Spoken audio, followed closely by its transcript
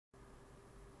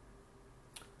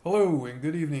Hello and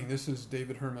good evening. This is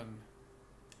David Herman,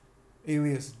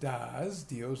 alias Daz,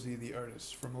 D-O-Z, the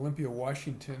artist, from Olympia,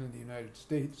 Washington in the United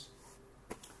States.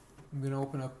 I'm going to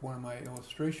open up one of my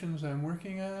illustrations I'm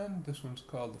working on. This one's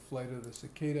called The Flight of the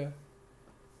Cicada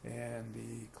and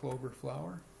the Clover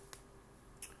Flower.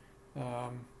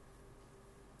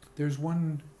 There's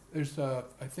I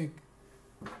think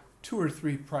 2 or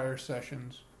 3 prior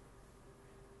sessions.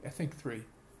 I think 3.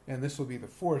 And this will be the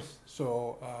 4th.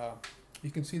 So you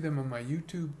can see them on my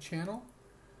YouTube channel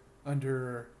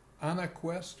under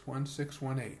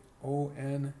OnaQuest1618.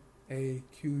 ONAQUEST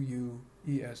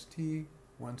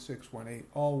 1618.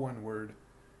 All one word.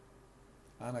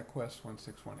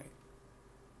 OnaQuest1618.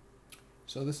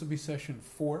 So this will be session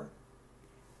 4.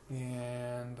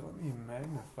 And let me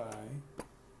magnify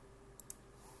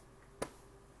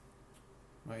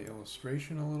my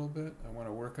illustration a little bit. I want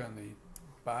to work on the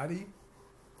body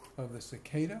of the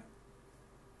cicada.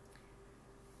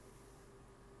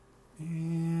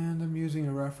 And I'm using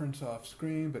a reference off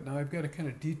screen, but now I've got to kind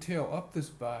of detail up this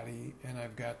body, and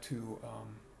I've got to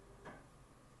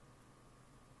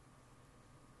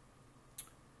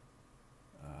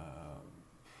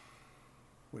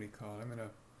what do you call it? I'm going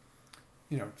to,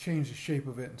 change the shape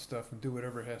of it and stuff, and do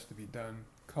whatever has to be done,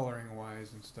 coloring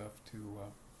wise and stuff, to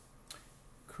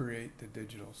create the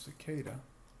digital cicada.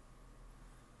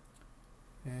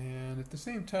 And at the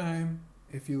same time,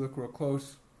 if you look real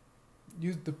close,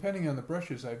 depending on the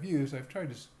brushes I've used, I've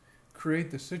tried to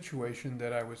create the situation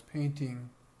that I was painting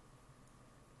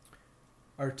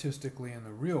artistically in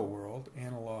the real world,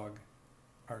 analog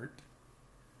art,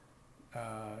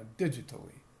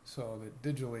 digitally. So that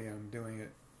digitally I'm doing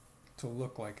it to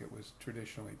look like it was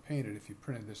traditionally painted. If you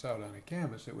printed this out on a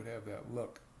canvas, it would have that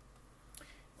look.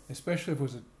 Especially if it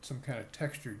was some kind of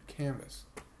textured canvas.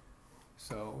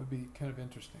 So it would be kind of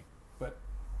interesting. But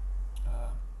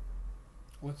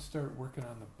let's start working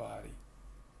on the body.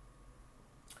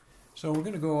 So we're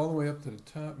going to go all the way up to the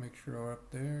top, make sure we're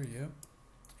up there, yep.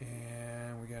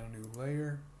 And we got a new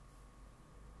layer.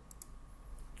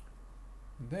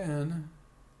 And then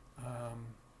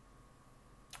I'm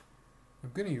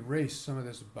going to erase some of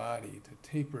this body to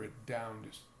taper it down.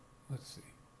 Just, let's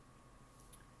see.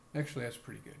 Actually, that's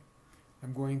pretty good.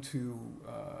 I'm going to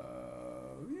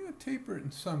taper it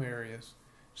in some areas.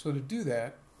 So to do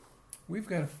that, we've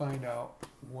got to find out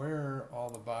where all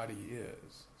the body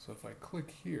is. So if I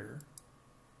click here,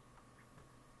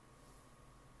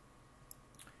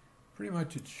 pretty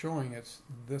much it's showing it's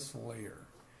this layer.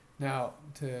 Now,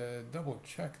 to double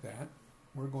check that,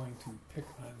 we're going to pick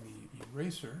on the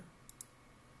eraser.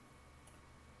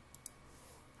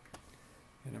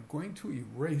 And I'm going to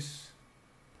erase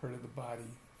part of the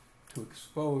body to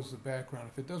expose the background.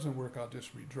 If it doesn't work, I'll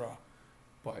just redraw.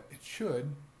 But it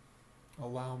should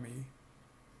allow me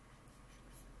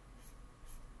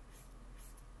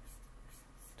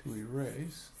to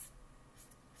erase.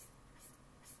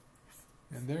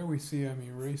 And there we see I'm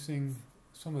erasing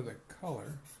some of the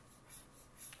color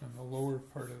on the lower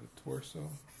part of the torso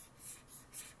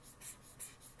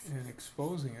and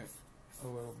exposing it a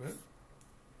little bit.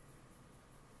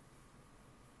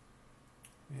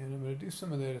 And I'm going to do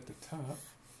some of that at the top.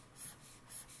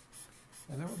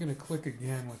 And then we're going to click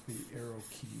again with the arrow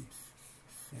key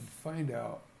and find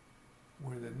out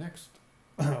where the next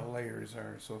layers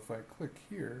are. So if I click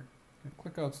here, I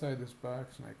click outside this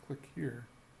box and I click here.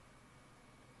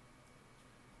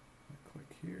 I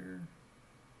click here.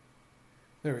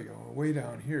 There we go. We're way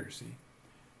down here, see?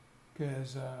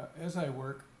 Because as I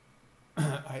work,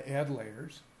 I add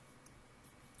layers.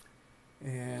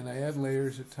 And I add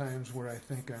layers at times where I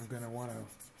think I'm going to want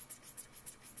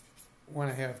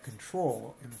to have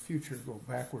control in the future, go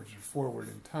backwards or forward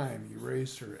in time,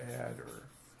 erase or add or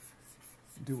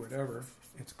do whatever.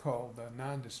 It's called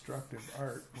non-destructive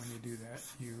art when you do that.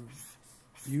 You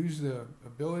use the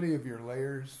ability of your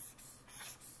layers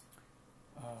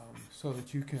so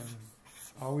that you can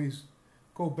always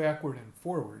go backward and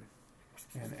forward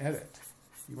and edit.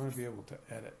 You want to be able to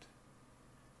edit.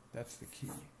 That's the key.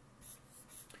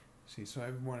 See, so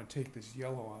I want to take this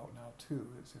yellow out now too,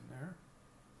 that's in there,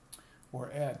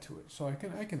 or add to it. So I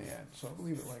can add. So I'll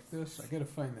leave it like this. I got to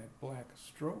find that black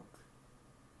stroke.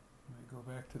 I go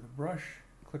back to the brush,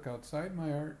 click outside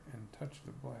my art, and touch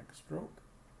the black stroke.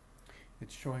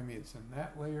 It's showing me it's in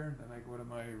that layer. Then I go to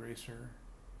my eraser,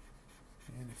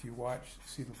 and if you watch,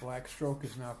 see the black stroke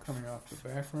is now coming off the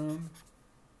background.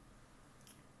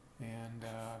 And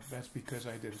that's because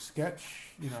I did a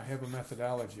sketch. I have a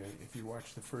methodology. If you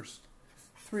watch the first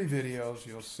 3 videos,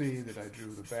 you'll see that I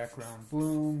drew the background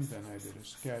bloom, then I did a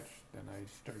sketch, then I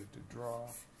started to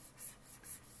draw.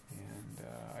 And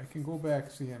I can go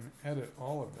back, see, and edit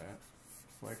all of that,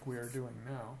 like we are doing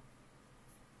now.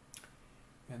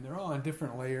 And they're all on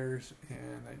different layers,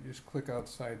 and I just click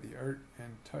outside the art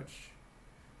and touch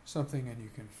something and you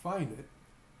can find it.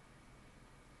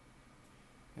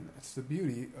 And that's the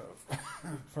beauty of,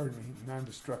 pardon me,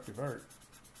 non-destructive art.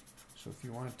 So if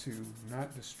you want to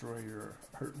not destroy your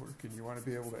artwork and you want to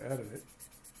be able to edit it,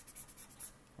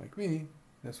 like me,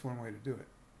 that's one way to do it.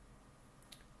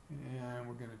 And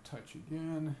we're going to touch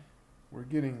again. We're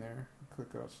getting there. Click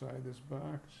outside this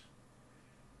box.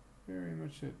 Very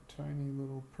much that tiny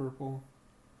little purple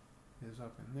is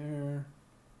up in there.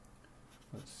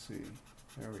 Let's see.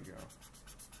 There we go.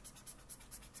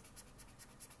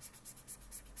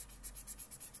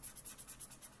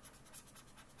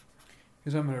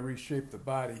 Because I'm going to reshape the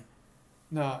body.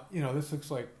 Now, you know, this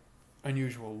looks like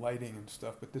unusual lighting and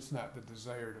stuff, but that's not the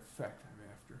desired effect I'm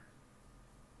after.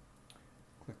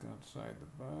 Click outside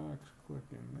the box, click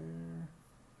in there.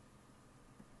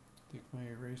 Take my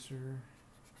eraser.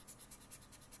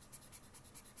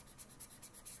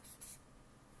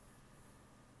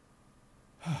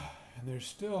 And there's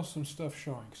still some stuff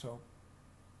showing, so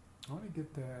I want to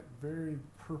get that very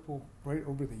purple right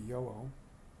over the yellow.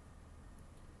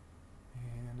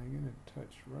 And I'm going to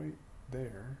touch right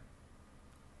there.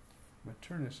 I'm going to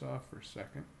turn this off for a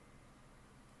second.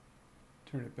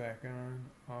 Turn it back on,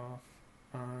 off,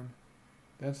 on.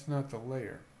 That's not the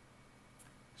layer.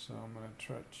 So I'm going to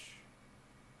touch,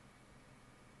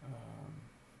 I'm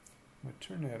going to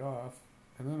turn that off,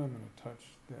 and then I'm going to touch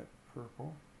that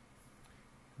purple.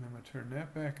 And I'm going to turn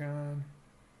that back on,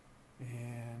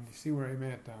 and you see where I'm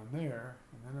at down there,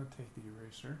 and then I'll take the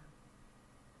eraser.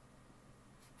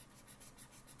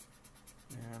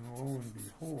 And lo and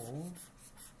behold,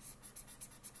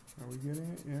 are we getting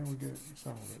it? Yeah, we're getting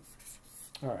some of it.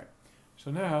 All right,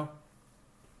 so now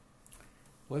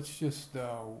let's just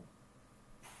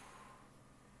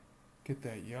get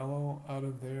that yellow out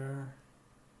of there.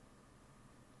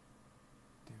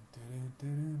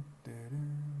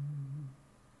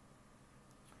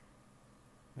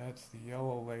 That's the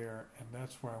yellow layer, and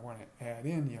that's where I want to add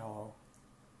in yellow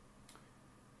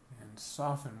and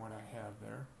soften what I have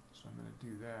there. So I'm going to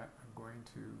do that. I'm going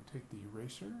to take the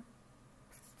eraser,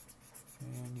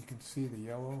 and you can see the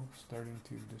yellow starting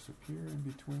to disappear in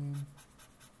between.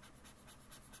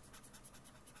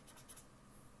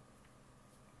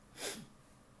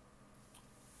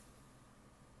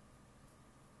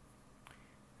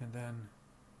 And then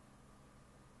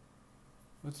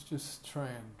let's just try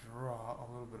and draw a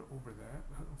little bit over that.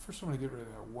 First I'm going to get rid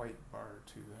of that white bar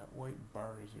too. That white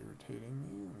bar is irritating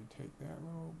me. Let me take that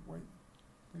little white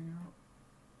thing out.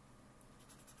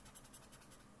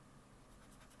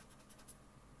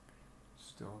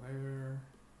 Still there.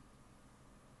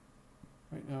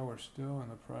 Right now we're still in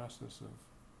the process of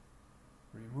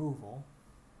removal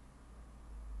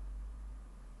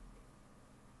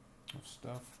of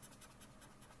stuff.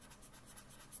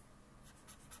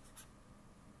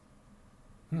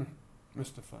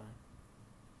 Mystifying.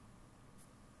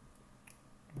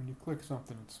 When you click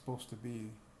something, it's supposed to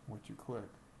be what you click.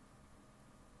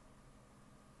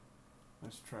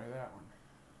 Let's try that one.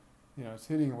 You know, it's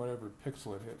hitting whatever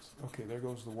pixel it hits. Okay, there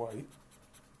goes the white.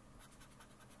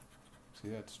 See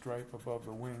that stripe above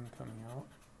the wing coming out?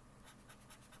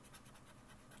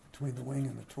 Between the wing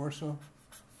and the torso.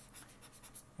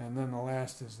 And then the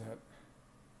last is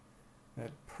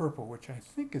that purple, which I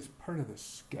think is part of the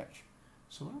sketch.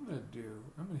 So what I'm going to do,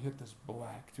 I'm going to hit this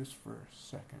black just for a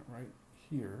second right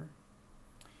here.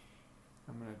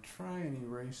 I'm going to try and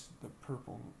erase the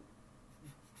purple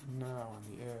now on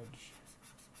the edge.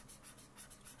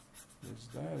 Is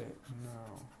that it?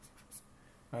 No.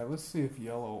 Alright, let's see if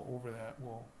yellow over that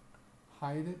will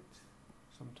hide it.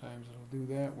 Sometimes it'll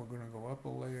do that. We're going to go up a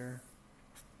layer.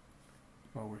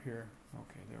 Oh, we're here.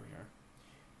 Okay, there we are.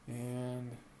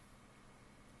 And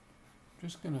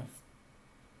just going to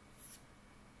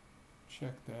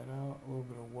check that out. A little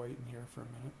bit of white in here for a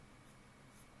minute.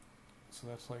 So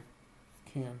that's like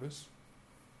canvas,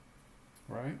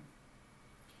 right?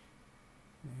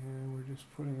 And we're just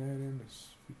putting that in this,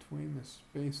 between the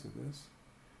space of this.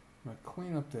 I'm going to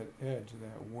clean up that edge of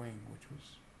that wing, which was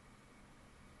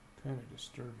kind of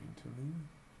disturbing to me.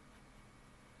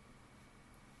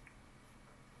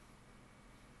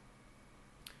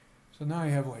 So now I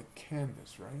have like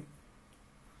canvas, right?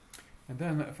 And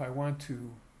then if I want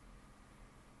to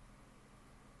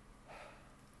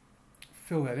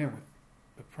fill that in with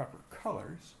the proper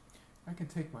colors, I can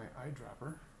take my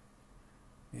eyedropper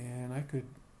and I could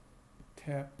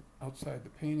tap outside the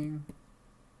painting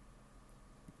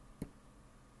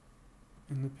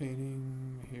in the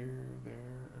painting, here,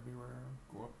 there, everywhere.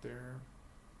 Go up there,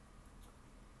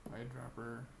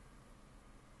 eyedropper,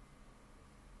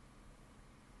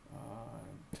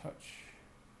 touch,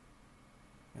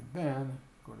 and then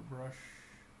go to brush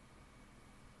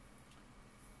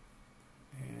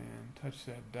and touch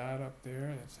that dot up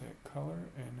there, that's that color,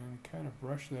 and then kind of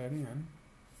brush that in.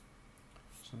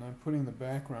 So now I'm putting the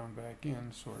background back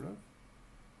in, sort of.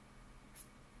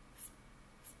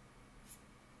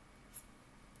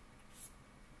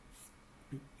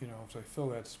 You know, as I fill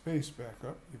that space back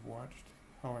up, you've watched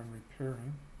how I'm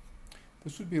repairing.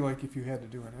 This would be like if you had to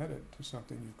do an edit to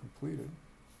something you completed.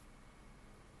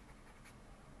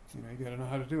 You know, you gotta know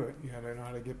how to do it. You gotta know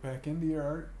how to get back into your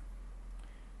art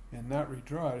and not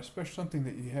redraw it, especially something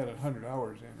that you had 100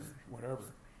 hours in or whatever.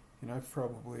 You know, I've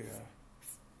probably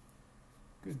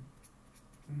good,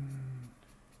 I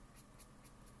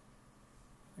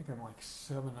think I'm like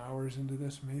 7 hours into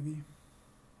this maybe.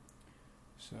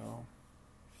 So,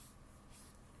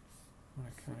 I'm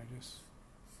gonna kind of just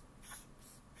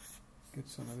get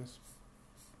some of this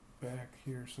back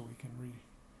here so we can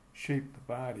reshape the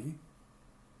body.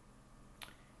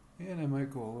 And I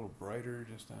might go a little brighter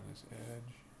just on this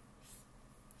edge.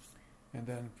 And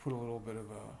then put a little bit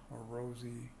of a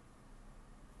rosy,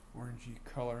 orangey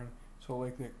color. So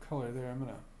like that color there, I'm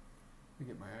gonna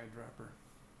get my eyedropper,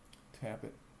 tap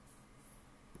it.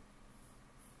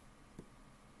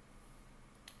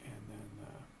 And then,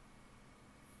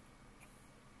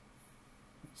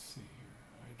 let's see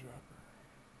here,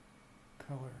 eyedropper,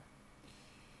 color,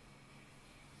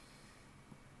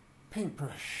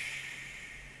 paintbrush.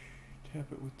 Tap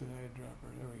it with the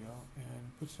eyedropper, there we go,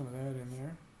 and put some of that in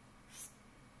there.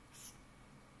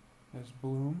 As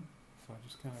bloom, so I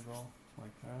just kind of go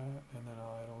like that, and then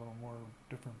I'll add a little more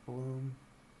different bloom.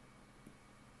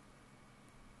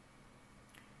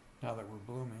 Now that we're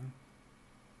blooming.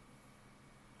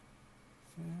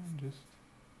 And just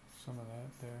some of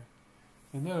that there.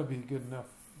 And that'll be good enough,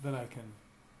 then I can,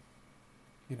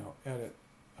 you know, edit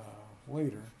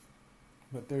later.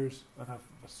 But there's enough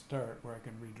of a start where I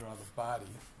can redraw the body.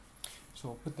 So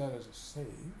I'll put that as a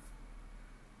save.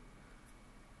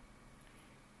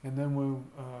 And then we'll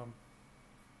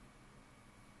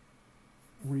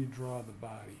redraw the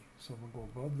body. So we'll go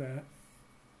above that.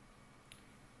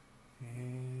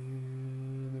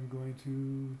 And I'm going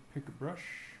to pick a brush.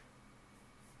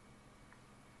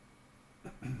 I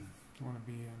want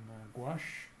to be in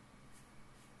gouache.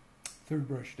 Third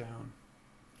brush down,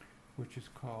 which is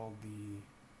called the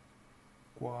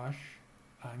gouache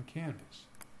on canvas.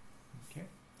 Okay.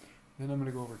 Then I'm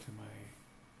going to go over to my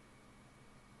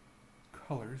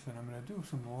colors, and I'm going to do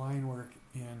some line work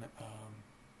in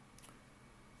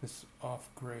this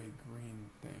off-gray green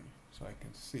thing, so I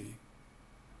can see.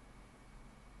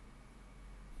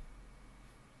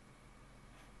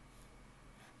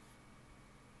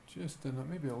 Just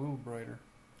maybe a little brighter,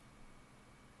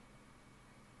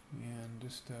 and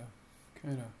just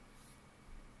kind of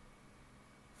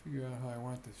figure out how I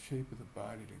want the shape of the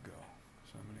body to go.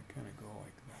 So I'm going to kind of go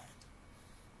like that.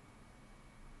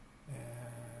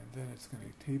 And then it's going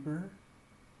to taper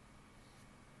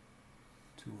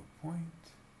to a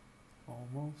point,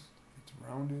 almost. It's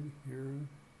rounded here.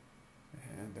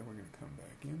 And then we're going to come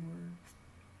back inward.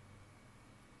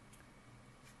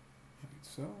 Like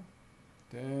so.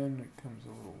 Then it comes a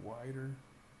little wider,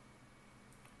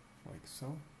 like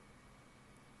so.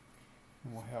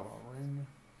 And we'll have a ring.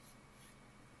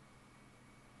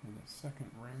 And a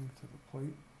second ring to the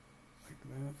plate, like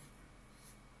that.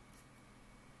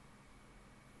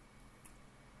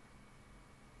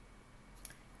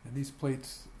 And these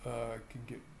plates can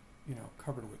get, you know,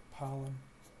 covered with pollen.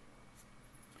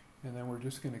 And then we're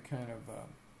just going to kind of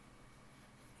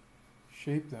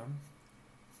shape them,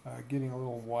 getting a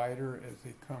little wider as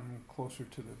they come closer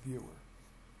to the viewer.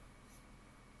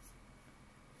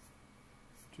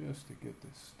 Just to get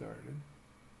this started.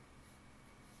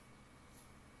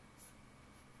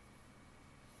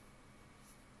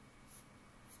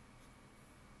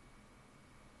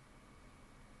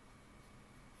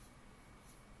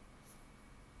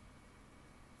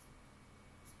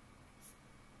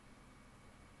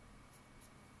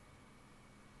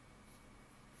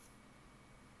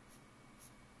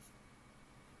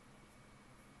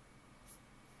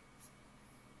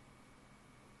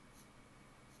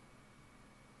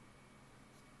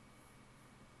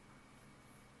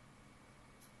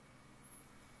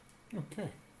 Okay,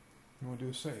 and we'll do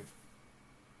a save.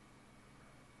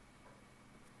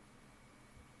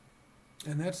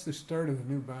 And that's the start of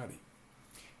the new body.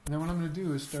 And then what I'm going to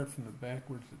do is start from the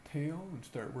backwards, the tail, and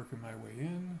start working my way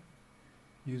in.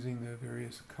 using the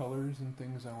various colors and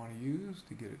things I want to use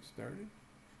to get it started.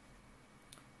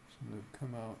 So I'm going to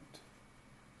come out.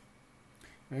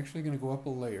 I'm actually going to go up a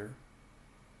layer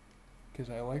because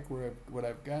I like what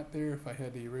I've got there. If I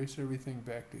had to erase everything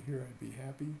back to here, I'd be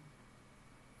happy.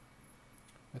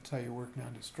 That's how you work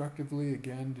non-destructively.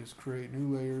 Again, just create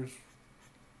new layers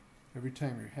every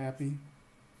time you're happy,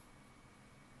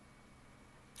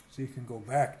 so you can go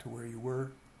back to where you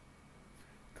were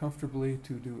comfortably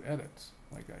to do edits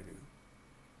like I do.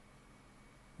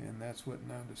 And that's what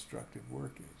non-destructive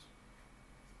work is.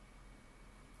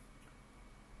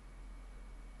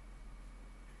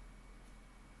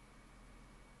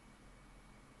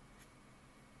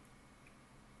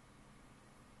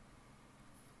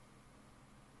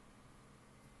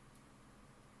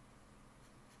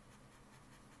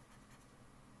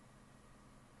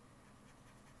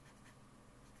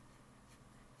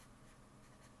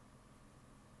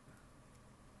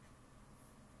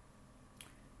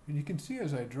 And you can see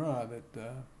as I draw that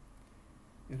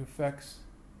it affects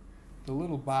the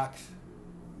little box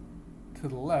to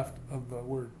the left of the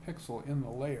word pixel in the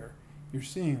layer. You're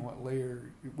seeing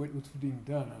what's being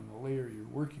done on the layer you're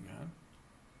working on.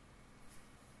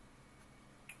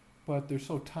 But they're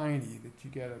so tiny that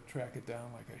you gotta track it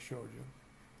down like I showed you.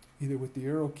 Either with the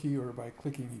arrow key or by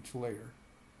clicking each layer,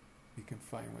 you can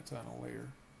find what's on a layer,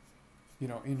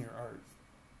 in your art.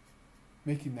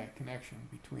 Making that connection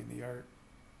between the art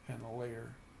and the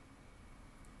layer,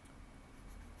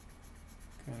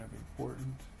 kind of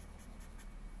important.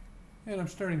 And I'm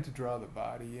starting to draw the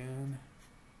body in.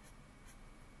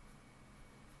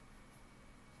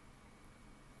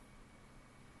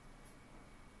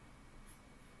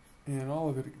 And all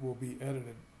of it will be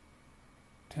edited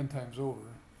 10 times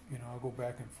over. I'll go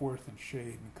back and forth and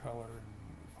shade and color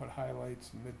and put highlights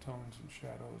and midtones and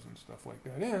shadows and stuff like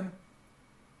that in.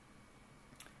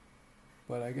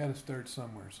 But I got to start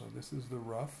somewhere. So this is the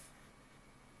rough.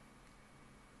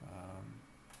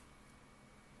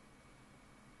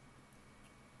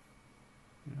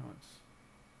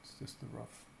 It's just the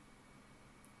rough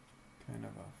kind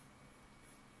of a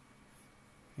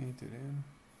painted in.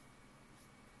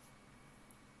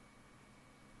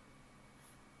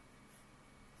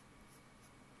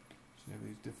 So you have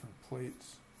these different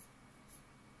plates.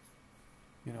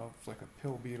 It's like a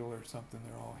pill beetle or something.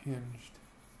 They're all hinged.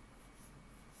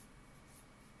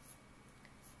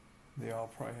 They all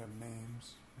probably have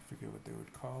names. I forget what they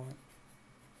would call it.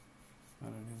 On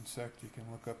an insect, you can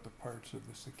look up the parts of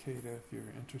the cicada if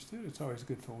you're interested. It's always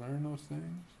good to learn those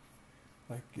things.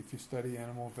 Like if you study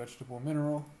animal, vegetable,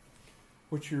 mineral,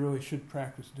 which you really should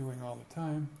practice doing all the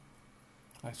time.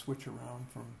 I switch around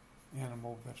from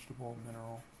animal, vegetable,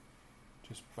 mineral,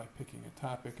 just by picking a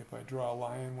topic. If I draw a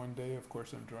lion one day, of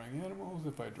course I'm drawing animals.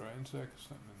 If I draw insects,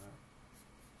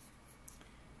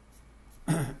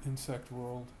 I'm in the insect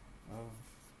world of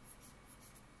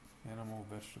animal,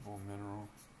 vegetable, mineral,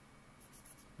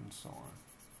 and so on.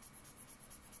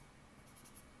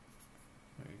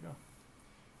 There you go.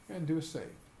 And do a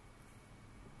save.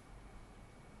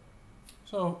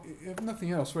 So, if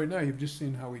nothing else, right now you've just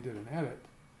seen how we did an edit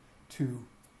to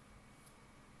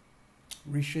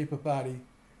reshape a body,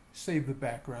 save the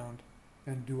background,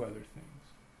 and do other things.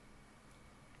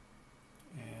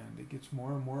 And it gets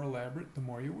more and more elaborate the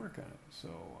more you work on it. So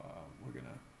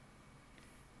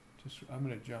I'm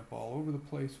gonna jump all over the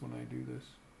place when I do this.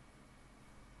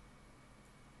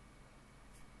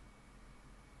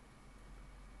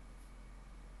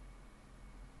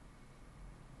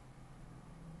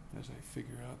 As I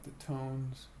figure out the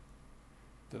tones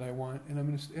that I want,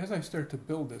 and as I start to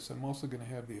build this, I'm also going to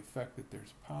have the effect that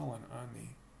there's pollen on the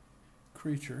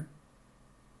creature.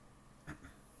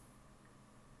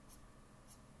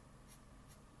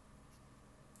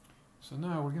 So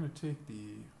now we're going to take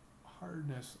the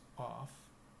hardness off.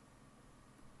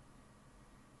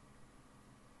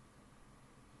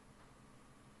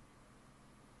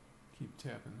 Keep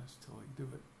tapping this till I do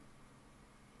it.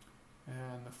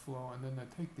 And the flow, and then I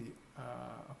take the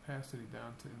opacity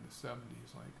down to in the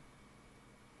 70s, like.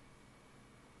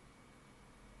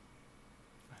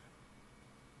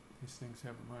 These things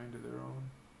have a mind of their own.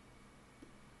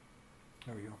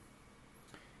 There we go.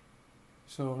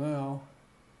 So now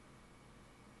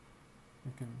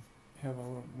we can have a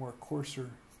little more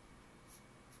coarser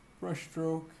brush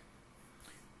stroke.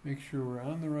 Make sure we're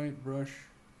on the right brush.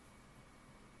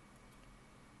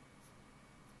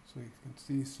 So you can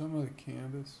see some of the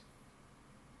canvas.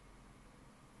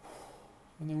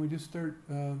 And then we just start,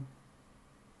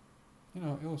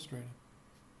 illustrating.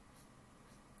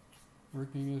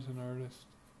 Working as an artist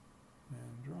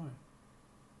and drawing.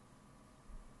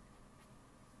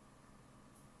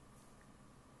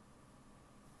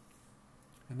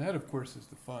 And that, of course, is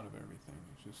the fun of everything.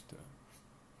 It's just to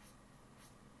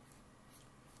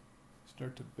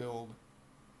start to build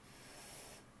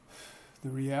the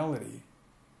reality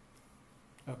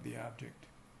of the object.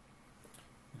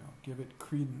 You know, give it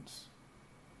credence.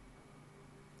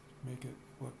 Make it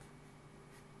look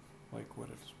like what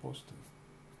it's supposed to.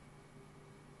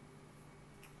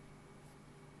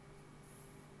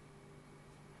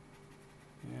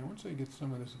 And once I get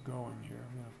some of this going here,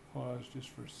 I'm going to pause just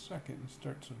for a second and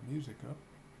start some music up.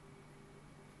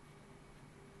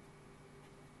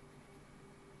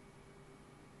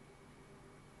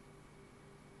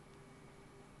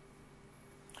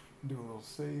 Do a little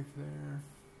save there.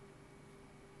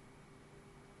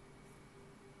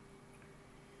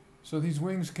 So these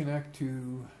wings connect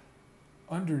to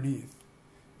underneath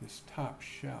this top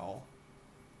shell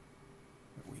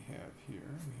that we have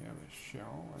here. We have a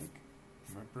shell, like,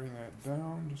 I'm going to bring that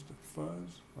down just a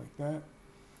fuzz like that,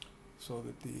 so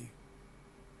that the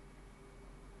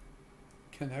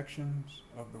connections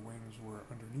of the wings were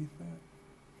underneath that,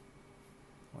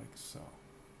 like so.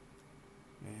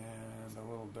 And a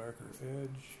little darker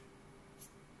edge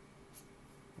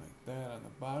like that on the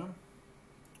bottom.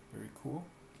 Very cool.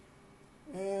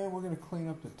 And we're going to clean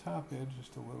up the top edge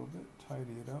just a little bit,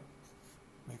 tidy it up,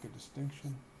 make a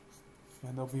distinction.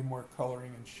 And there'll be more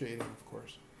coloring and shading, of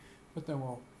course. But then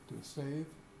we'll do a save.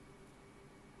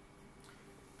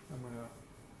 I'm going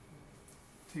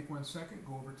to take 1 second,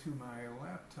 go over to my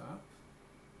laptop.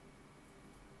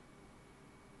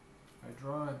 I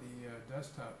draw on the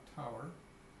desktop tower.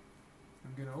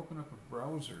 I'm going to open up a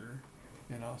browser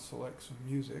and I'll select some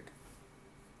music.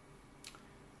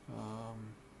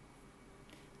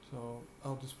 So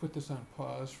I'll just put this on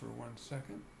pause for 1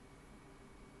 second.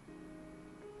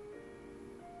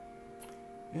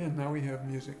 And now we have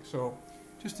music. So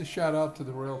just a shout out to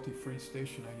the royalty-free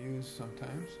station I use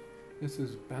sometimes. This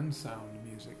is Bensound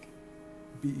Music,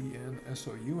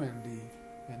 B-E-N-S-O-U-N-D,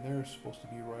 and they're supposed to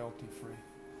be royalty-free.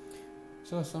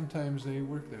 So sometimes they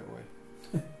work that way.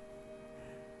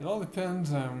 It all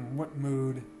depends on what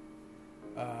mood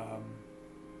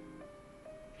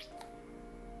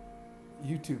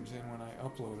YouTube's in when I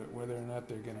upload it, whether or not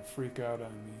they're going to freak out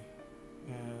on me.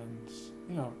 And,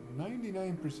 you know,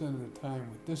 99% of the time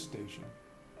with this station,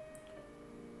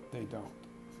 they don't.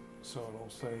 So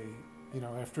it'll say, you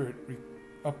know, after it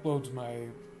uploads my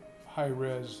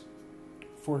high-res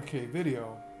 4K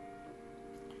video,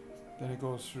 then it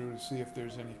goes through to see if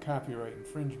there's any copyright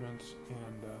infringements,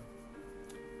 and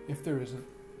if there isn't,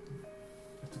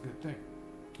 it's a good thing.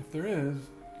 If there is,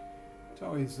 it's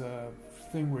always a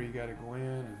thing where you got to go in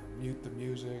and mute the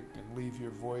music and leave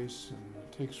your voice, and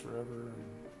it takes forever, and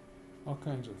all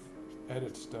kinds of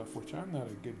edit stuff, which I'm not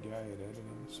a good guy at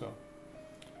editing, so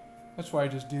that's why I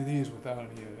just do these without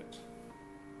any edits.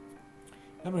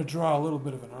 I'm going to draw a little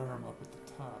bit of an arm up at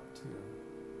the top too.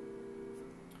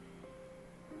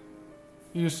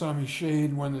 You just saw me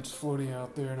shade one that's floating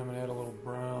out there, and I'm going to add a little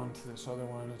brown to this other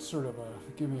one. It's sort of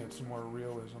giving it some more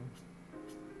realism.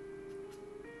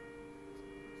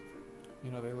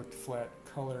 You know, they looked flat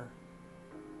color.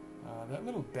 That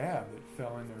little dab that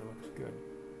fell in there looks good.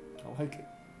 I like it.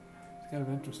 It's kind of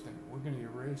interesting. We're going to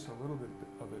erase a little bit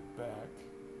of it back.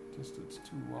 Just it's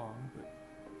too long, but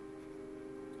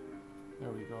there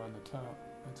we go on the top.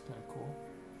 That's kind of cool.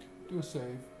 Do a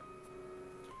save.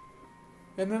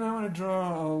 And then I want to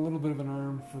draw a little bit of an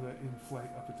arm for the in-flight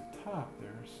up at the top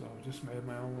there. So just made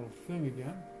my own little thing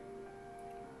again.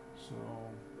 So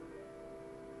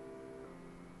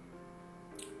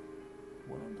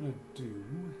what I'm going to do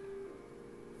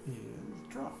is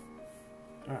draw.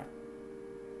 Alright.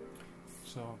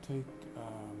 So I'll take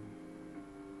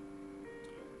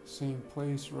same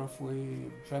place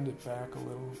roughly, bend it back a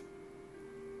little.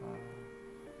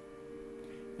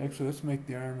 Actually, let's make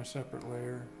the arm a separate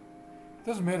layer. It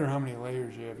doesn't matter how many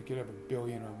layers you have. You could have a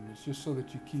billion of them. It's just so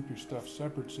that you keep your stuff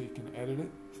separate so you can edit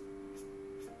it.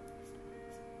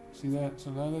 See that? So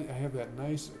now that I have that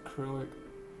nice acrylic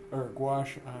or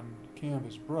gouache on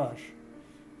canvas brush,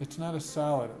 it's not a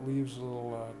solid. It leaves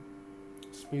little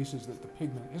spaces that the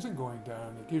pigment isn't going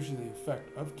down. It gives you the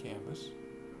effect of canvas.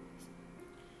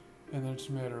 And then it's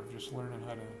a matter of just learning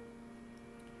how to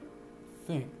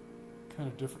think kind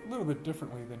of different, a little bit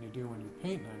differently than you do when you're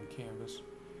painting on canvas,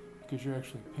 because you're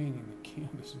actually painting the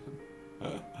canvas.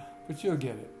 But you'll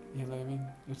get it, you know what I mean?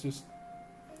 It's just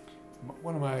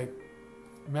one of my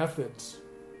methods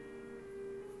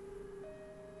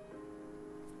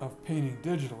of painting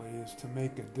digitally is to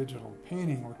make a digital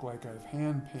painting look like I've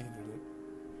hand painted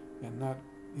it, and not,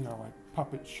 you know, like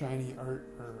puppet shiny art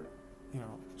or, you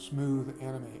know, smooth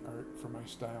anime art for my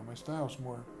style. My style's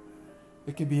more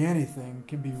It can be anything. It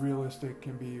can be realistic,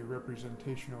 can be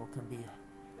representational, can be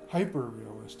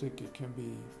hyper-realistic, it can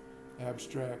be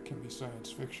abstract, can be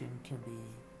science fiction, can be,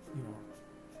 you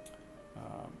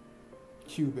know,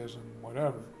 cubism,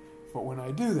 whatever. But when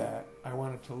I do that, I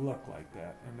want it to look like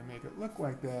that. And to make it look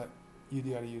like that, you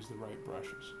got to use the right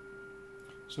brushes.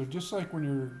 So just like when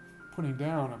you're putting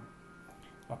down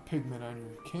a pigment on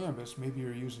your canvas, maybe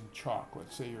you're using chalk.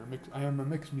 Let's say you're I am a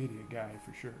mixed media guy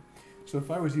for sure. So if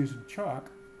I was using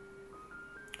chalk,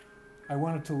 I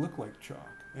want it to look like chalk.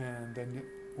 And then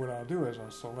what I'll do is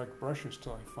I'll select brushes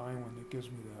till I find one that gives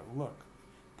me that look.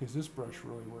 Because this brush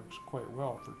really works quite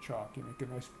well for chalk. You make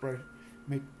a nice brush,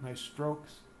 make nice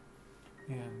strokes,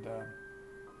 and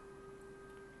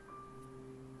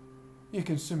you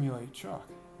can simulate chalk,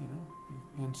 you know.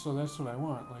 And so that's what I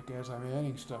want. Like as I'm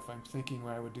adding stuff, I'm thinking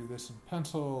I would do this in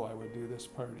pencil, I would do this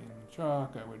part in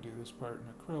chalk, I would do this part in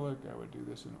acrylic, I would do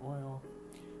this in oil,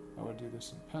 I would do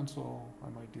this in pencil, I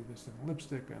might do this in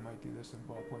lipstick, I might do this in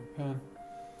ballpoint pen.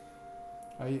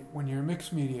 When you're a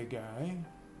mixed media guy,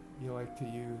 you like to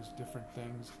use different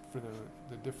things for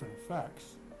the different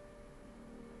effects.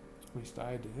 At least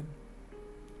I did.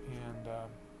 And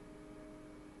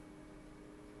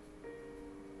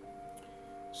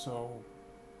so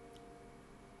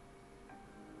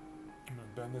I'm going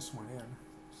to bend this one in.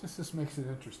 This makes it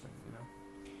interesting, you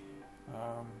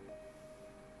know.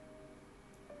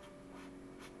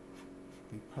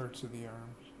 The parts of the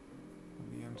arms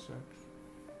of the insects.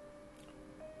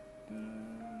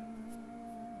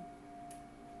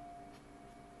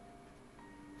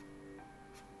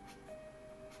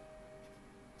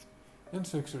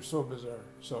 Insects are so bizarre,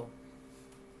 so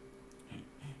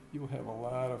you'll have a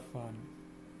lot of fun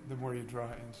the more you draw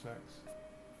insects.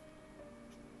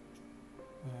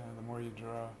 The more you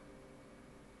draw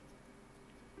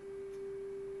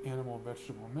animal,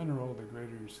 vegetable, mineral, the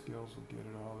greater your skills will get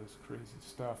at all this crazy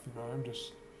stuff. You know, I'm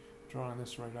just drawing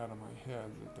this right out of my head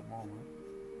at the moment.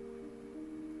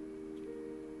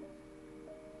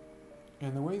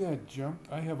 And the way that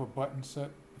jumped, I have a button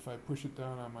set. If I push it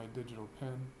down on my digital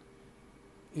pen,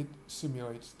 it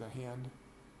simulates the hand.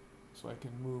 So I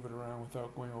can move it around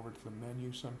without going over to the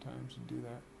menu sometimes and do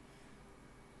that.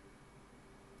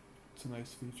 It's a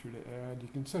nice feature to add. You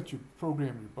can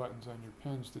program your buttons on your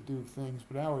pens to do things,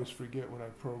 but I always forget what I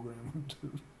program them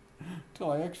to.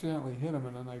 Until I accidentally hit them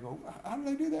and then I go, how did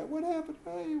I do that? What happened?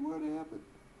 Hey, what happened?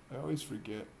 I always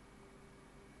forget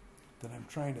that I'm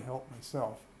trying to help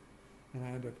myself. And I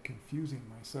end up confusing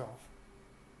myself.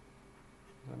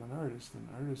 I'm an artist, and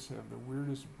artists have the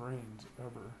weirdest brains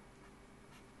ever.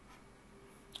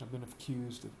 I've been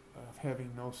accused of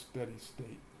having no steady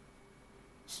state.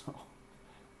 So,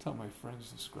 that's how my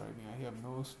friends describe me. I have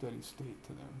no steady state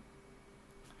to them.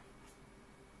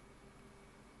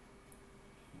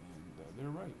 And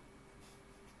they're right.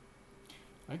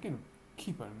 I can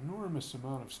keep an enormous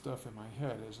amount of stuff in my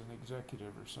head as an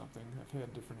executive or something. I've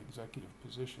had different executive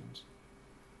positions.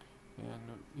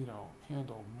 And, you know,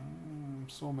 handle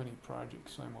so many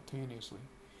projects simultaneously.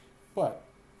 But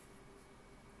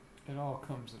it all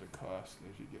comes at a cost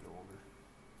as you get older.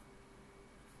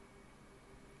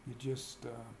 You just,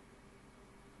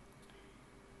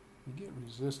 you get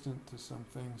resistant to some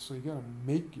things, so you got to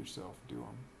make yourself do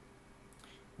them.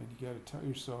 And you got to tell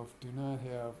yourself, do not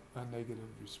have a negative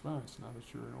response now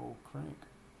that you're an old crank.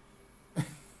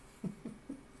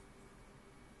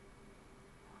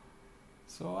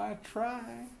 So I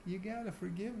try. You gotta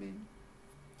forgive me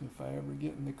if I ever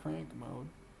get in the crank mode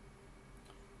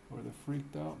or the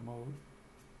freaked out mode.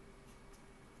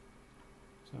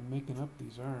 So I'm making up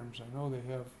these arms. I know they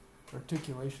have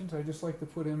articulations. I just like to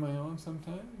put in my own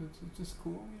sometimes. It's just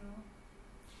cool, you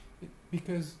know.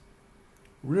 Because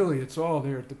really it's all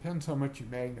there. It depends how much you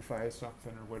magnify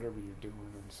something or whatever you're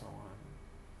doing and so on.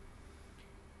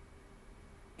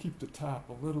 Keep the top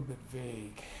a little bit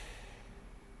vague.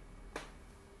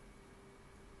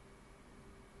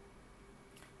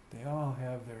 They all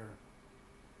have their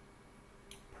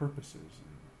purposes,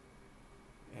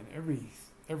 and every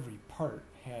part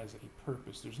has a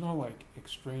purpose. There's no like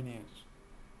extraneous.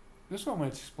 This one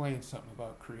might explain something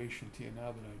about creation to you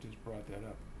now that I just brought that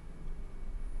up.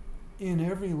 In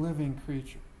every living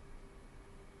creature,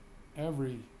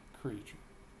 every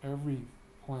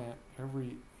plant,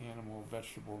 every animal,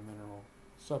 vegetable, mineral,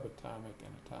 subatomic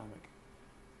and atomic,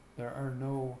 there are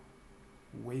no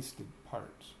wasted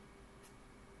parts.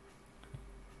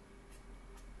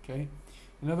 Okay?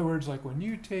 In other words, like when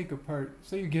you take apart,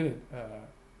 say you get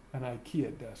an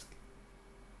IKEA desk,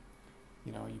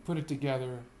 you know, you put it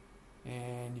together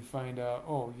and you find out,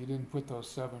 oh, you didn't put those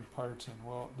 7 parts in.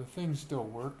 Well, the thing still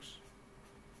works.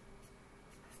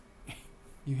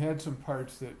 you had some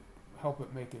parts that help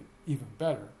it make it even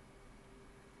better.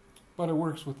 But it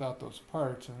works without those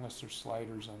parts unless there's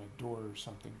sliders on a door or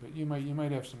something. But you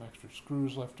might have some extra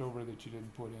screws left over that you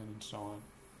didn't put in and so on.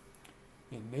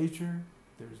 In nature,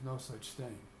 there's no such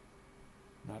thing.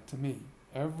 Not to me.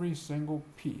 Every single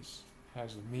piece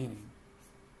has a meaning.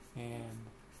 And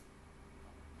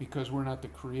because we're not the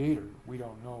creator, we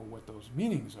don't know what those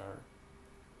meanings are.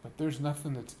 But there's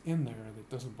nothing that's in there that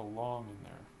doesn't belong in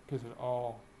there, because it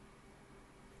all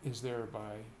is there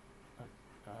by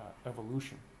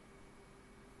evolution.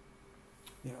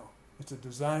 You know, it's a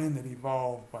design that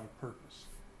evolved by purpose.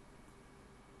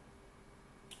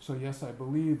 So yes, I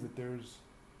believe that there's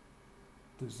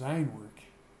design work,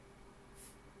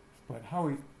 but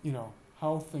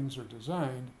how things are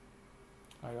designed,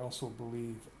 I also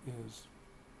believe is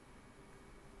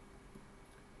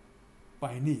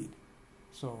by need.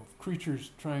 So if creatures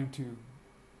trying to,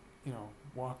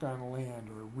 walk on land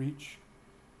or reach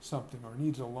something or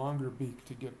needs a longer beak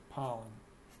to get pollen,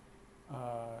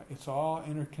 it's all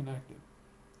interconnected.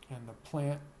 And the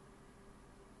plant,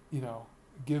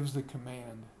 gives the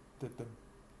command that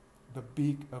the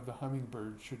beak of the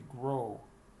hummingbird should grow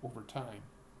over time.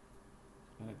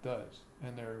 And it does.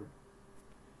 And they're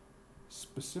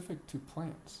specific to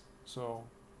plants. So,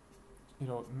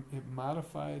 it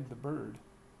modified the bird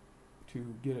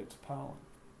to get its pollen.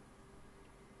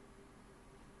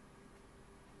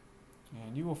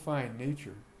 And you will find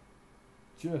nature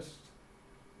just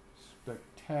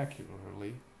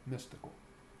spectacularly mystical.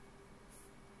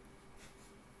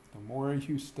 The more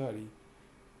you study,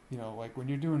 like when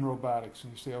you're doing robotics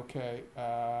and you say, okay,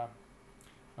 I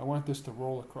want this to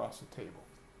roll across the table.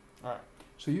 All right,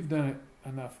 so you've done it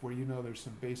enough where there's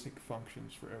some basic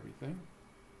functions for everything.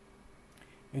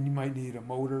 And you might need a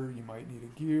motor, you might need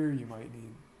a gear, you might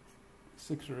need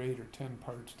 6 or 8 or 10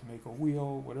 parts to make a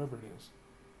wheel, whatever it is.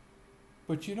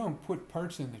 But you don't put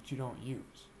parts in that you don't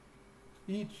use.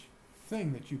 Each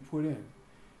thing that you put in,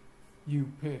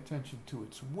 you pay attention to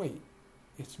its weight,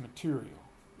 its material,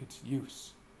 its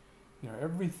use.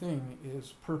 Everything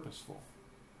is purposeful.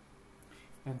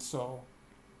 And so,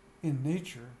 in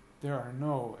nature, there are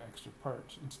no extra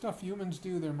parts. And stuff humans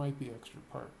do, there might be extra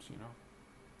parts,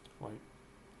 Like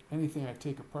anything I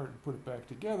take apart and put it back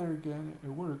together again, it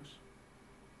works.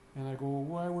 And I go,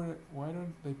 well, why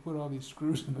don't they put all these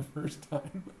screws in the first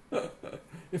time?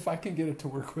 If I can get it to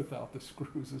work without the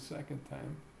screws the second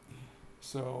time.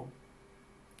 So,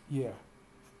 yeah,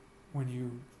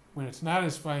 when it's not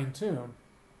as fine-tuned,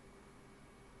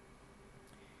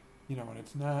 when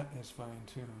it's not as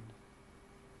fine-tuned,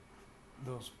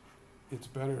 it's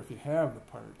better if you have the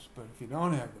parts, but if you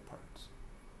don't have the parts,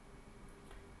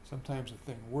 sometimes a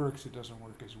thing works, it doesn't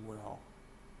work as well.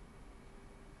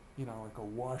 Like a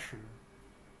washer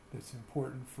that's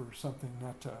important for something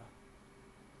a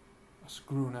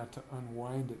screw not to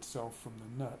unwind itself from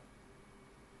the nut.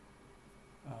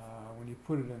 When you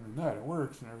put it in the nut, it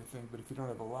works and everything, but if you don't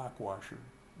have a lock washer,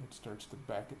 it starts to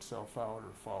back itself out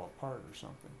or fall apart or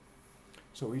something.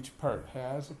 So each part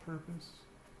has a purpose,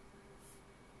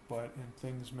 but in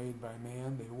things made by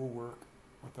man, they will work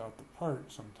without the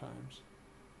part sometimes.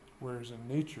 Whereas in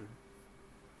nature,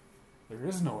 there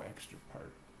is no extra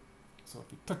part. So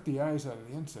if you took the eyes out of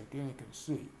the insect, it ain't going to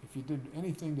see. If you did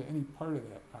anything to any part of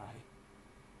that eye,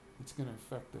 it's going to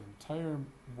affect the entire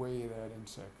way that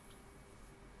insect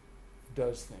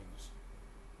does things.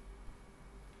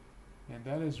 And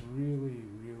that is really,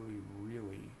 really,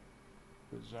 really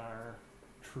bizarre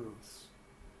truths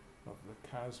of the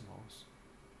cosmos.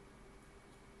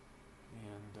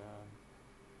 And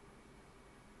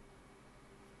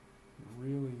it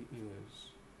really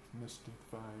is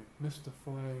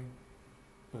mystifying,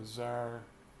 bizarre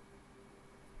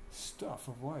stuff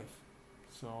of life.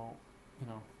 So,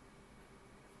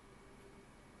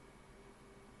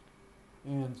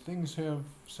 and things have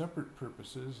separate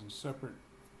purposes and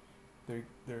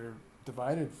they're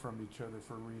divided from each other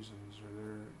for reasons, or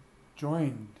they're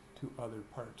joined to other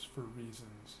parts for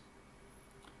reasons.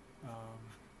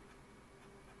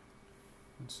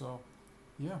 And so,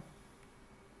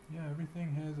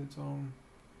 everything has its own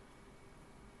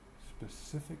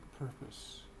specific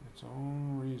purpose, its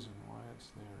own reason why it's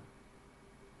there.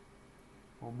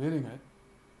 Omitting it,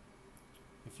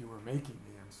 if you were making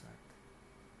the insect,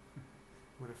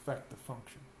 would affect the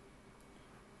function.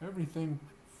 Everything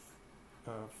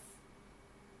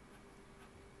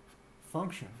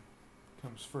function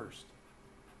comes first.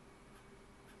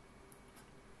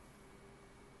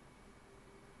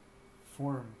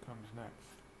 Form comes next.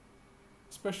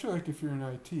 Especially like if you're in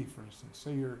IT, for instance.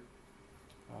 Say you're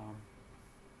a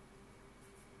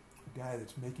guy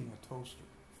that's making a toaster.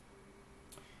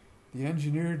 The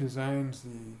engineer designs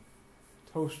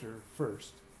the toaster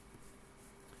first,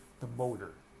 the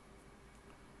motor.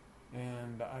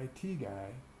 And the IT guy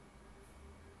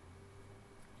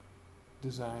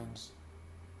designs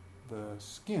the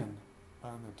skin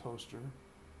on the toaster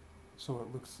so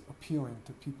it looks appealing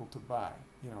to people to buy.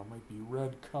 You know, it might be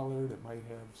red colored, it might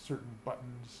have certain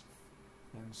buttons,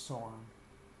 and so on.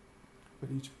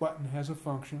 But each button has a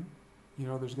function. You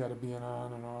know, there's got to be an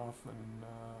on and off and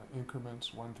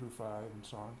increments 1 through 5 and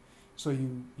so on. So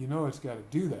you know it's got to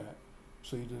do that.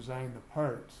 So you design the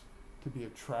parts to be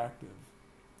attractive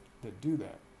that do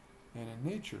that. And in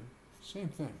nature, same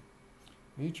thing.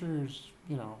 Nature is,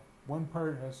 you know, one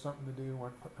part has something to do,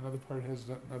 another part has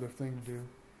another thing to do.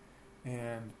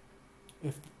 And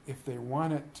if they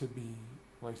want it to be,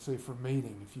 like say for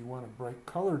mating, if you want a bright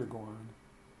color to go on,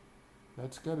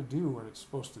 that's got to do what it's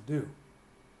supposed to do.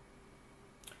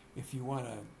 If you want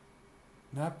to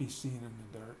not be seen in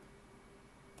the dark,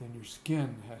 then your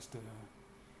skin has to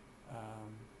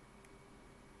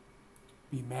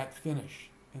be matte finish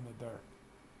in the dark.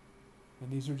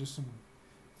 And these are just some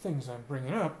things I'm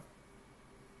bringing up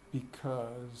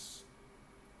because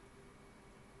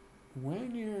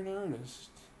when you're an artist,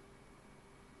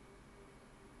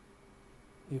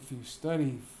 if you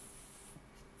study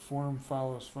form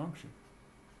follows function,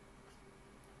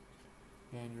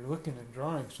 and you're looking and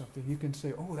drawing something, you can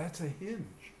say, oh, that's a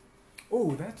hinge.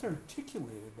 Oh, that's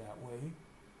articulated that way.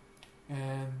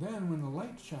 And then when the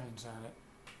light shines on it,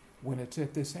 when it's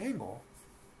at this angle,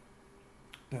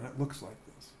 then it looks like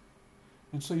this.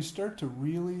 And so you start to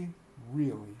really,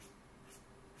 really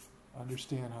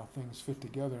understand how things fit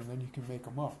together, and then you can make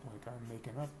them up, like I'm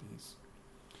making up these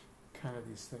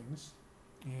things,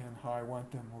 and how I want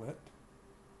them lit.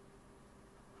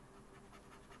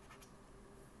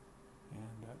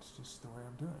 And that's just the way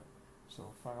I'm doing it. So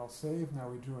file save. Now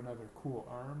we drew another cool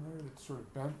arm there that's sort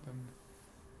of bent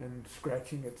and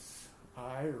scratching its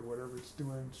eye or whatever it's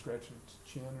doing, scratching its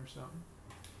chin or something.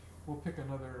 We'll pick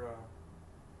another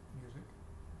music.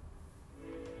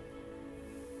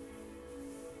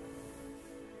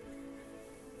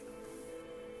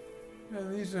 Now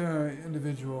these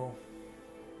individual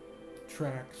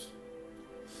tracks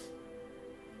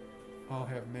all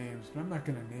have names, but I'm not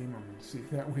going to name them and see.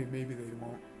 That way maybe they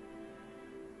won't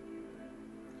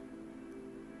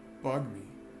bug me,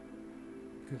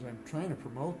 because I'm trying to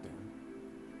promote them,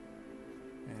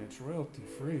 and it's royalty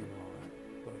free and all that.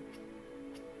 But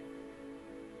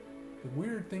the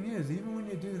weird thing is, even when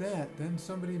you do that, then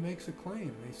somebody makes a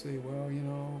claim. They say, well, you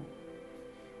know,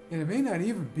 and it may not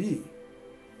even be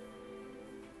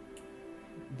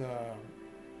the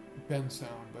bend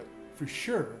sound, but for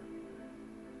sure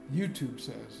YouTube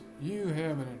says, you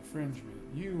have an infringement.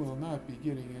 You will not be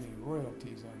getting any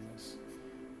royalties on this.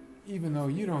 Even though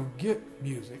you don't get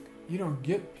music, you don't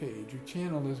get paid, your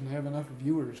channel doesn't have enough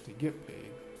viewers to get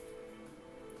paid.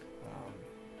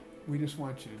 We just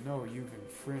want you to know you've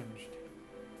infringed.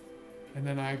 And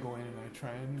then I go in and I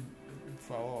try and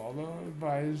follow all the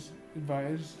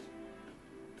advised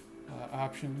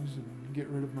options and get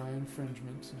rid of my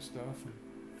infringements and stuff.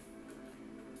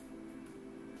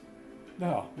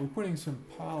 Now, we're putting some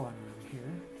pollen in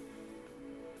here.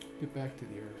 Get back to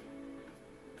the earth.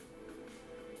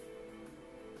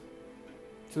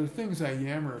 So the things I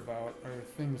yammer about are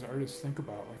things artists think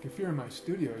about. Like if you're in my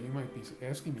studio, you might be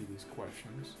asking me these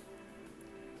questions,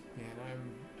 and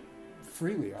I'm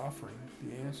freely offering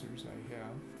the answers I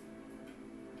have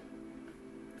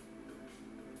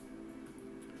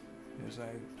as I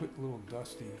put a little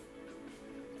dusty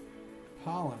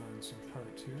pollen on some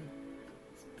parts here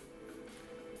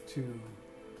to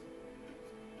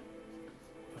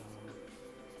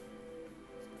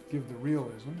give the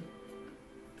realism.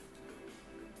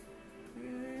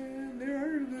 And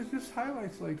there's just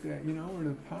highlights like that, you know, where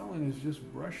the pollen is just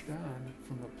brushed on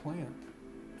from the plant.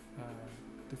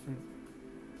 Different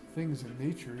things in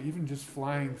nature, even just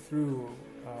flying through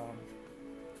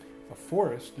a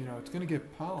forest, you know, it's going to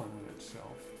get pollen on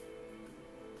itself.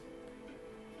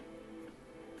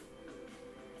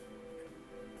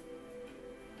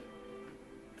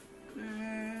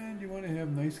 And you want to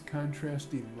have nice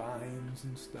contrasty lines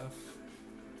and stuff.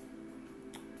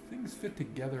 Things fit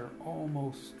together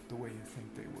almost the way you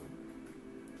think they would.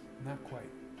 Not quite,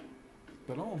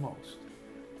 but almost.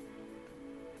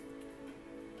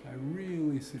 I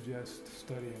really suggest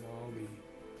studying all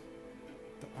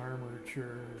the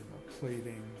armature and the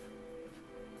plating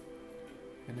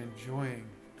and enjoying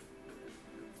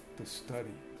the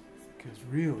study, because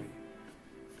really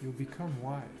you'll become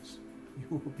wise. You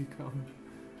will become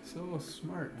so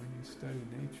smart when you study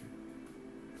nature.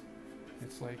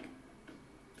 It's like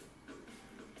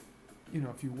you know,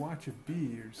 if you watch a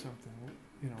bee or something,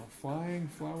 you know, flying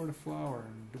flower to flower,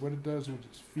 and what it does with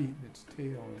its feet and its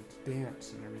tail and its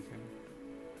dance and everything,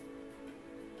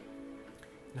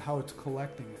 and how it's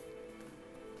collecting it.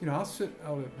 You know, I'll sit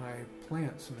out at my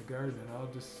plants in the garden and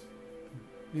I'll just,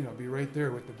 you know, be right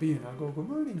there with the bee, and I'll go, "Good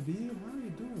morning, bee. How are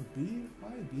you doing, bee?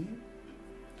 Hi, bee."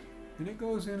 And it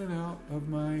goes in and out of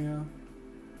my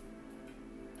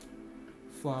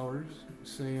flowers,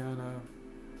 say on a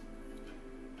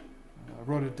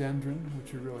rhododendron,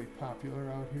 which are really popular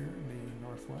out here in the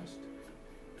Northwest.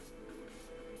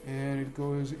 And it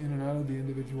goes in and out of the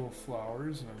individual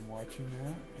flowers, and I'm watching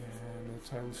that, and that's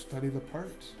how I study the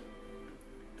parts.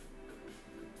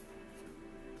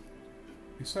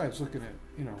 Besides looking at,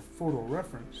 you know, photo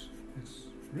reference, it's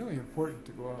really important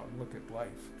to go out and look at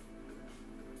life.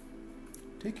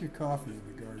 Take your coffee in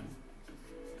the garden,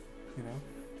 you know,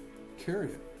 carry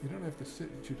it. You don't have to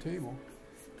sit at your table.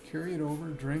 Carry it over,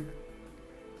 drink.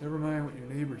 Never mind what your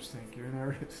neighbors think. You're an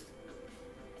artist.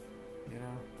 You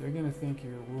know, they're going to think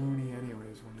you're loony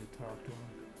anyways when you talk to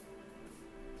them.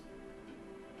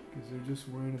 Because they're just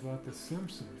worrying about the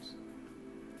Simpsons.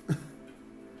 They're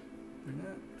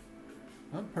not.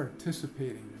 I'm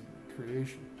participating in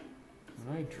creation.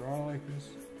 When I draw like this,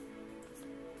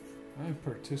 I'm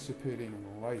participating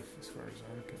in life as far as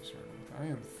I'm concerned. I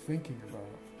am thinking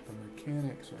about the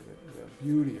mechanics of it, the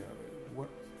beauty of it,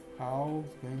 how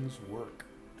things work,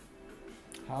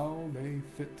 how they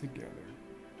fit together.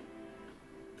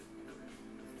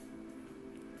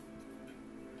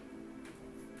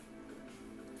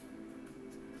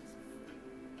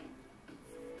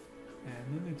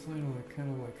 And then it's kind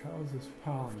of like, how is this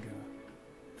pollen gonna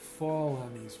fall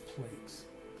on these plates?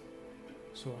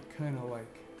 So it kind of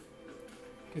like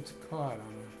gets caught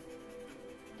on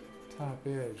the top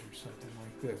edge or something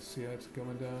like this. See how it's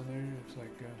coming down there? It's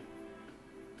like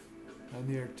on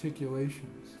the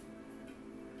articulations.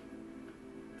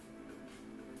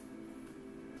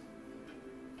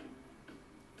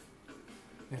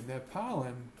 And that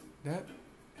pollen, that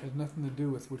has nothing to do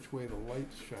with which way the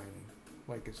light's shining.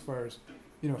 Like as far as,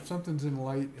 you know, if something's in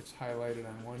light, it's highlighted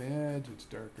on one edge, it's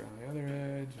darker on the other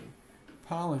edge, and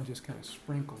pollen just kind of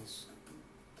sprinkles.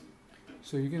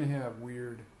 So you're going to have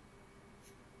weird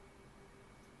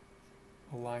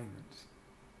alignments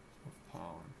of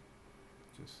pollen,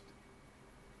 just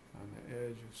on the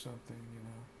edge of something, you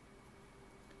know.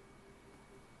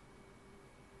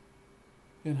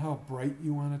 And how bright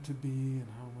you want it to be, and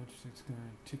how much it's going to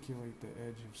articulate the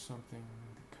edge of something,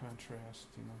 the contrast,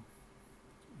 you know.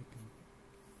 You can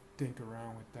dink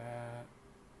around with that.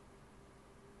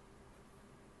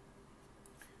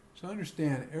 So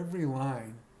understand every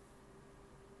line.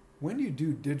 When you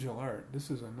do digital art,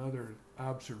 this is another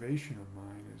observation of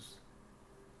mine, is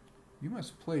you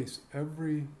must place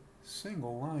every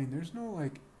single line. There's no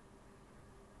like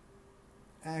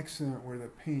accident where the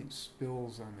paint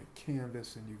spills on the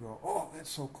canvas and you go, "Oh, that's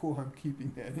so cool, I'm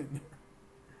keeping that in there."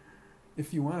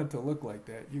 If you want it to look like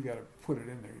that, you got to put it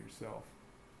in there yourself.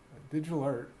 Digital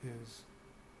art is,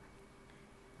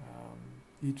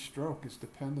 each stroke is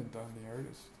dependent on the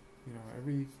artist. You know,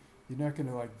 you're not going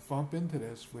to like bump into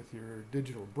this with your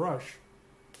digital brush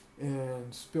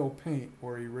and spill paint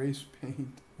or erase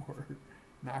paint or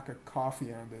knock a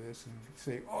coffee onto this and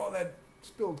say, "Oh, that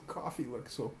spilled coffee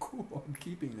looks so cool, I'm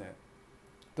keeping that."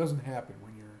 It doesn't happen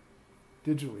when you're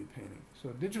digitally painting. So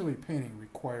digitally painting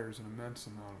requires an immense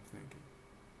amount of thinking.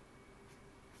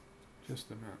 Just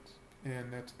immense.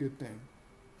 And that's a good thing,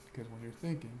 because when you're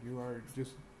thinking, you are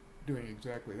just doing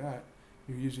exactly that.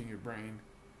 You're using your brain.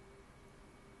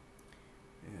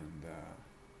 And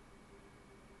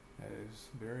that is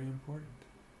very important,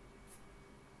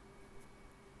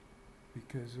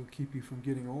 because it'll keep you from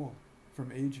getting old,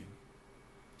 from aging.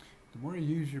 The more you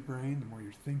use your brain, the more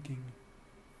you're thinking,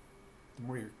 the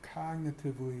more you're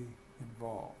cognitively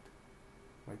involved.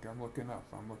 Like I'm looking up,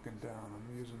 I'm looking down,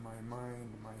 I'm using my mind,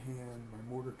 my hand,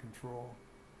 my motor control.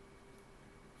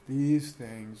 These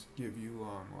things give you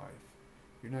long life.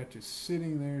 You're not just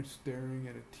sitting there staring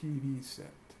at a TV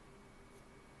set.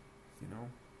 You know?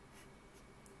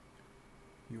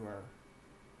 You are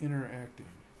interacting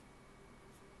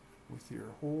with your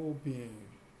whole being.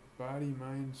 Body,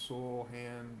 mind, soul,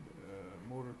 hand,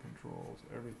 motor controls,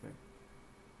 everything.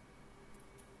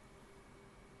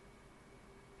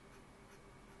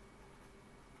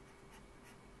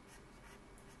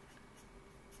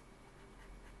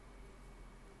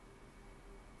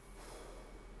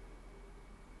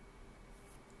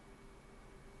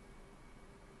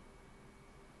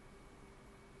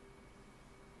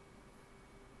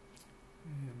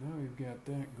 And now we've got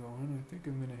that going. I think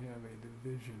I'm going to have a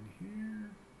division here.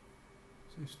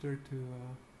 So you start to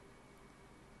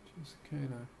just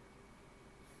kind of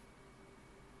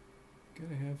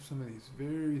gotta have some of these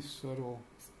very subtle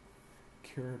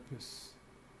carapace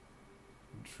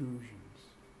intrusions.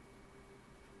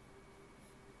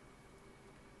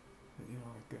 You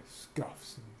know, like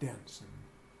scuffs and dents and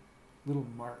little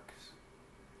marks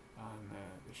on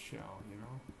the shell, you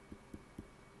know.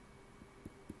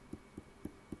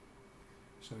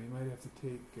 So you might have to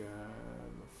take the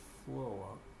flow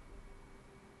up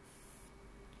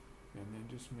and then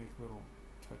just make little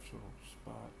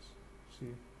spots.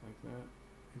 See, like that.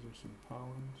 These are some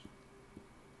pollens.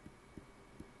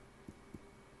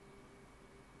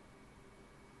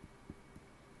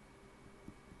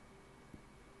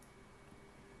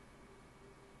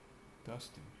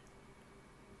 Dusting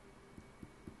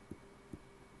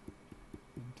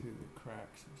into the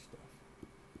cracks and stuff.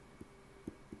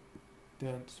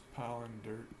 Dents, pollen,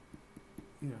 dirt,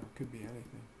 you know, it could be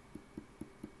anything.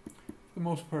 For the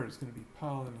most part, it's going to be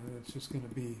pollen, and it's just going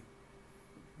to be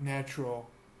natural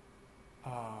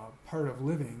part of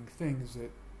living things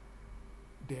that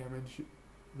damage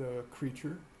the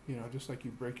creature. You know, just like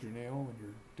you break your nail when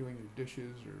you're doing your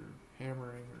dishes or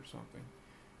hammering or something.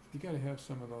 You got to have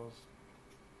some of those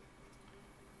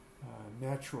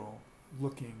natural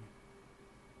looking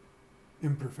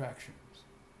imperfections.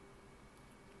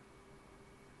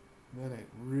 And then it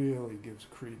really gives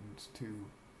credence to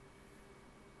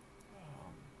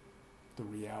the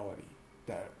reality,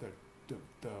 that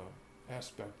the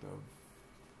aspect of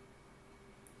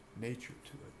nature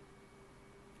to it,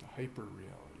 the hyper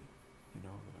reality, you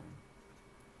know,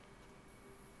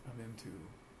 that I'm into,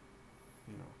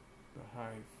 you know, the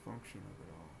high function of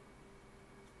it all.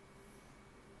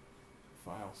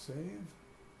 File save.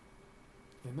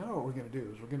 And now what we're going to do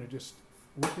is we're going to just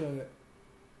look at it,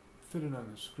 fit it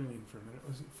on the screen for a minute.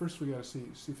 First we got to see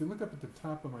if you look up at the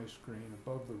top of my screen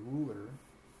above the ruler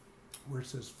where it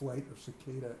says flight of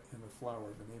cicada and the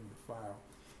flower, the name of the file,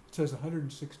 it says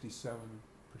 167%.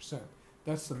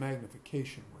 That's the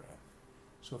magnification we're at.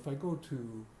 So if I go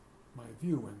to my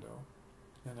view window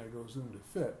and I go zoom to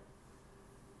fit,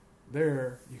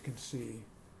 there you can see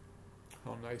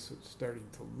how nice it's starting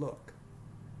to look.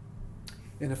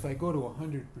 And if I go to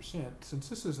 100%, since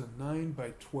this is a 9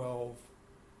 by 12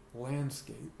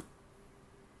 landscape,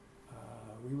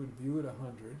 we would view it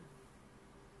 100.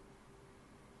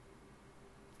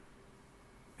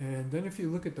 And then if you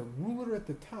look at the ruler at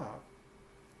the top,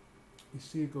 you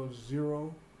see it goes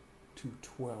 0 to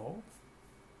 12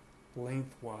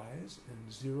 lengthwise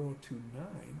and 0 to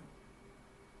 9.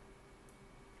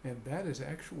 And that is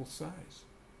actual size.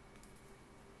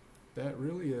 That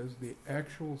really is the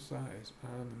actual size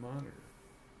on the monitor.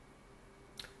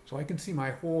 So I can see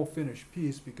my whole finished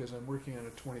piece because I'm working on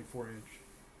a 24-inch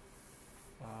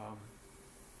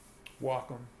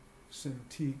Wacom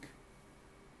Cintiq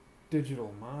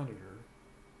digital monitor,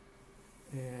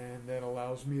 and that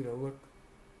allows me to look,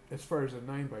 as far as a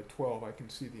 9 by 12, I can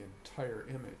see the entire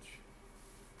image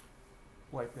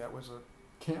like that was a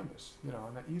canvas, you know,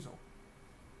 on that easel.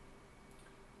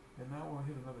 And now we'll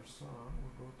hit another song.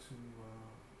 We'll go to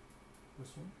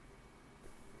this one.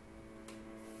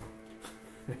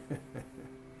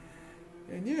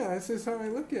 And yeah, this is how I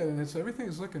look at it. And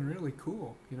everything's looking really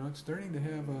cool. You know, it's starting to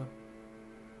have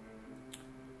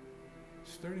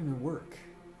starting to work.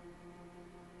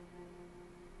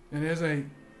 And as I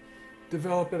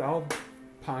develop it, I'll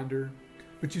ponder.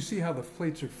 But you see how the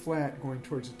plates are flat going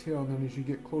towards the tail, and then as you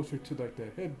get closer to like the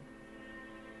head,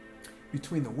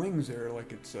 between the wings there,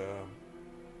 like it's the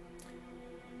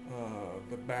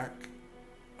back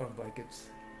of like its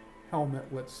helmet,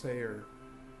 let's say, or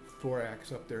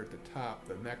thorax up there at the top,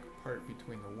 the neck part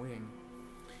between the wing.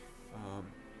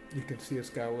 You can see it's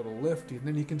got a little lift, and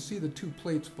then you can see the two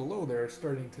plates below there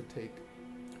starting to take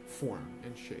form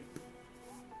and shape.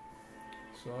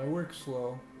 So I work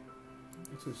slow.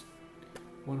 It's just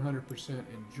 100%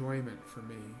 enjoyment for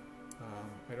me.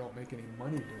 I don't make any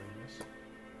money doing this.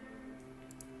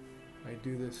 I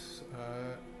do this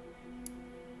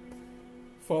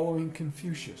following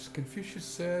Confucius. Confucius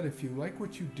said, if you like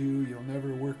what you do, you'll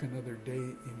never work another day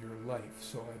in your life.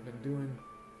 So I've been doing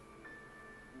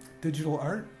digital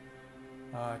art,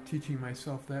 teaching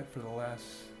myself that for the last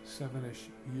 7-ish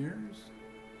years.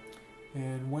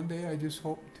 And one day I just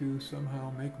hope to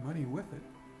somehow make money with it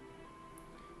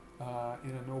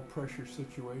in a no-pressure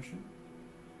situation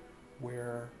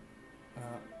where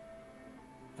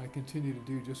I continue to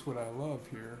do just what I love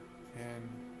here, and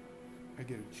I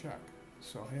get a check.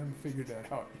 So I haven't figured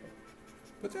that out yet.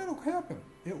 But that'll happen.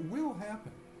 It will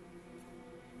happen.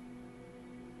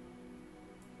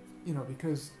 You know,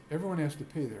 because everyone has to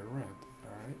pay their rent.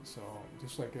 right? So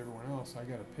just like everyone else, I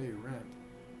gotta pay rent.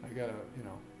 I gotta, you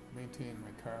know, maintain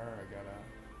my car. I gotta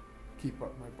keep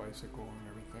up my bicycle and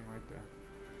everything like that.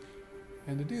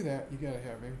 And to do that, you gotta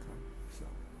have income. So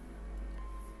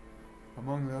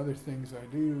among the other things I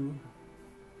do,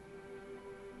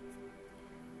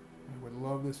 I would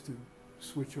love this to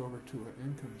switch over to an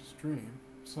income stream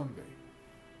someday.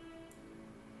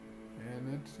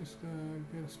 And it's just,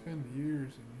 I've got to spend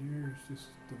years and years just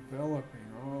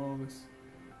developing all this.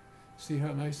 See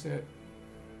how nice that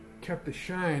kept the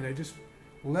shine. I just,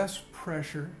 less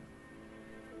pressure.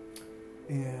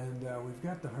 And we've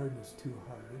got the hardness too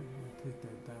hard. I'm going to take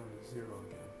that down to 0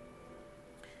 again.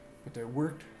 But that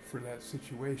worked for that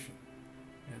situation.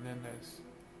 And then that's,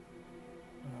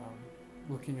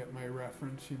 looking at my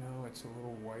reference, you know, it's a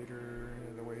little whiter,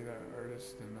 the way the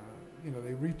artist, and you know,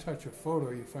 they retouch a photo.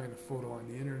 You find a photo on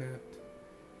the internet,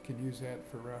 you can use that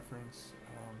for reference.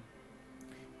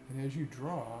 And as you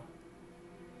draw,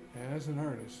 as an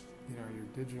artist, you know,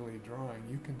 you're digitally drawing,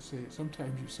 you can say,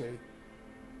 sometimes you say,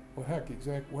 well, heck,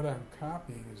 what I'm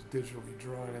copying is digitally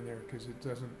drawn in there because it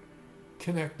doesn't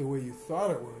connect the way you thought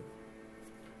it would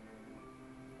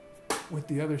with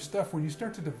the other stuff. When you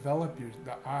start to develop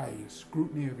the eye,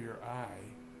 scrutiny of your eye,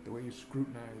 the way you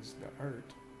scrutinize the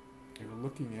art, you're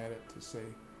looking at it to say,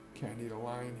 okay, I need a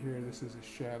line here, this is a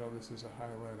shadow, this is a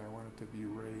highlight, I want it to be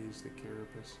raised, the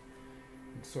carapace,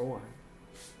 and so on.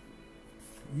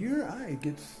 Your eye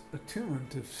gets attuned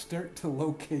to start to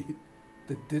locate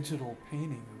the digital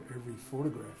painting of every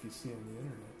photograph you see on the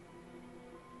internet.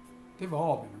 They've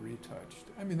all been retouched.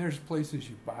 I mean, there's places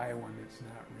you buy one that's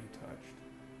not retouched.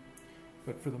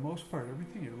 But for the most part,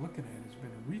 everything you're looking at has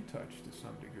been retouched to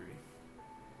some degree.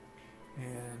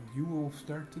 And you will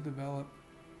start to develop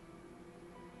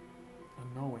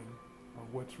a knowing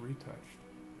of what's retouched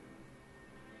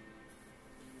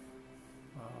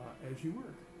as you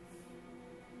work.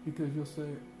 Because you'll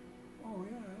say, oh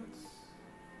yeah,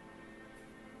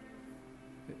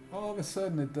 all of a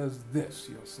sudden it does this,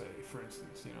 you'll say, for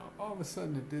instance, you know, all of a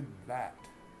sudden it did that.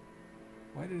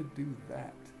 Why did it do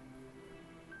that?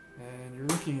 And you're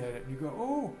looking at it and you go,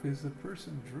 oh, because the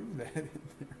person drew that in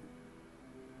there.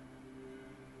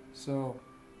 So,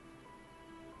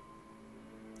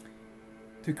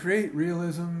 to create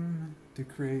realism, to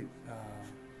create,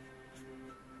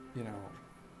 you know,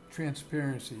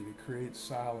 transparency, to create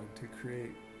solid, to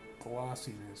create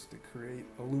glossiness, to create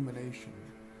illumination,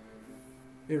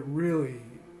 it really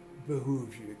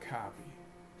behooves you to copy.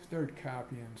 Start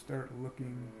copying, start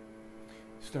looking,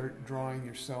 start drawing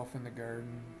yourself in the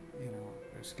garden, you know,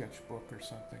 a sketchbook or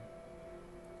something.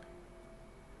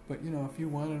 But, you know, if you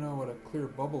want to know what a clear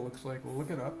bubble looks like, well, look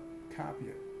it up, copy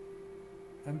it.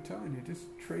 I'm telling you, just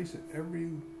trace it,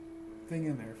 everything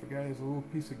in there. If a guy has a little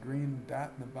piece of green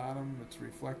dot in the bottom that's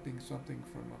reflecting something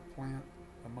from a plant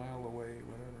a mile away,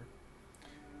 whatever,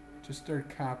 just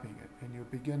start copying it, and you'll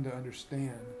begin to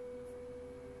understand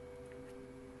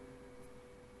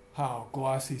how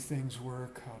glossy things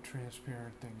work, how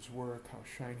transparent things work, how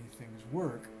shiny things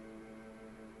work.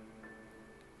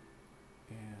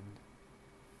 And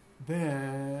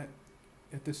then,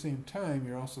 at the same time,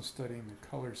 you're also studying the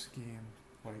color scheme,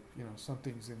 like, you know,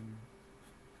 something's in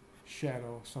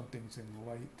shadow, something's in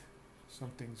light,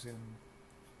 something's in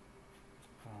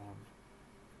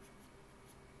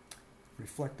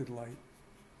reflected light,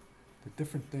 the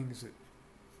different things that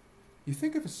you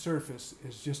think of a surface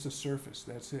as just a surface,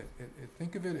 that's it.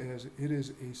 Think of it as it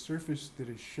is a surface that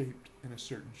is shaped in a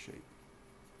certain shape.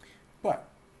 But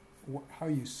how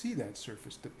you see that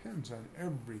surface depends on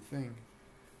everything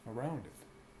around it.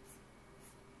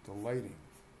 The lighting,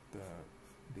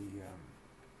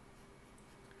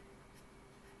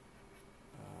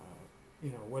 you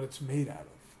know, what it's made out of.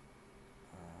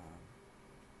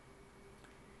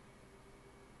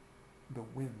 The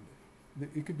wind.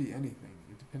 It could be anything,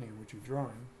 depending on what you're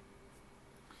drawing.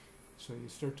 So you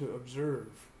start to observe.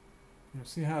 You know,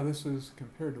 see how this is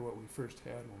compared to what we first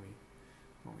had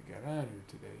when we got on here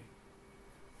today.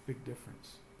 Big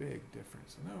difference. Big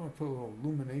difference. And now I'm going to put a little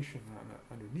illumination on it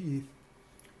underneath,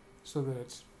 so that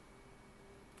it's,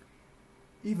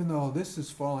 even though this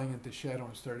is falling into shadow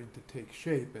and starting to take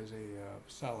shape as a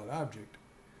solid object,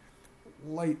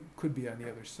 light could be on the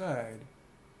other side,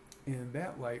 and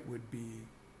that light would be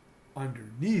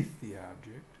underneath the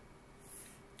object.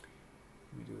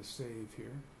 Let me do a save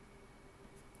here.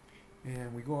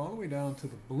 And we go all the way down to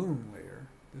the bloom layer,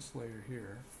 this layer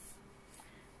here.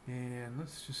 And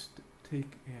let's just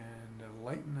take and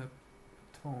lighten up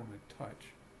the tone a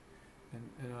touch.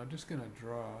 And I'm just going to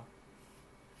draw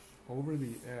over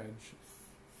the edge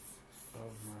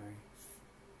of my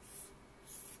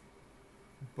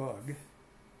bug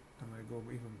I'm going to go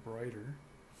even brighter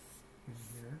in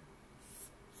here.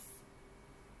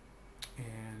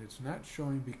 And it's not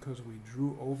showing because we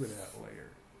drew over that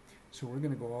layer. So we're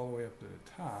going to go all the way up to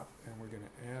the top, and we're going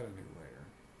to add a new layer.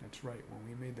 That's right, when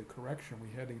we made the correction, we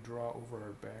had to draw over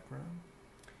our background.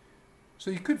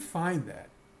 So you could find that,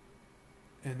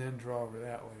 and then draw over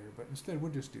that layer, but instead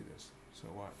we'll just do this. So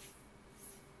watch.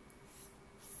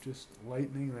 Just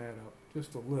lightening that up,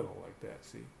 just a little like that,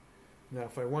 see? Now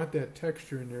if I want that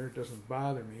texture in there, it doesn't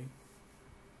bother me,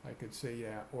 I could say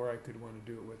yeah, or I could want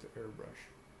to do it with the airbrush.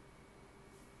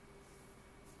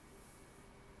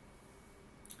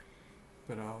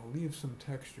 But I'll leave some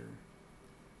texture.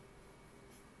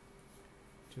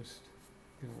 Just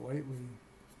gonna lightly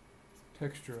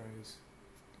texturize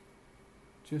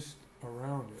just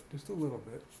around it, just a little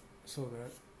bit, so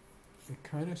that it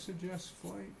kind of suggests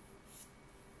flight,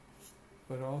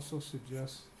 but also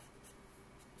suggests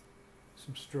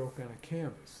some stroke on a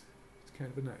canvas. It's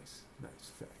kind of a nice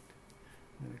effect.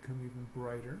 I'm going to come even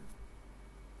brighter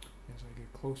as I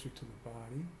get closer to the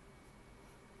body.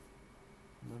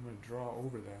 And I'm going to draw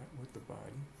over that with the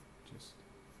body.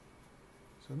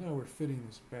 So now we're fitting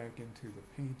this back into the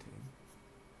painting,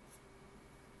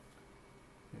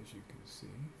 as you can see.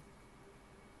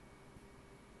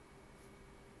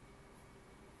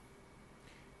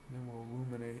 And then we'll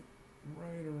illuminate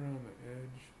right around the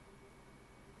edge.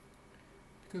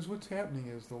 Because what's happening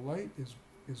is the light is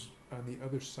on the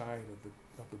other side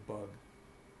of the bug.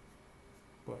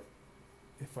 But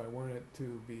if I want it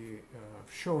to be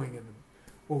showing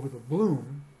over the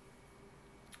bloom,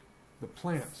 the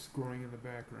plants growing in the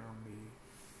background,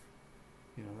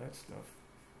 that stuff.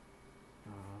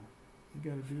 You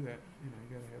got to do that. You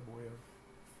got to have a way of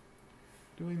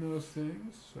doing those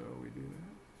things. So we do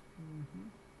that.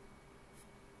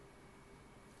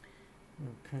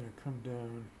 We'll kind of come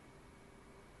down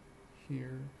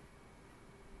here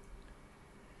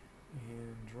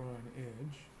and draw an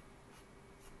edge.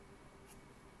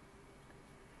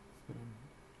 But I'm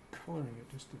coloring it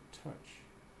just a touch.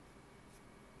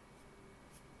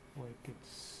 Like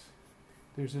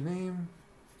there's a name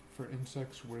for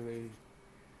insects where they,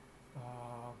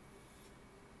 a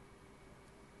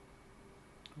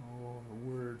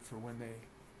word for when they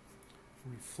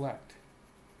reflect.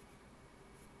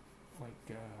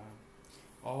 Like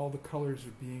all the colors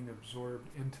are being absorbed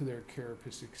into their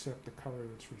carapace except the color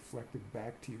that's reflected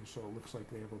back to you, so it looks like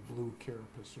they have a blue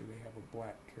carapace or they have a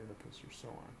black carapace or so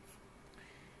on.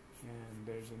 And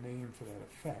there's a name for that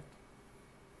effect.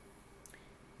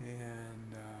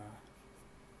 And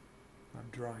I'm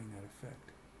drawing that effect.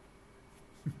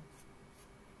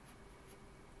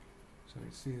 So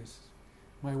you see this,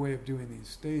 my way of doing these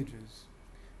stages,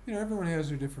 everyone has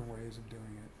their different ways of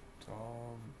doing it. It's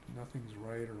all, nothing's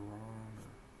right or wrong.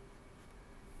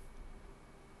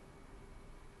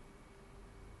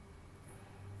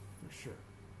 For sure.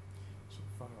 So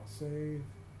file save.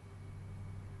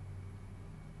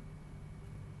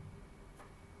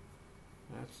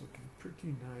 That's looking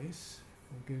pretty nice.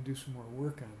 I'm going to do some more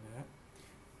work on that.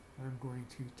 I'm going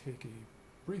to take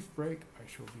a brief break. I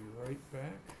shall be right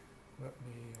back. Let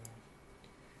me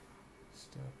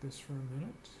stop this for a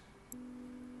minute.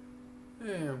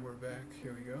 And we're back.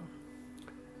 Here we go.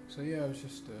 So yeah, I was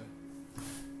just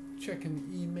checking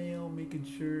the email, making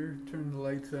sure, turn the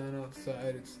lights on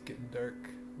outside. It's getting dark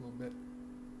a little bit.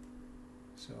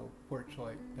 So porch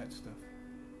light, that stuff.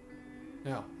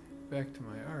 Now, back to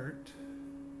my art.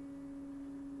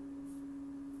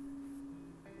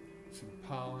 Some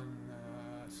pollen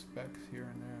specks here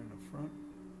and there in the front.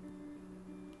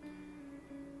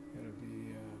 Gotta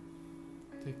be,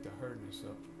 take the hardness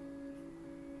up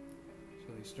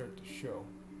so they start to show.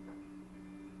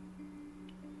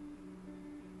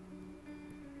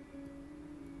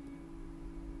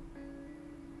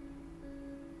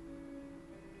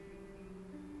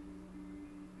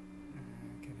 I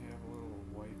can have a little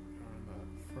white on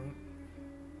the front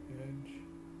edge.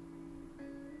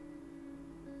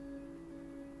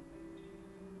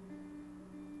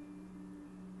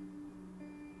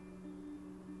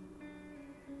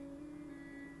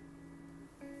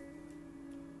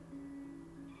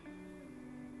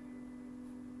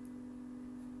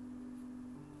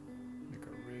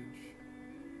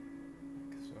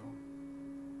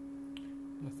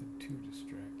 Nothing too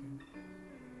distracting.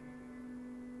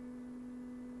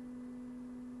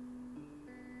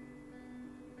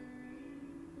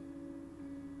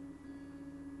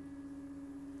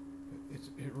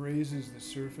 It raises the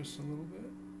surface a little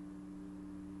bit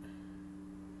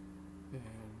and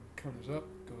comes up,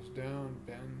 goes down,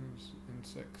 bends,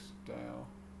 insect style.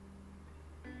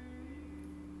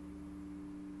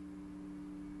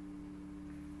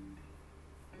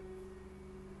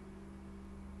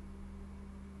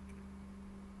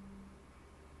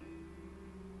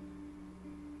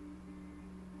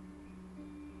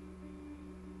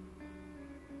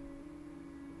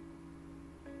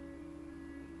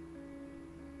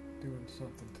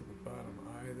 something to the bottom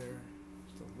eye there,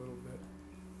 just a little bit.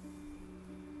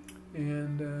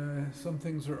 And some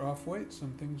things are off-white,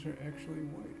 some things are actually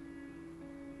white.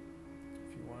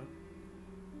 If you want,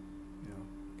 you know,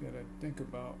 gotta think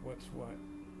about what's what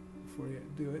before you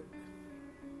do it.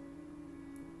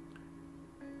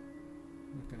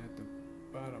 Looking at the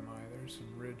bottom eye, there's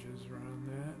some ridges around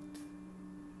that.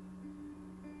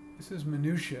 This is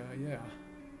minutia, yeah.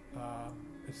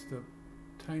 It's the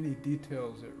tiny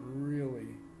details that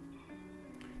really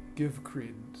give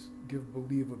credence, give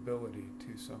believability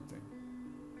to something.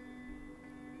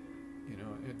 You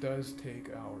know, it does take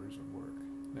hours of work.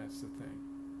 That's the thing.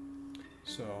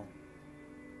 So,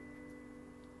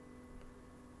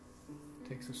 it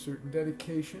takes a certain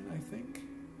dedication, I think,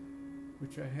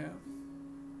 which I have.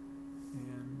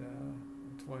 And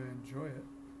that's why I enjoy it,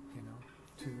 you know,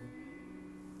 to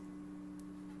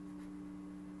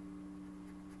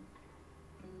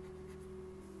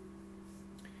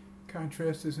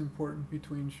contrast is important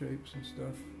between shapes and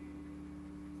stuff.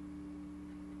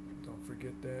 Don't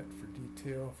forget that for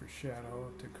detail, for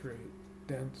shadow, to create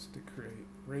dents, to create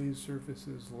raised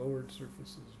surfaces, lowered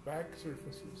surfaces, back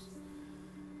surfaces,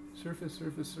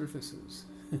 surfaces.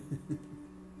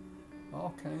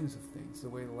 All kinds of things, the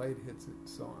way light hits it and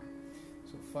so on.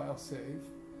 So file save.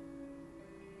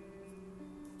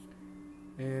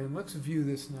 And let's view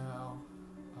this now.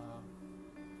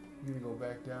 I'm going to go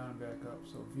back down and back up.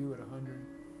 So view at 100.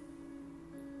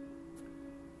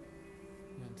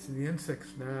 And see the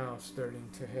insect's now starting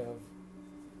to have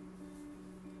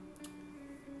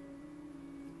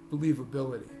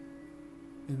believability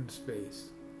in space.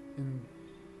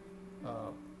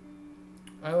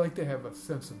 I like to have a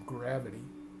sense of gravity.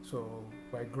 So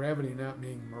by gravity not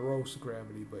meaning morose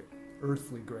gravity, but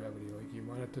earthly gravity. Like you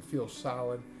want it to feel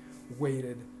solid,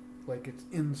 weighted, like it's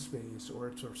in space, or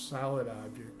it's a solid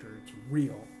object, or it's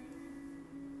real.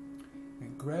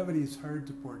 And gravity is hard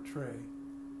to portray,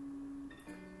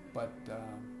 but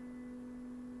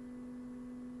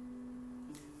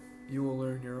you will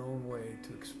learn your own way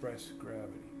to express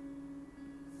gravity.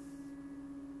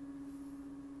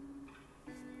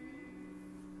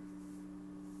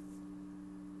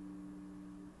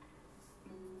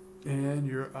 And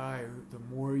your eye, the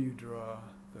more you draw,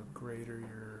 the greater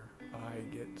your eye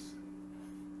gets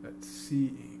at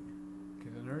seeing.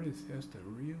 Because an artist has to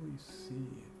really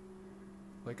see.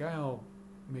 Like I'll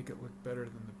make it look better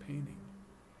than the painting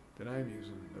that I'm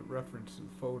using, the reference to the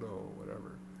photo or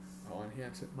whatever. I'll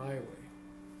enhance it my way.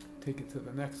 Take it to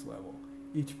the next level.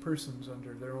 Each person's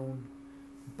under their own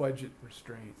budget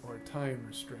restraint or time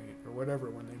restraint or whatever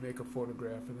when they make a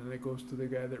photograph, and then it goes to the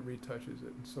guy that retouches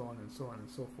it and so on and so on and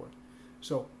so forth.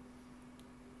 So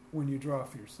when you draw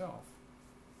for yourself,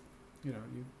 you know,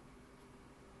 you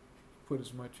put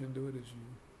as much into it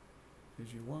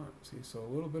as you want. See, so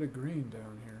a little bit of green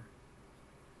down here.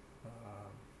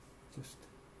 Just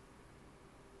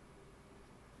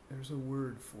there's a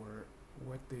word for it.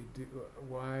 What they do,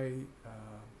 why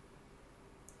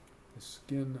the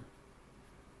skin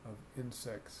of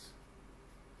insects,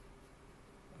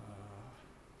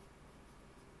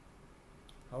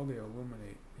 how they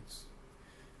illuminate.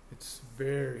 It's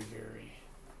very, very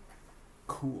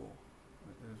cool.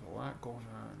 There's a lot going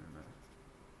on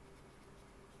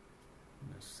in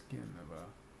the skin of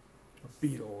a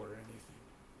beetle or anything.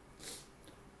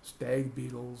 Stag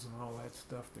beetles and all that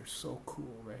stuff, they're so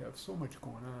cool. They have so much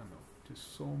going on though.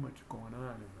 Just so much going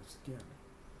on in the skin.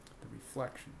 The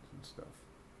reflections and stuff.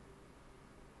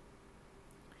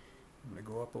 I'm going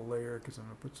to go up a layer because I'm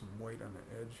going to put some white on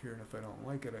the edge here, and if I don't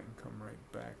like it I can come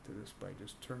right back to this by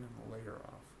just turning the layer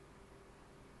off.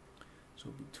 So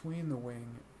between the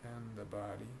wing and the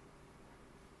body,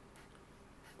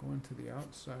 going to the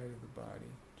outside of the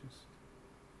body, just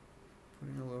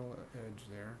putting a little edge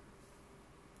there.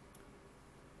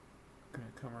 Going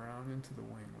to come around into the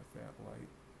wing with that light.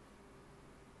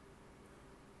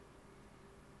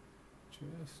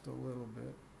 Just a little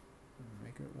bit, and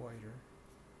make it whiter.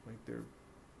 Like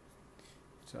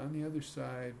it's on the other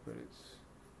side, but it's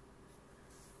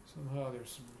somehow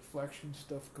there's some reflection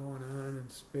stuff going on in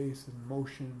space and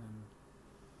motion,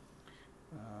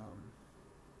 and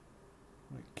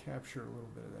like capture a little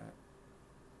bit of that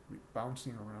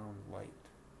bouncing around light,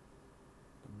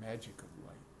 the magic of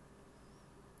light.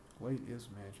 Light is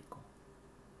magical,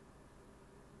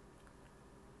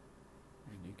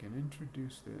 and you can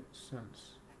introduce that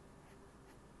sense.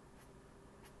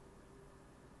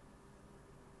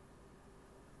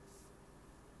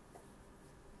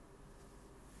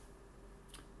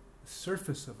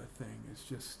 Surface of a thing is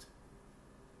just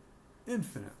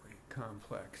infinitely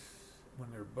complex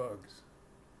when they're bugs.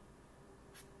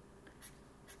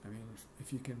 I mean,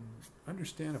 if you can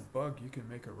understand a bug, you can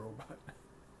make a robot.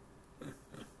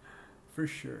 For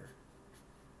sure.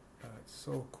 It's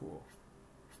so cool.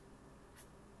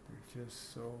 They're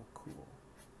just so cool.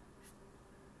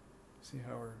 See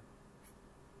how we're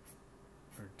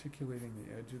articulating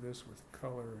the edge of this with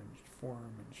color and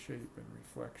form and shape and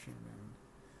reflection and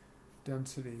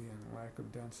density and lack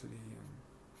of density and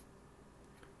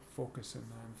focus and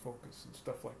non-focus and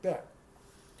stuff like that.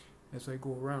 As I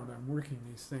go around, I'm working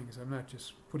these things. I'm not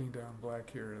just putting down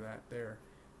black here or that there.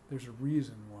 There's a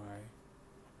reason why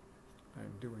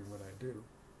I'm doing what I do.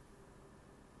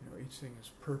 Each thing is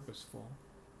purposeful.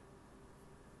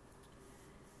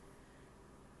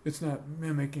 It's not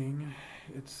mimicking.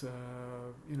 It's,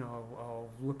 I'll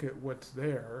look at what's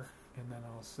there and then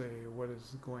I'll say, what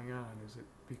is going on? Is it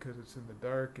because it's in the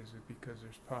dark? Is it because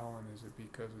there's pollen? Is it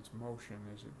because it's motion?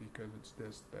 Is it because it's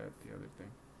this, that, the other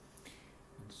thing?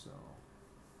 And so,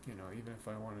 even if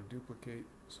I want to duplicate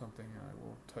something, I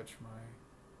will touch my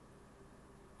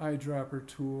eyedropper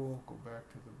tool, go back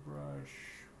to the brush,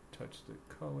 touch the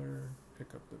color,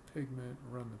 pick up the pigment,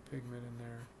 run the pigment in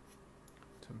there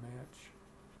to match.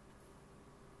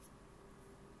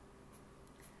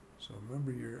 So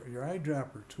remember, your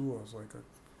eyedropper tool is like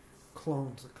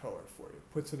clones the color for you,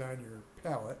 puts it on your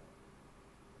palette,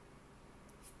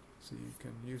 so you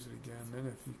can use it again. Then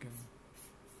if you can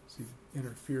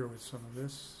interfere with some of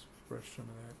this, brush some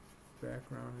of that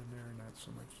background in there, not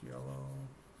so much yellow,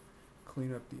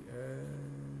 clean up the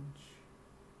edge,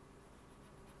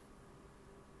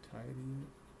 tidy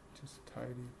it, just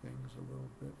tidy things a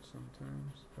little bit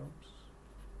sometimes, helps.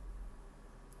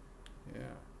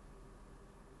 Yeah.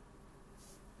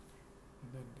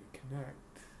 And then to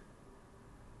connect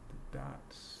the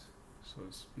dots, so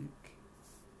to speak,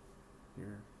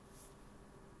 you're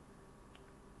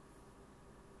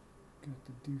got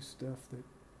to do stuff that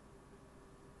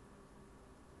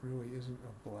really isn't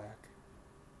a black.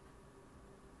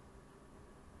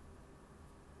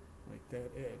 Like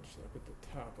that edge up at the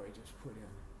top I just put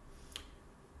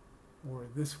in. Or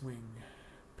this wing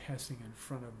passing in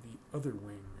front of the other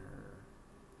wing. Or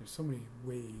there's so many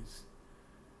ways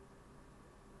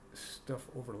stuff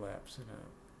overlaps in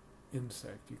an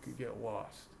insect. You could get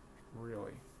lost,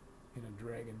 really, in a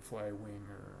dragonfly wing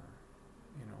or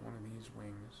one of these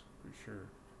wings, for sure.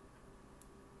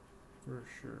 For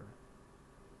sure.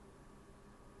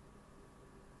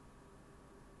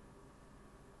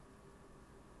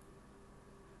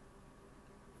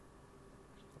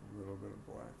 Just a little bit of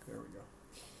black. There we go.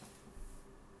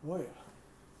 Oh yeah.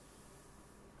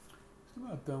 Just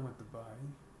about done with the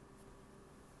body.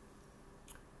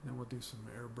 Then we'll do some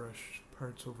airbrush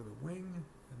parts over the wing,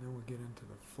 and then we'll get into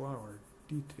the flower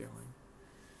detailing.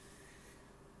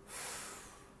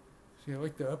 See, I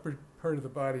like the upper part of the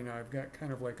body now. I've got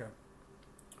kind of like a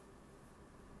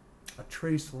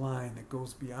traced line that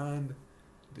goes beyond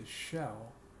the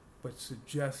shell, but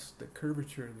suggests the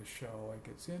curvature of the shell, like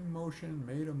it's in motion,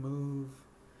 made a move.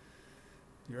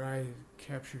 Your eye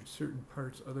captured certain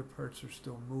parts, other parts are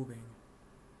still moving.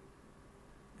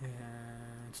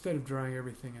 And instead of drawing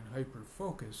everything in hyper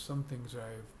focus, some things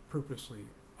I've purposely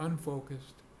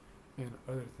unfocused, and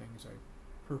other things I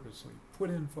purposely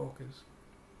put in focus.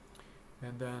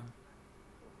 And then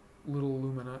little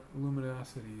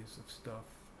luminosities of stuff,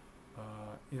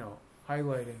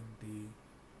 highlighting the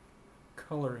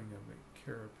coloring of the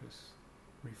carapace,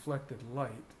 reflected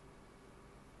light,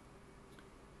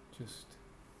 just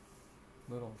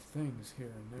little things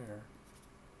here and there.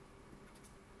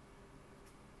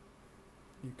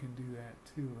 You can do that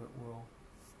too. It will,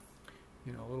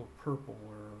 a little purple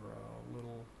or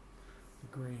little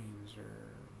greens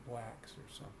or blacks or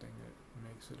something that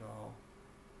makes it all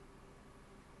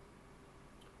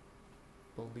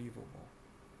believable.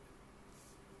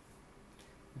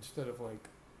 Instead of like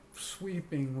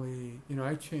sweepingly,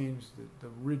 I changed the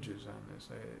ridges on this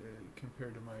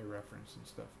compared to my reference and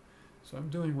stuff. So I'm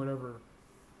doing whatever,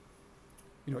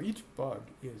 each bug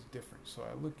is different. So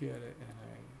I look at it and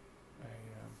I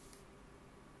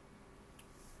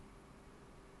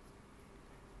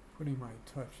putting my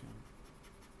touch in.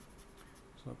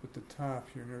 So up at the top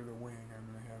here near the wing,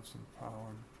 I'm going to have some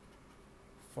pollen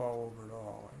fall over it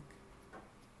all. Like,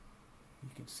 you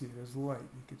can see it as light,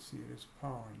 you can see it as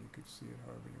pollen, you can see it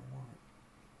however you want.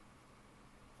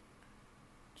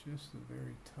 Just the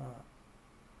very top,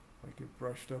 like it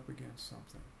brushed up against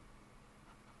something.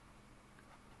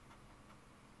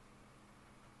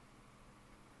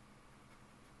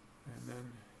 And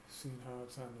then seeing how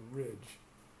it's on the ridge,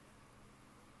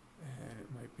 and it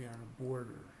might be on a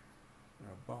border or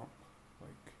a bump,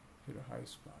 like hit a high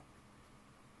spot.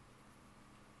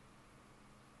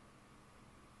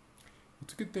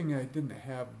 It's a good thing I didn't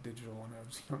have digital when I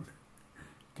was younger,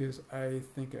 because I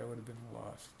think I would have been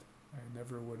lost. I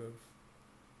never would have.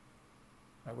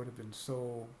 I would have been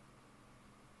so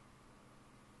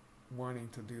wanting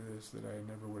to do this that I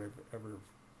never would have ever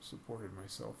supported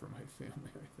myself or my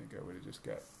family. I think I would have just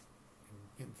got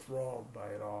enthralled by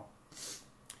it all.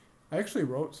 I actually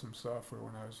wrote some software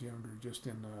when I was younger, just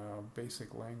in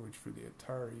basic language for the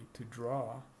Atari, to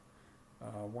draw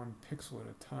one pixel at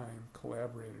a time,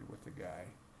 collaborated with a guy,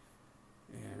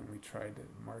 and we tried to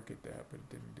market that, but it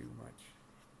didn't do much.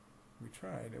 We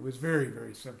tried. It was very,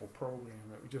 very simple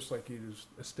program. It was just like you just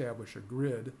establish a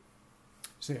grid,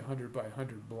 say 100 by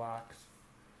 100 blocks,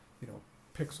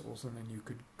 pixels, and then you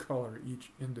could color each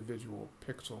individual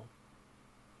pixel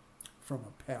from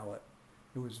a palette.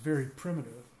 It was very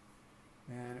primitive,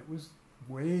 and it was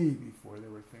way before there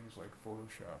were things like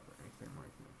Photoshop or anything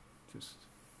like that. Just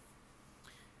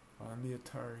on the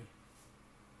Atari.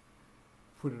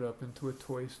 Put it up into a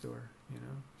toy store,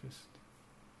 just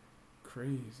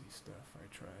crazy stuff I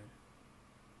tried.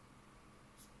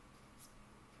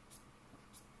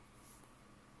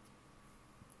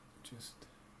 Just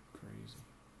crazy.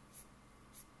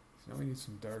 So now we need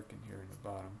some dark in here in the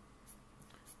bottom.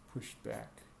 Pushed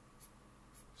back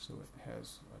so it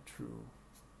has a true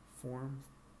form.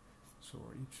 So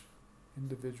each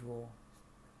individual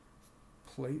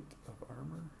plate of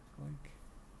armor, like,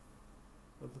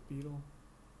 of the beetle.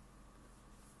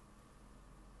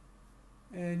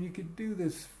 And you could do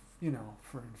this,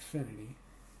 for infinity,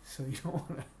 so you don't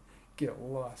want to get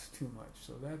lost too much.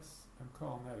 So I'm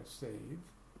calling that a save.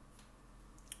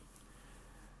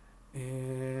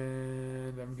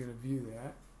 And I'm going to view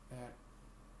that at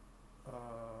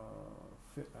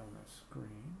fit on the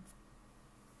screen.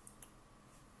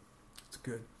 It's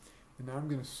good. And now I'm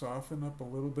going to soften up a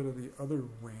little bit of the other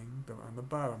wing on the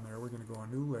bottom there. We're going to go a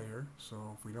new layer.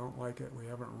 So if we don't like it, we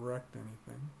haven't wrecked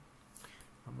anything.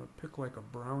 I'm going to pick like a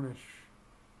brownish,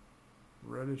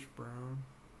 reddish brown,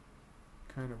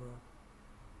 kind of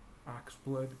a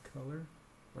oxblood color,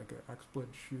 like an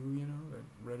oxblood shoe, that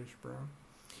reddish brown.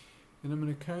 And I'm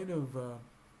going to kind of,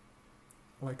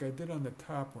 like I did on the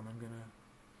top one, I'm going to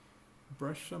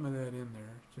brush some of that in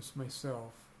there, just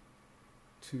myself,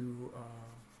 to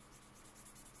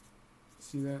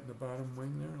see that in the bottom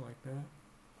wing there, like that.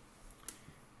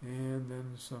 And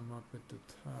then some up at the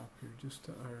top here, just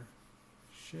to our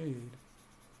shade,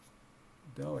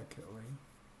 delicately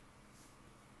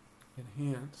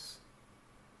enhance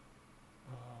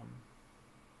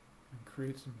and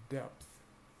create some depth.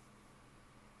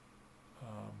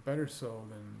 Better so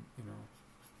than,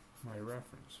 my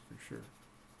reference, for sure.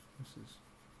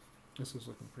 This is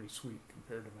looking pretty sweet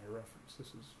compared to my reference.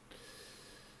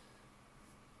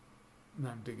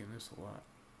 I'm digging this a lot.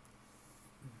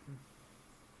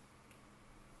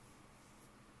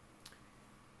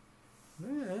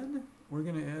 Then we're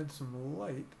going to add some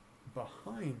light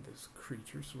behind this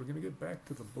creature. So we're going to get back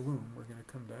to the bloom. We're going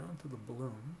to come down to the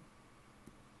bloom.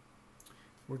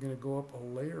 We're going to go up a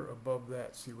layer above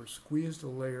that. See, we're squeezed a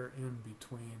layer in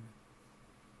between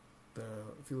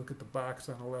if you look at the box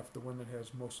on the left, the one that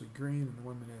has mostly green and the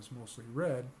one that has mostly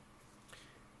red.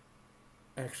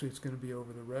 Actually, it's going to be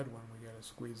over the red one. We got to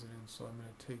squeeze it in. So I'm going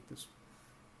to take this,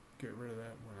 get rid of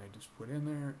that one I just put in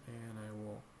there, and I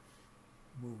will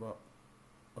move up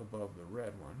above the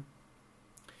red one.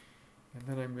 And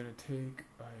then I'm going to take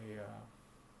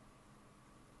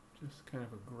just kind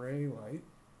of a gray light.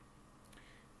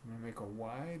 I'm going to make a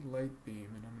wide light beam,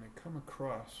 and I'm going to come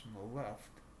across from the left,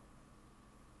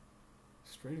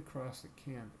 straight across the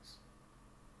canvas,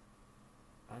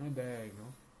 on a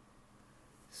diagonal,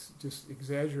 just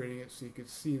exaggerating it so you can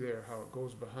see there how it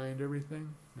goes behind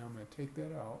everything. Now I'm going to take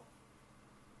that out.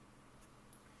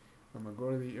 I'm going to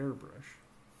go to the airbrush.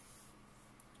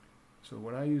 So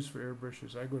what I use for airbrush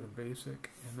is I go to basic,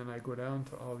 and then I go down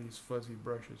to all these fuzzy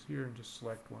brushes here and just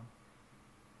select one.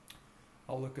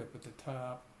 I'll look up at the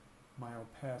top. My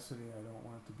opacity, I don't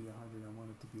want it to be 100. I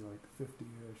want it to be like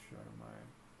 50-ish. My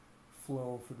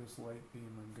flow for this light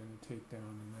beam I'm going to take down,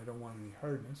 and I don't want any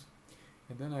hardness.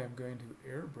 And then I am going to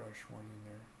airbrush one in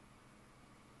there,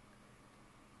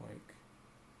 like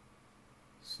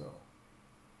so.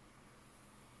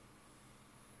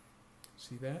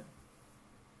 See that?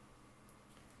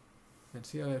 And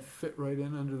see how that fit right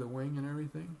in under the wing and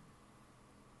everything?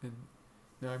 And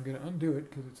now I'm going to undo it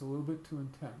because it's a little bit too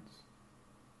intense.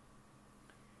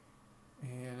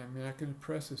 And I'm not going to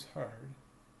press as hard.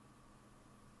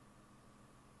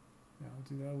 Now I'll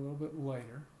do that a little bit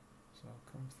lighter. So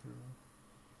I'll come through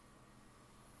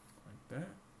like that.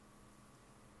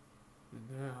 And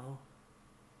now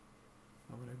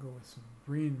I'm going to go with some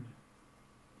green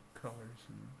colors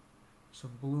and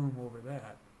some bloom over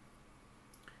that.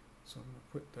 So I'm going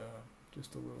to put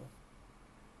just a little,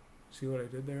 see what I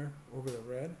did there over the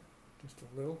red? Just a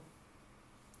little.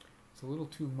 It's a little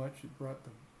too much. It brought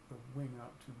the wing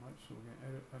out too much, so we're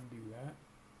going to undo that.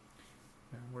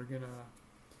 And we're going to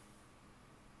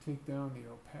take down the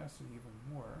opacity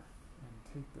even more and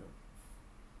take the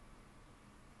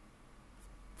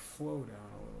flow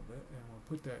down a little bit, and we'll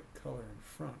put that color in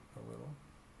front a little,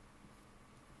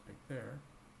 like there,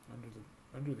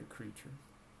 under the creature,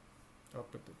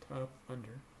 up at the top,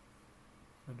 under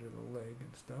the leg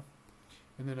and stuff.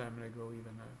 And then I'm going to go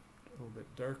even a little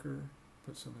bit darker,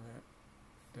 put some of that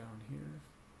down here.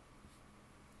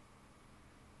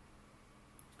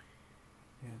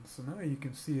 And so now you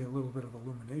can see a little bit of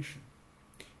illumination.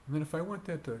 And then if I want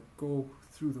that to go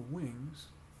through the wings,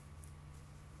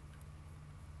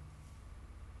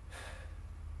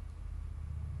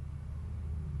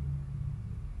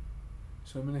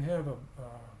 so I'm going to have a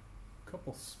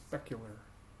couple specular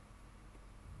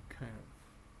kind of,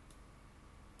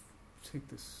 take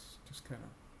this, just kind of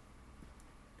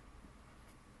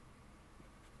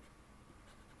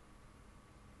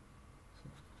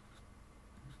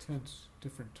intense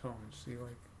different tones. See,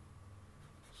 like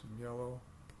some yellow,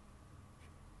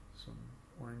 some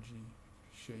orangey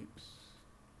shapes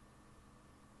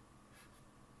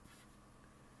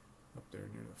up there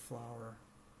near the flower.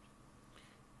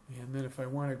 And then if I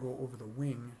want to go over the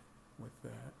wing with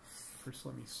that, first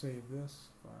let me save this,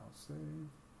 file save.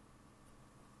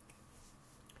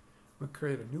 I'm going to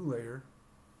create a new layer.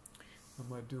 I'm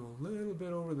going to do a little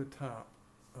bit over the top,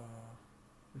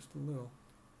 just a little.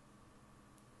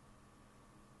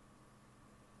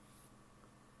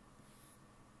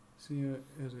 See,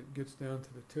 as it gets down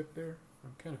to the tip there,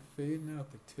 I'm kind of fading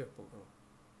out the tip a little.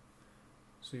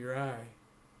 So your eye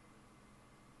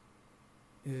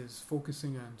is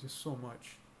focusing on just so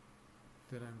much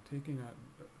that I'm taking out,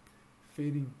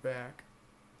 fading back,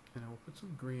 and I will put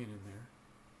some green in there.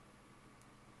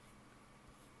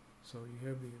 So you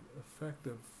have the effect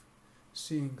of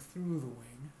seeing through the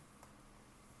wing.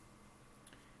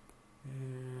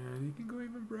 And you can go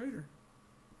even brighter.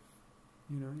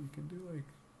 You know, you can do like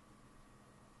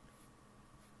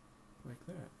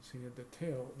that. See at the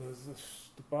tail, there's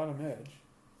the bottom edge.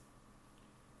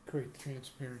 Create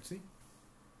transparency.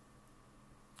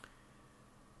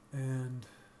 And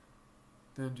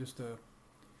then just a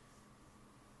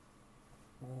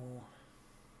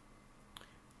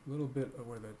little bit of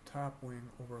where the top wing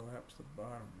overlaps the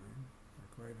bottom wing,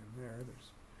 like right in there.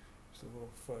 There's just a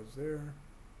little fuzz there.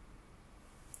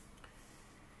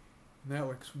 And that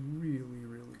looks really,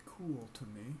 really cool to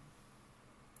me.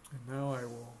 And now I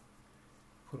will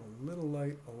put a little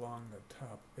light along the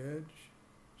top edge,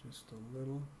 just a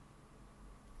little,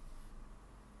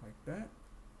 like that.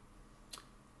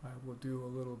 I will do a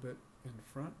little bit in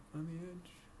front on the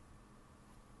edge,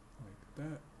 like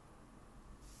that.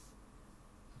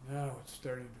 Now it's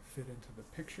starting to fit into the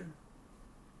picture.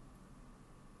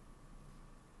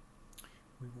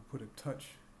 We will put a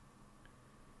touch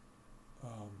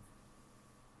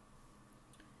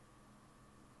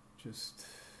just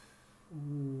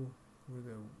where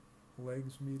the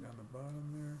legs meet on the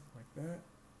bottom there, like that.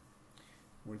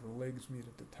 Where the legs meet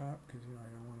at the top, because you know I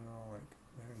don't want it all like,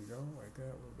 there you go, like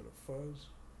that, a little bit of fuzz.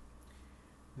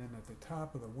 And then at the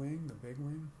top of the wing, the big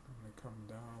wing, I'm going to come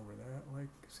down over that, like,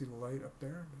 see the light up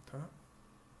there at the top?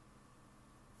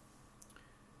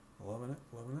 Loving it,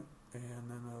 loving it. And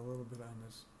then a little bit on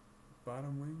this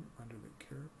bottom wing, under the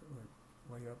carapace, like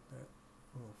way up that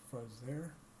little fuzz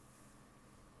there.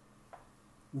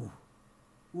 Ooh,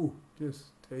 ooh,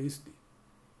 just tasty,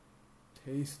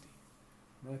 tasty.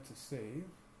 That's a save.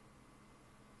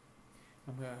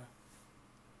 I'm going to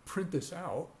print this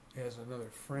out as another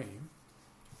frame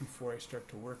before I start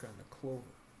to work on the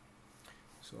clover.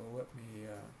 So let me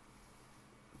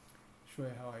show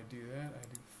you how I do that. I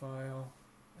do File,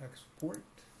 Export.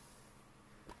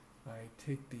 I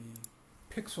take the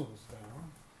pixels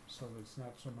down so that it's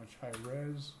not so much high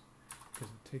res, because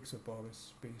it takes up all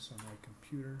this space on my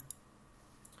computer.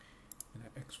 And I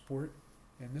export.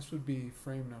 And this would be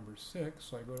frame number 6.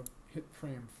 So I go to hit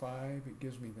frame 5. It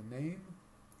gives me the name.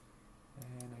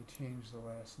 And I change the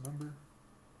last number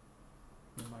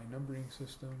in my numbering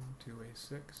system to a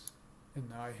 6. And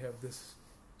now I have this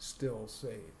still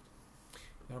saved.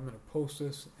 Now I'm going to post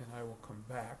this, and I will come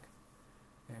back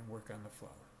and work on the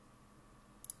flower.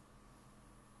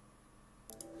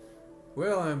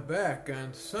 Well, I'm back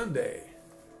on Sunday.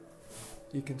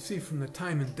 You can see from the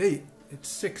time and date, it's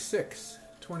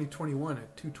 6/6/2021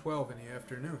 at 2:12 in the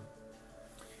afternoon.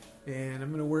 And I'm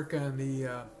going to work on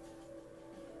the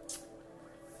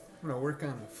I'm going to work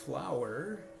on the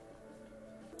flower.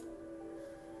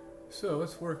 So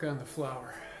let's work on the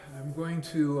flower. I'm going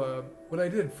to, what I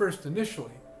did first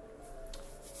initially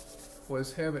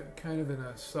was have it kind of in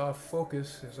a soft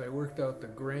focus as I worked out the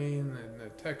grain and the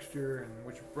texture and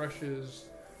which brushes,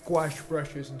 gouache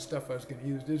brushes and stuff I was going to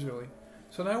use digitally.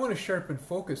 So now I want to sharpen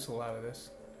focus a lot of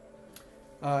this.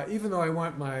 Even though I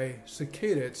want my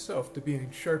cicada itself to be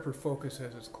in sharper focus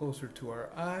as it's closer to our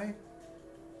eye,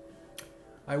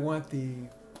 I want the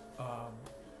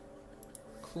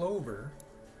clover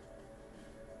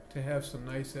to have some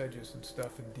nice edges and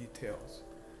stuff and details.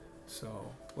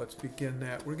 So let's begin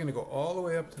that. We're going to go all the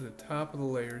way up to the top of the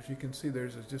layers. You can see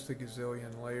there's just a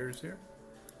gazillion layers here.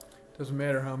 Doesn't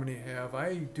matter how many you have.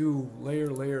 I do layer,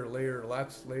 layer, layer,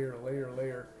 lots, layer, layer,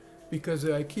 layer, because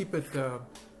I keep it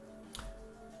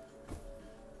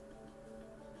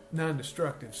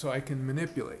non-destructive so I can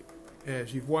manipulate.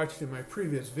 As you've watched in my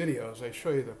previous videos, I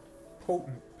show you the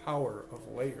potent power of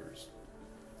layers.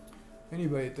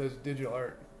 Anybody that does digital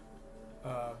art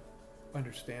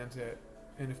understands that,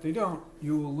 and if they don't,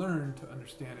 you will learn to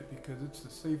understand it, because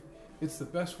it's the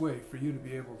best way for you to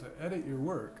be able to edit your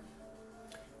work,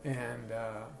 and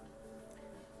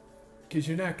because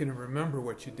you're not going to remember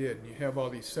what you did, and you have all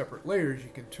these separate layers you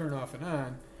can turn off and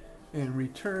on and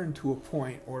return to a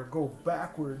point or go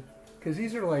backward, because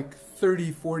these are like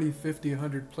 30, 40, 50,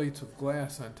 100 plates of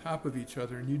glass on top of each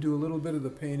other, and you do a little bit of the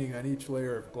painting on each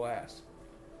layer of glass.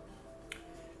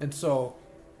 And so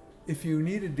if you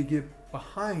needed to get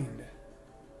behind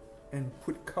and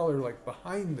put color like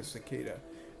behind the cicada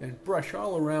and brush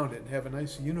all around it and have a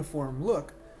nice uniform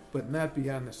look but not be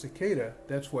on the cicada,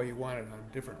 that's why you want it on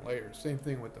different layers. Same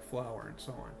thing with the flower and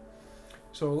so on.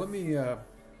 So let me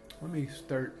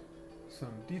start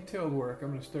some detailed work. I'm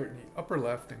going to start in the upper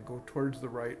left and go towards the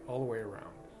right all the way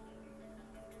around.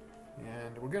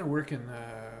 And we're going to work in,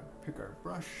 pick our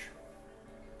brush.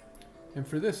 And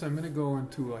for this, I'm going to go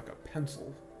into like a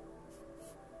pencil.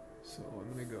 So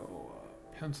I'm going to go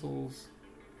pencils.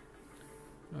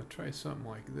 I'll try something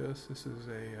like this. This is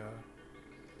a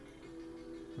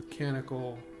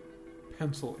mechanical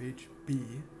pencil HB.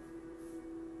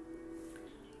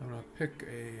 I'm going to pick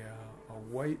a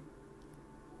white.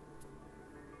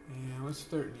 And let's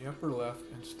start in the upper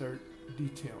left and start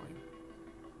detailing.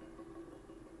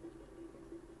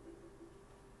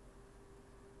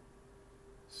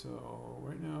 So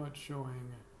right now it's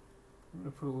showing, I'm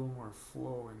going to put a little more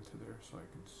flow into there so I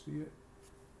can see it.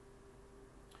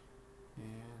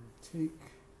 And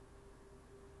take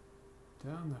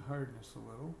down the hardness a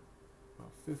little,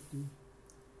 about 50.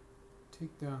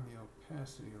 Take down the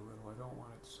opacity a little, I don't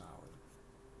want it solid.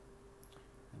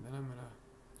 And then I'm going to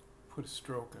put a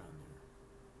stroke on there.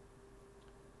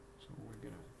 So we're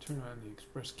going to turn on the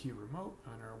Express Key remote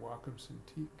on our Wacom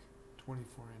Cintiq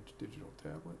 24-inch digital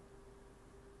tablet.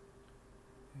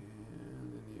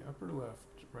 And in the upper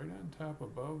left, right on top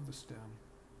above the stem,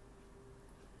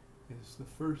 is the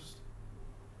first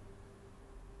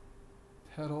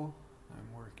petal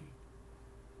I'm working.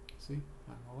 See,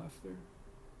 on the left there?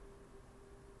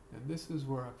 And this is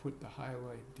where I put the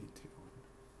highlight detail in.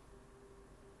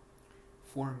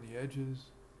 Form the edges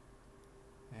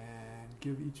and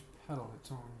give each petal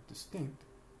its own distinct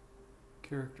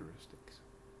characteristics.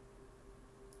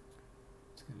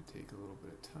 It's going to take a little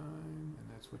bit of time, and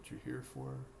that's what you're here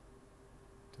for,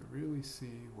 to really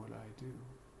see what I do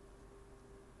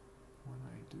when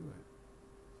I do it.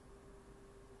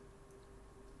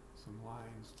 Some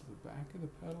lines to the back of the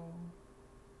petal,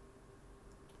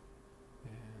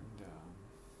 and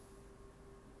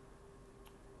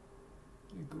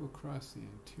you go across the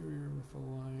interior with a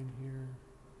line here,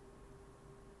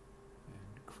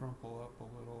 and crumple up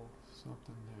a little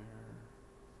something there.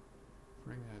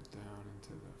 Bring that down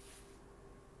into the,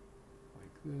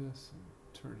 like this, and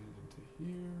turn it into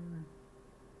here,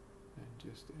 and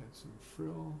just add some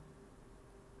frill,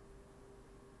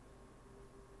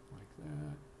 like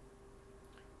that.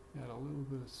 Add a little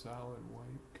bit of solid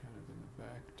white kind of in the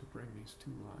back to bring these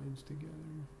two lines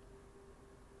together.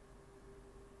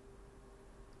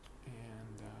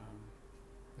 And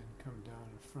then come down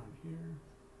in front here,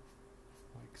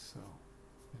 like so.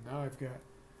 And now I've got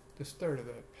the start of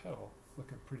that petal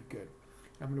looking pretty good.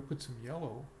 I'm going to put some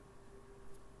yellow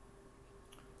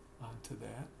onto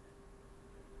that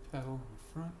petal in the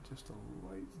front, just a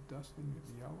light dusting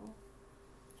of yellow,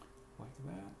 like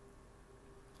that.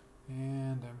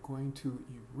 And I'm going to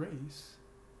erase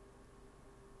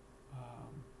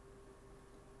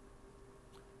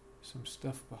some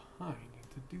stuff behind. And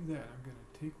to do that, I'm going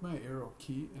to take my arrow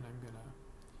key and I'm going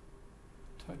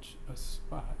to touch a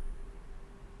spot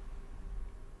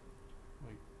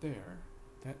like there.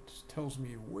 that tells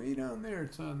me way down there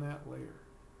it's on that layer.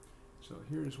 So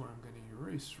here's where I'm going to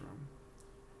erase from.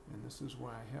 And this is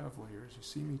why I have layers. You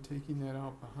see me taking that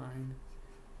out behind,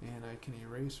 and I can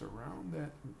erase around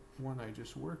that one I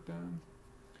just worked on,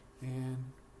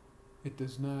 and it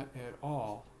does not at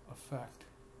all affect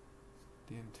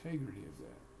the integrity of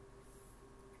that.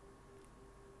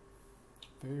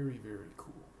 Very, very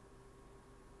cool.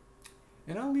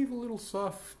 And I'll leave a little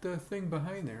soft thing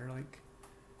behind there, like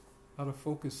out of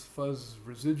focus fuzz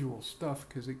residual stuff,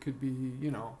 because it could be, you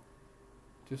know,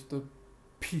 just a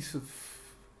piece of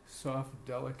soft,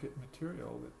 delicate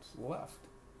material that's left,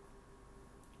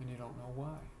 and you don't know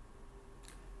why.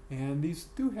 And these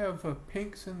do have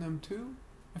pinks in them too.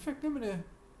 In fact, I think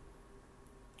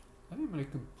I'm gonna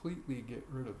completely get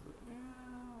rid of it.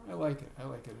 Yeah, I like it. I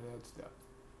like it. It adds depth.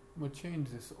 I'm gonna change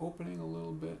this opening a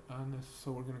little bit on this,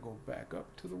 so we're gonna go back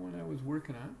up to the one I was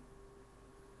working on,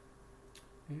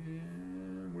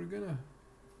 and we're gonna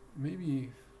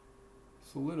maybe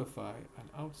solidify an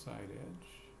outside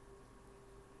edge.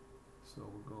 So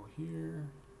we'll go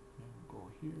here, and we'll go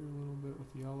here a little bit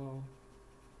with yellow,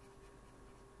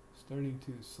 starting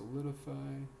to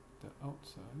solidify the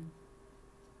outside.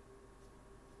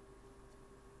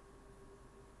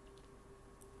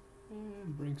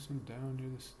 And bring some down to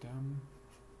the stem,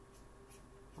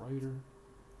 brighter,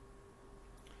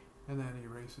 and then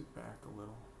erase it back a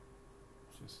little.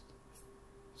 Just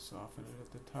soften it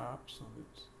at the top so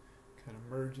it kind of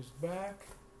merges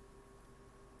back.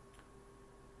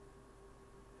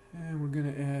 And we're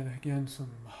going to add again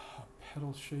some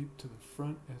petal shape to the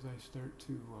front as I start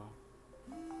to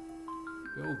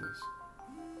build this.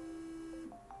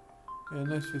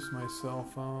 And that's just my cell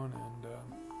phone, and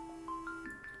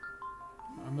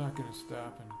I'm not going to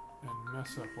stop and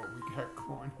mess up what we got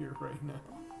going here right now.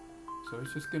 So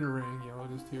it's just going to ring, you'll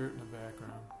just hear it in the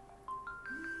background.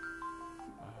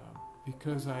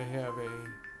 Because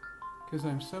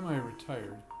I'm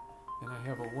semi-retired, and I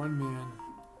have a one-man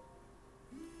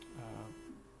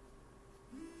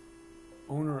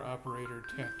owner-operator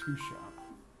tattoo shop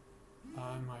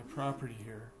on my property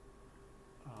here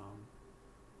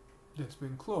that's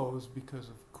been closed because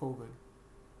of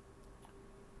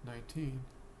COVID-19.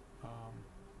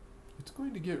 It's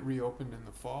going to get reopened in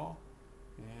the fall,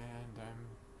 and I'm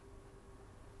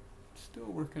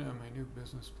still working on my new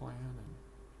business plan and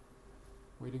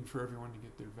waiting for everyone to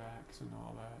get their vax and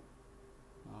all that.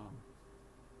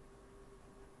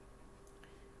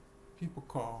 People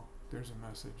call, there's a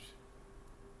message,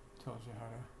 tells you how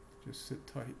to just sit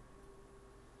tight.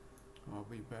 I'll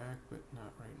be back, but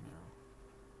not right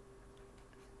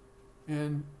now.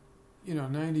 And, you know,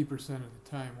 90% of the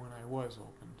time when I was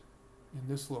opened in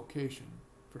this location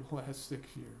for the last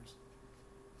 6 years,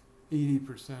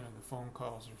 80% of the phone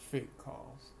calls are fake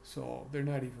calls. So they're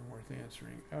not even worth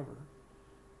answering ever.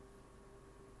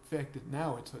 In fact,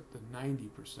 now it's at the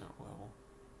 90% level,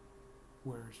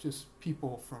 where it's just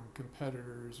people from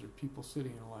competitors or people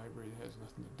sitting in a library that has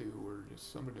nothing to do, or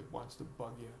just somebody that wants to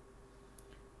bug you.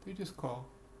 They just call.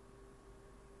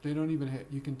 They don't even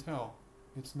you can tell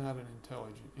it's not an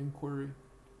intelligent inquiry,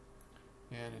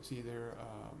 and it's either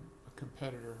a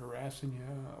competitor harassing you,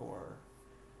 or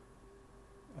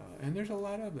and there's a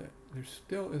lot of that. There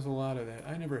still is a lot of that.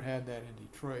 I never had that in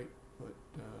Detroit, but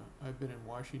I've been in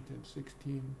Washington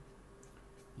 16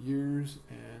 years,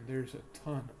 and there's a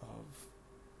ton of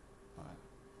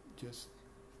just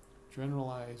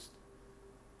generalized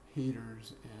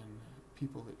haters and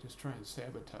people that just try and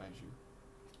sabotage you.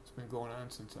 It's been going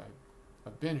on since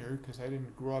I've been here, because I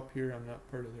didn't grow up here. I'm not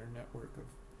part of their network of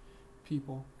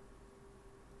people.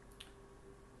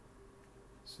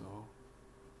 So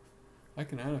I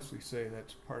can honestly say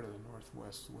that's part of the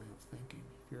Northwest's way of thinking.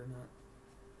 If you're not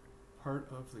part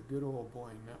of the good old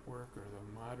boy network, or the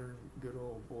modern good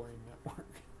old boy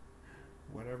network,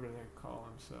 whatever they call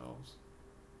themselves,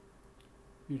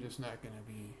 you're just not going to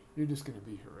be, you're just going to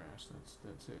be harassed.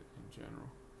 That's it in general.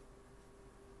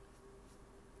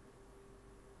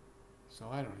 So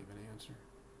I don't even answer.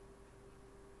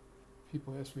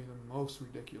 People ask me the most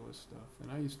ridiculous stuff,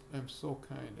 and I'm so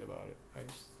kind about it.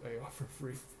 I offer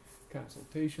free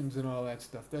consultations and all that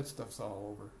stuff. That stuff's all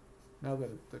over now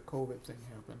that the COVID thing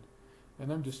happened. And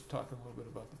I'm just talking a little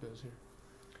bit about the biz here,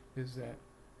 is that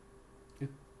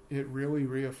it really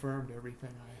reaffirmed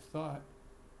everything I thought,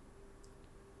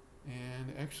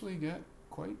 and actually got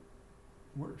quite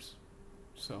worse.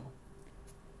 So,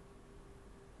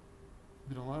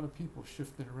 been a lot of people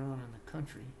shifting around in the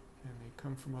country, and they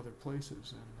come from other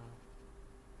places, and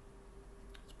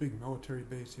it's a big military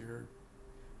base here.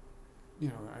 You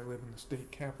know, I live in the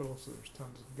state capital, so there's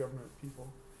tons of government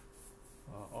people.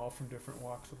 all from different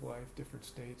walks of life, different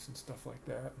states and stuff like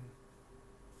that. And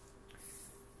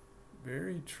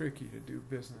very tricky to do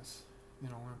business in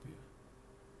Olympia.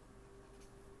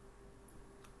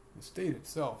 The state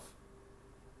itself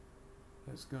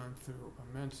has gone through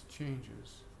immense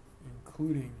changes,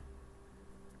 including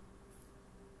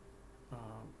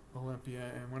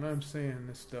Olympia. And when I'm saying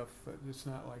this stuff, it's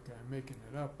not like I'm making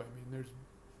it up. I mean, there's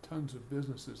tons of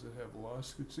businesses that have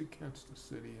lawsuits against the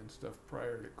city and stuff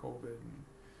prior to COVID and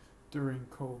during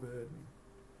COVID.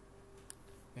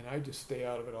 And I just stay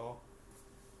out of it all.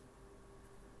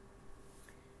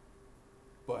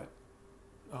 But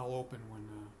I'll open when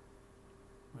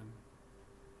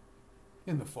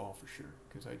in the fall for sure,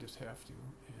 because I just have to,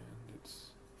 and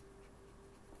it's,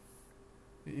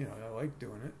 you know, I like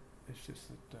doing it. It's just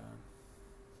that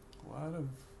a lot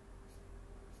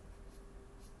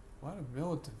of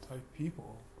militant type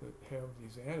people that have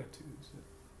these attitudes that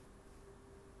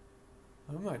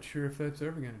I'm not sure if that's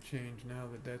ever going to change now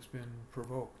that that's been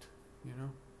provoked, you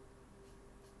know.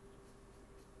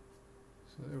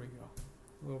 So there we go.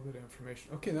 A little bit of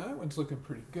information. Okay, now that one's looking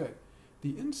pretty good.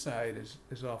 The inside is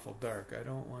awful dark. I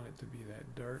don't want it to be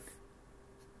that dark.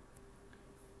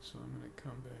 So I'm going to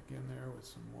come back in there with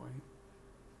some white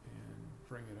and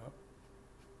bring it up.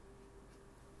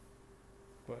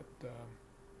 But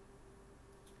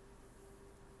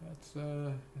it's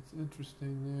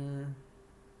interesting there.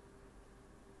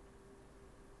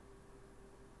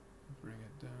 Bring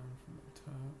it down from the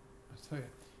top. I'll tell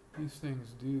you, these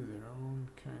things do their own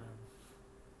kind of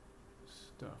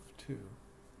stuff too.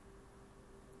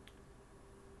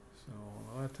 So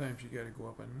a lot of times you got to go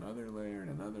up another layer and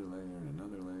another layer and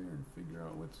another layer and figure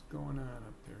out what's going on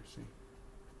up there, see?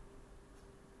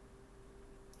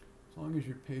 As long as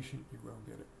you're patient, you will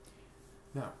get it.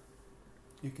 Now,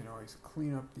 you can always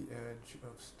clean up the edge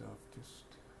of stuff. Just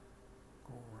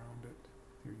go around it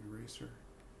with your eraser.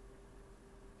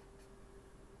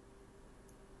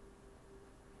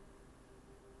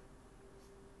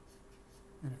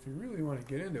 And if you really want to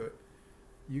get into it,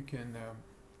 you can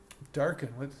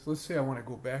darken. Let's say I want to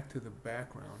go back to the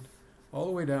background, all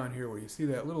the way down here where you see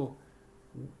that little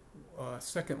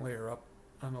second layer up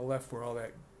on the left, where all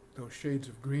those shades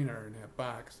of green are in that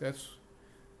box. That's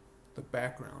the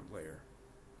background layer.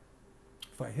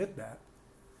 If I hit that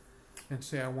and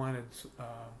say I wanted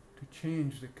to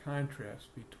change the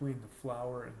contrast between the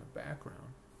flower and the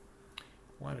background,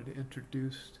 wanted to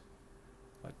introduce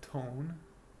a tone,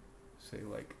 say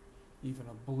like even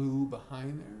a blue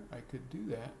behind there, I could do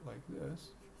that like this.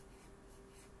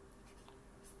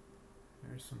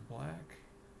 There's some black,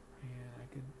 and I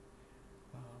could,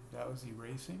 that was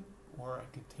erasing, or I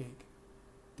could take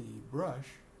the brush,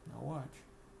 now watch,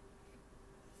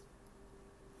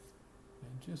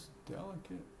 and just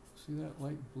delicate, see that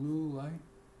light blue light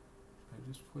I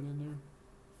just put in there?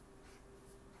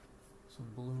 Some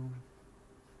bloom,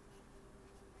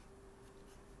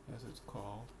 as it's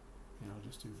called. You know,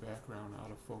 just do background out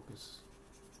of focus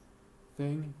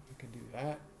thing. You can do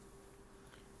that.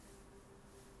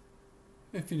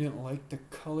 If you didn't like the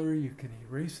color, you can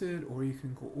erase it, or you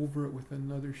can go over it with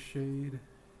another shade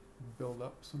and build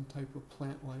up some type of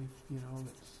plant life, you know,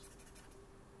 that's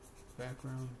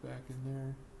background back in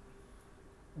there.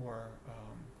 Or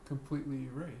completely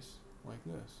erase like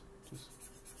this, just,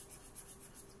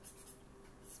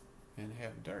 and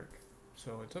have dark.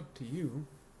 So it's up to you.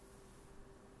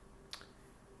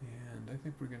 And I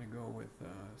think we're going to go with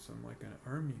some like an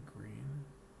army green.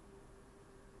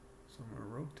 So I'm going to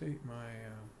rotate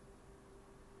my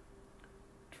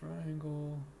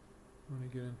triangle. I'm going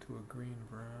to get into a green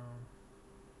brown.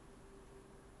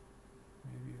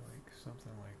 Maybe like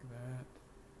something like that.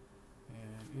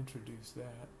 And introduce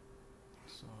that.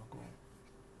 So I'll go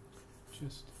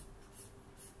just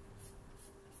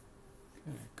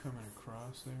kind of coming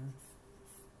across there.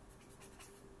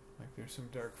 Like there's some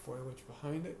dark foliage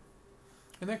behind it.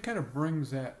 And that kind of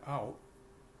brings that out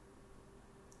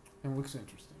and looks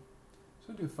interesting.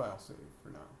 So do file save for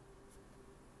now.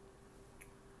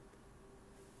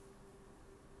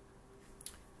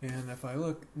 And if I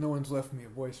look, no one's left me a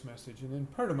voice message. And then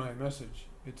part of my message,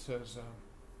 it says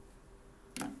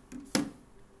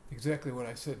exactly what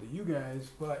I said to you guys,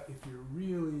 but if you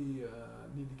really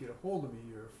need to get a hold of me,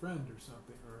 you're a friend or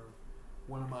something, or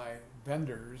one of my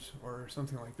vendors or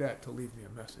something like that, to leave me a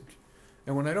message.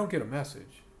 And when I don't get a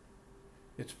message,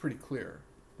 it's pretty clear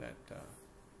that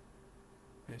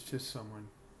it's just someone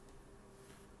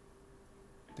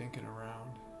thinking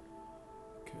around,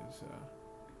 because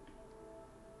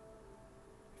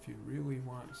if you really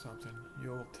want something,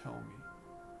 you'll tell me.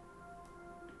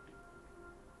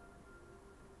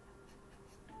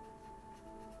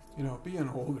 You know, being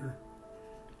older,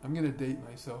 I'm going to date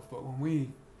myself, but when we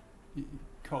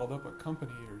called up a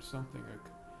company or something,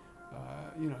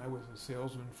 you know, I was a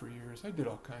salesman for years. I did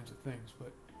all kinds of things,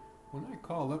 but when I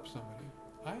called up somebody,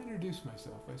 I introduced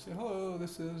myself. I said, hello,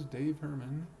 this is Dave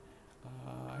Herman.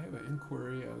 I have an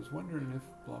inquiry. I was wondering if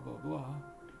blah, blah, blah.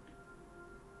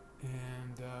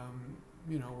 And,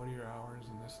 you know, what are your hours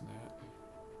and this and that.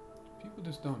 People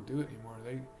just don't do it anymore.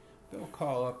 They'll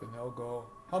call up and they'll go,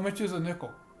 how much is a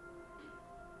nickel?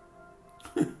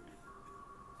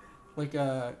 Like,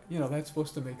 you know, that's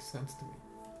supposed to make sense to me.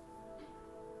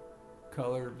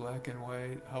 Color, black and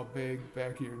white, how big,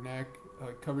 back of your neck,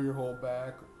 cover your whole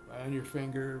back, on your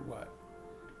finger, what?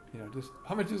 You know, just,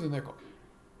 how much is a nickel?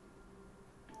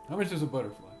 How much is a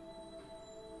butterfly?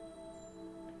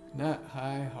 Not,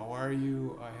 hi, how are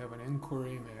you? I have an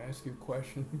inquiry, may I ask you a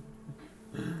question?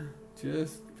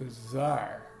 Just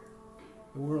bizarre.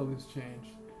 The world has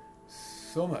changed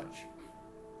so much.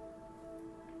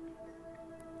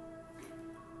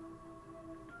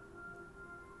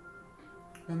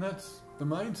 And that's the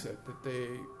mindset that they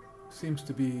seems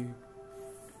to be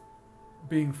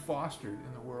being fostered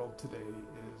in the world today,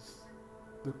 is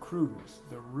the crudeness,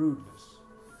 the rudeness,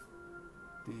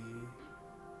 the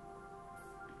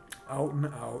out and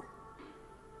out,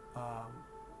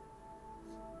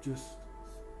 just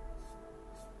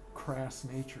crass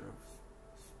nature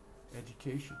of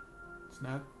education. It's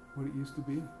not what it used to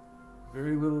be.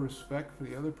 Very little respect for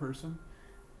the other person.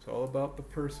 It's all about the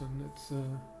person that's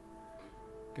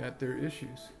got their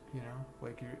issues, you know,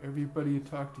 like everybody you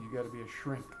talk to, you got to be a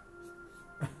shrink.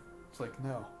 It's like,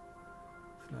 no,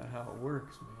 it's not how it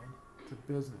works, man. It's a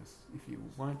business. If you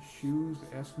want shoes,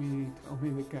 ask me, tell me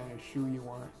the kind of shoe you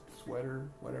want, sweater,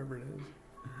 whatever it is.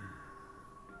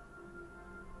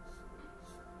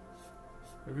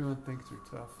 Everyone thinks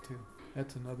they're tough too.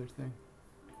 That's another thing.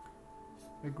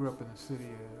 I grew up in the city,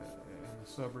 in the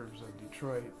suburbs of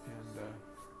Detroit, and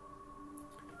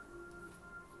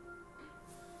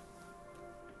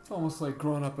it's almost like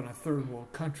growing up in a third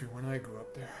world country when I grew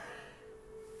up there.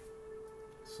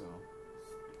 So,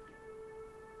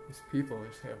 these people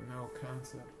just have no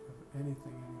concept of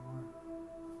anything anymore.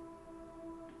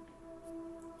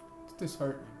 It's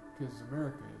disheartening, because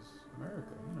America is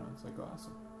America, you know, it's like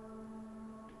awesome.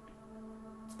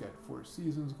 It's got 4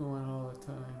 seasons going all the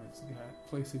time, it's got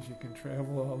places you can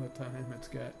travel all the time, it's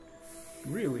got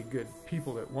really good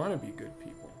people that want to be good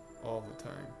people all the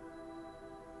time.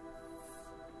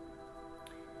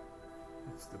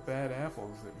 It's the bad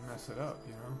apples that mess it up,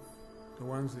 you know? The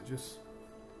ones that just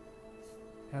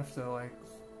have to, like,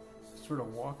 sort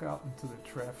of walk out into the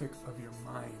traffic of your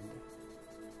mind.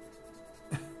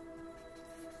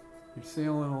 You're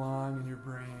sailing along in your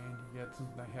brain, you get some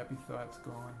happy thoughts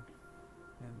going,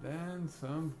 and then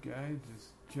some guy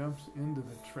just jumps into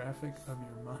the traffic of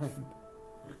your mind.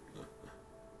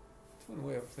 That's one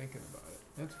way of thinking about it,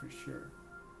 that's for sure.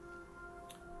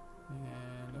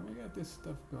 And then we got this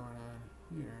stuff going on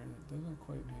here that doesn't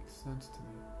quite make sense to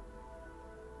me.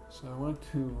 So I want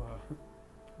to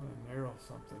narrow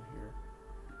something here.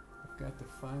 I've got to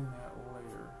find that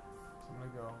layer. So I'm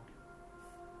going to go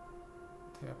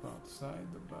tap outside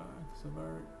the box of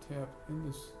art, tap in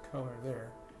this color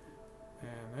there,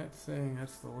 and that's saying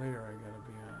that's the layer I got to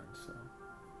be on. So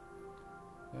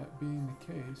that being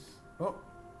the case,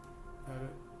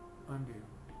 edit, undo.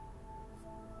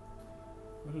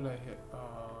 What did I hit?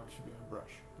 Oh, it should be on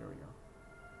brush. There we go.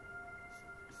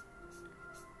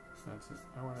 That's it.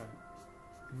 I want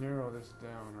to narrow this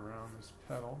down around this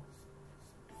petal.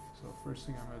 So first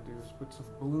thing I'm going to do is put some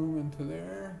bloom into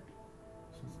there.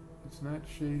 It's not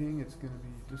shading. It's going to be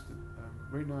just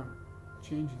right now I'm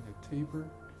changing the taper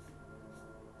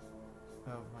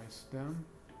of my stem.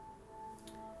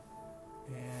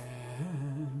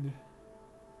 And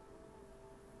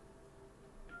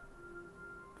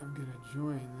I'm going to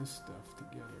join this stuff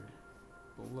together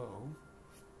below.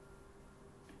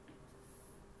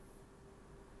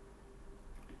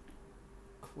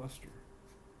 Cluster.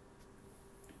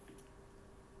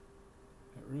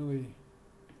 That really,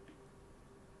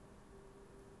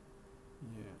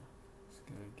 yeah, just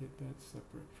gotta get that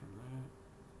separate from that.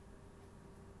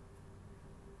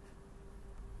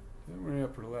 Then we're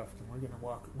upper left, and we're gonna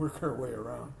work our way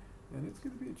around, and it's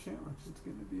gonna be a challenge. It's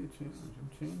gonna be a challenge. I'm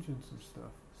changing some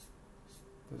stuff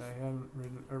that I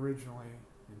hadn't originally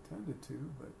intended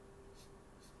to, but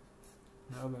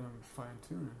now that I'm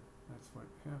fine-tuning, that's what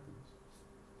happens.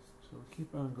 So we'll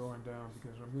keep on going down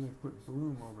because I'm going to put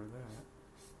bloom over that.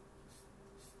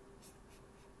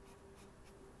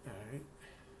 Alright.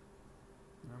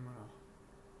 And I'm going to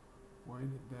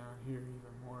wind it down here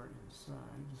even more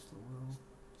inside, just a little,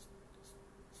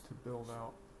 to build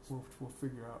out. We'll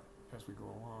figure out as we go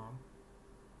along.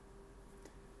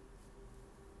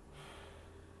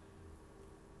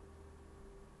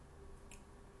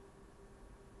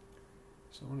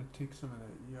 So I want to take some of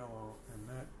that yellow and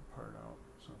that part out.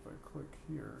 So if I click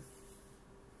here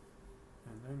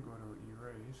and then go to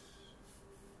erase,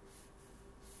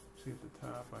 see at the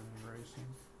top I'm erasing.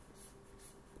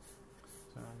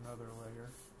 It's on another layer.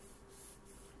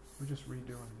 We're just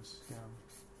redoing the stem.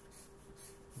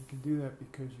 You can do that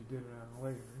because you did it on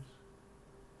layers.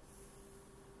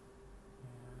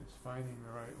 And it's finding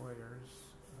the right layers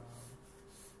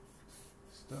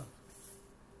stuff.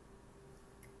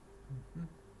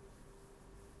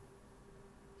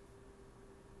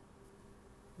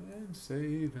 And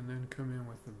save, and then come in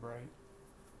with the bright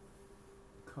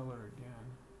color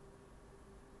again.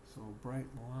 So bright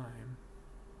lime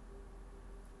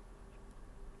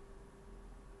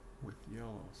with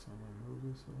yellow. So I'm going to move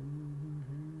this a little bit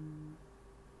here.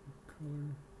 The color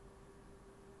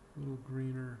a little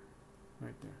greener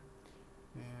right there.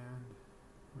 And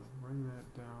we'll bring that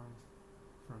down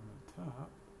from the top.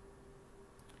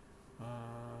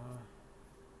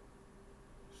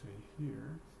 Say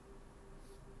here.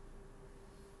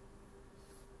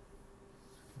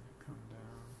 It's going to come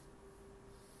down.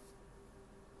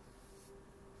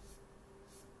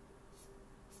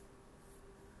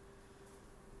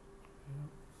 Yep.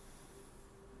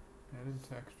 Add in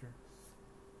texture.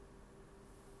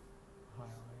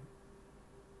 Highlight.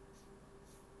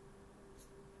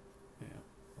 Yeah,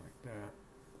 like that.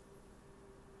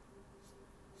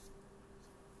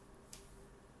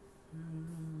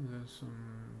 And there's some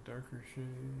darker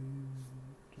shades.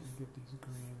 Try to get these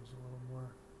greens a little more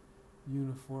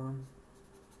uniform.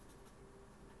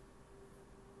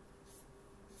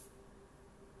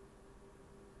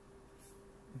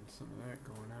 And some of that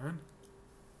going on.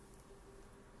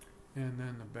 And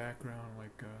then the background,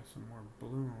 like some more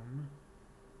bloom,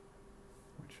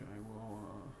 which I will,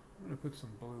 I'm going to put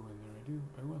some blue in there.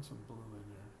 I want some blue in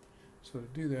there. So to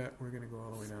do that, we're going to go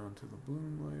all the way down to the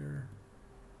bloom layer,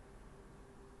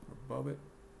 above it,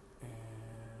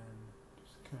 and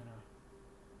just kind of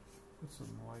put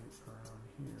some light around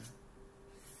here.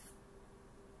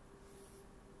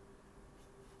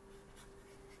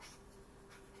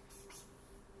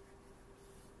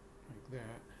 Like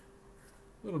that.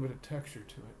 A little bit of texture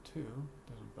to it too,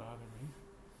 doesn't bother me.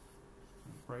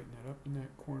 And brighten it up in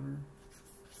that corner.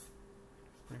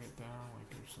 Bring it down like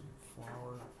there's some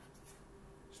flower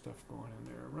stuff going in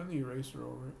there. Run the eraser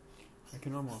over it. I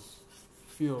can almost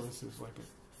feel this is like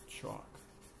a chalk,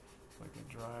 like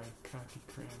a dry Conti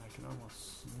crayon. I can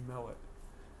almost smell it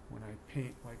when I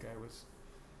paint, like I was,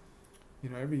 you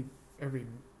know,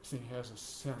 everything has a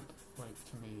scent, like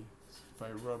to me. If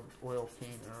I rub oil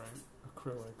paint or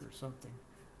acrylic or something,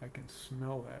 I can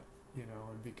smell that, you know,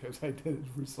 and because I did it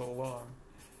for so long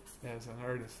as an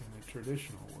artist in the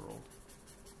traditional world,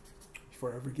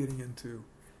 before ever getting into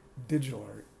digital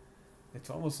art, it's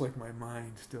almost like my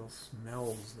mind still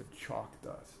smells the chalk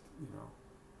dust, you know,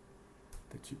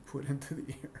 that you put into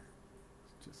the air.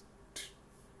 It's just,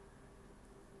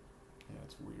 yeah,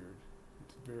 it's weird.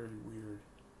 It's very weird.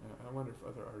 I wonder if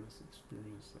other artists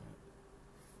experience that.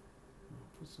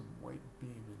 I'll put some white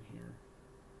beam in here.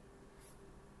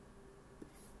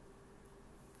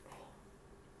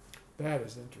 That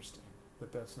is interesting,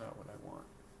 but that's not what I want.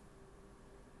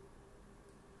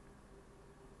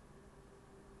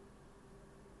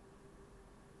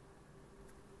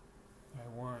 I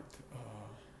want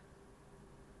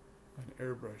an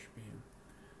airbrush beam.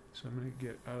 So I'm going to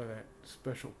get out of that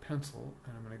special pencil,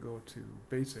 and I'm going to go to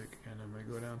basic, and I'm going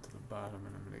to go down to the bottom,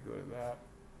 and I'm going to go to that,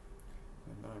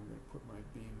 and now I'm going to put my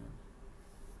beam in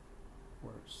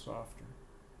where it's softer,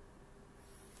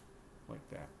 like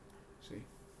that. See?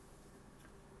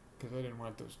 Because I didn't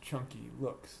want those chunky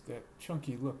looks. That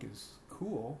chunky look is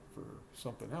cool for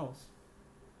something else,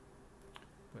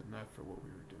 but not for what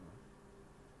we were doing.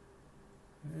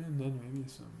 And then maybe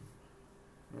some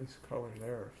nice color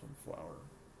there, some flower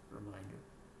reminder.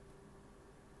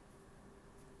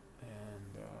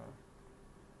 And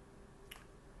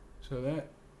so that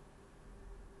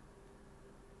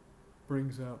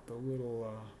brings out the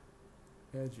little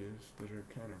edges that are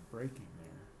kind of breaking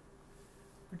there,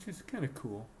 which is kind of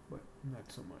cool, but not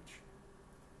so much.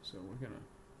 So we're gonna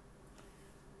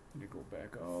go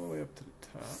back all the way up to the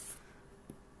top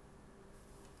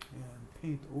and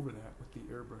paint over that with the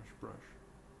airbrush brush,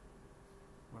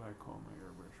 what I call my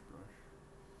airbrush brush,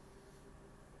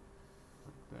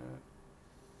 like that.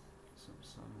 Some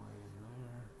sunlight in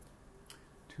there.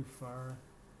 Too far.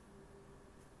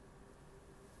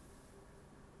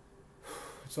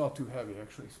 It's all too heavy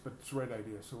actually, but it's the right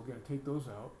idea. So we're going to take those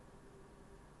out.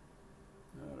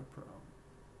 Not a problem.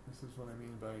 This is what I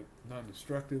mean by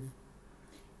non-destructive.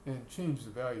 And change the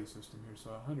value system here. So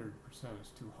 100%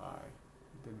 is too high.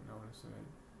 I didn't notice that I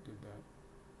did that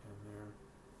in there.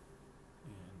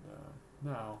 And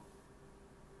now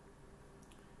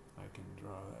I can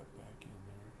draw that back in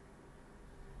there.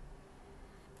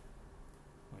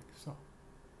 Like so.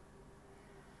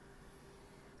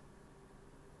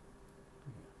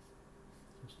 Yeah.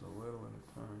 Just a little at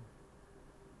a time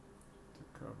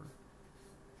to cover.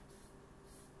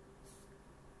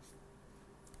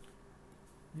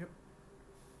 Yep.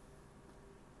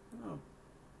 Oh.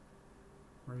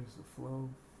 Raise the flow.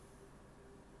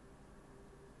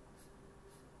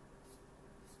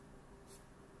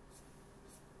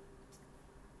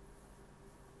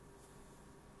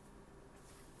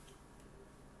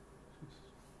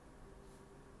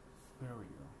 There we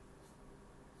go.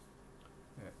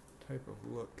 That type of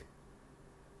look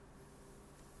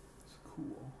is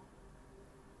cool.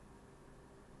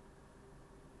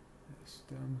 The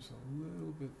stem's a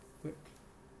little bit thick,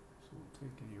 so we'll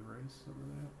take and erase some of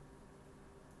that.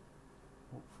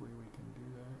 Hopefully we can do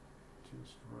that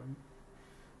just right.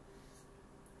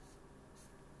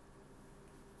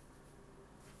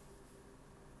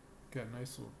 Got a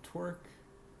nice little torque.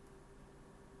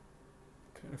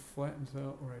 Kind of flattens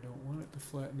out where I don't want it to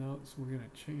flatten out, so we're going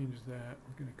to change that.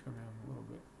 We're going to come in a little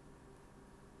bit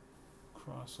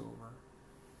crossover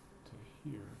to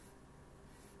here.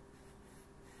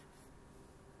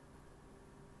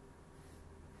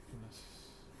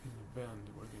 In the bend,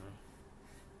 we're going to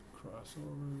cross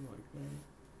over like that.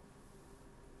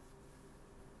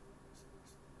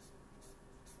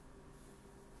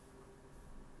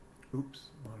 Oops,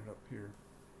 I want it up here.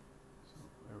 So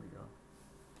there we go.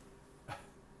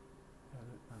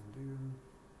 Edit, undo.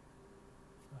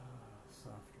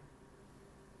 Softer.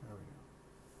 There we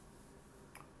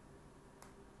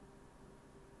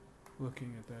go.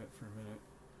 Looking at that for a minute.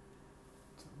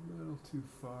 It's a little too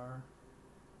far.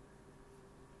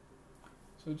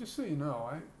 So just so you know,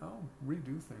 I'll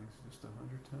redo things just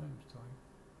 100 times till I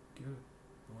get it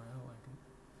the way I like it.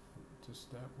 Just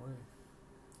that way.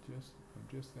 I'm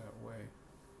just that way.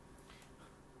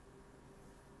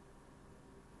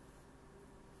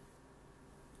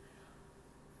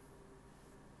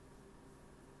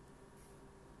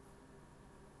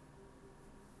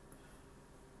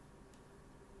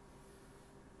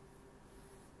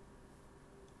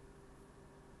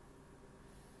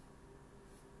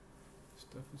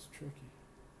 Stuff is tricky.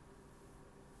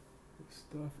 This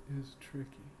stuff is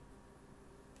tricky.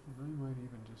 And I might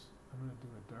even I'm going to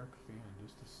do a dark fan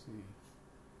just to see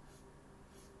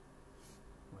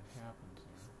what happens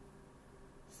there.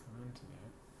 Come into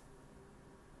that.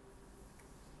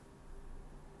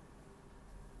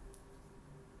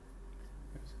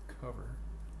 As a cover,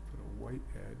 put a white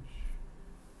edge.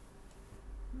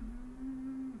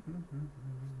 There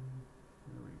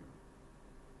we go.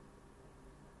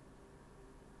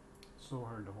 So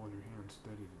hard to hold your hand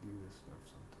steady to do this stuff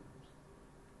sometimes.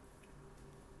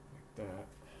 Like that.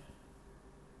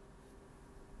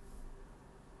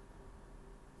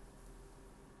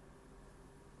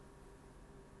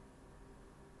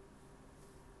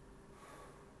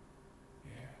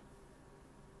 Yeah.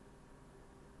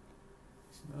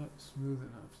 It's not smooth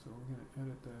enough, so we're going to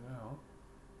edit that out.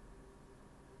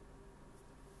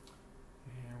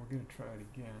 And we're going to try it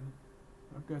again.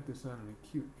 I've got this on an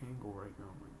acute angle right now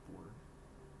on my board.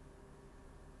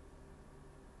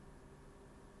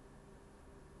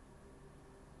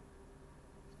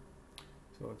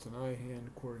 So it's an eye-hand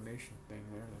coordination thing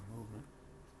there, the movement.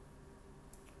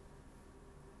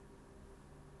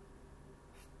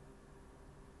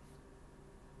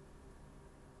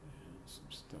 And some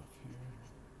stuff here.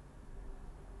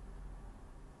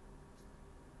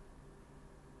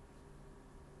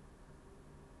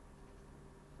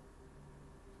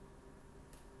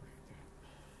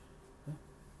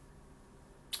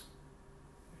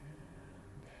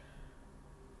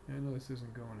 I know this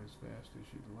isn't going as fast as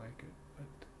you'd like it, but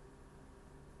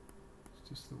it's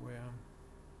just the way I'm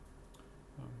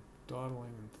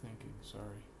dawdling and thinking,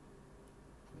 sorry.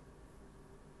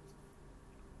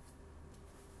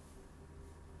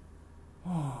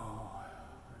 Oh,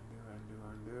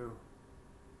 undo.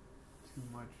 Too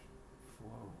much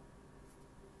flow.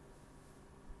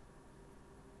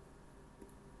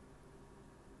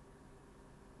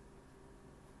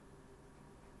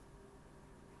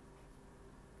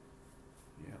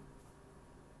 Yeah.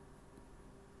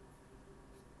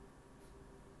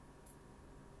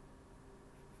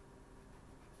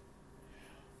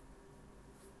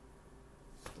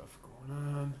 Stuff going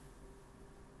on.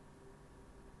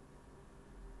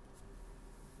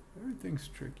 Everything's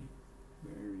tricky.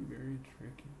 Very, very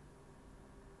tricky.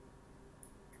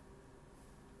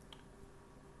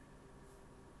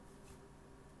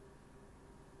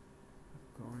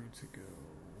 I'm going to go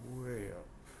way up.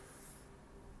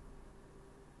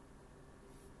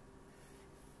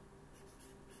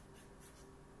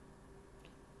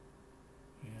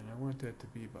 And I want that to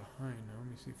be behind now. Let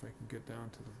me see if I can get down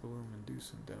to the bloom and do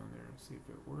some down there and see if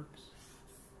it works.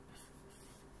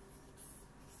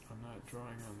 I'm not drawing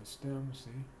on the stem, see?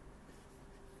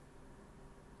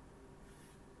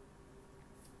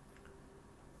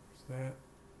 There's that.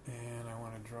 And I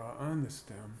want to draw on the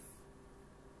stem.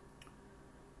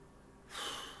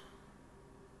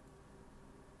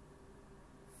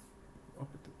 Up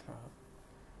at the top.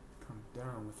 Come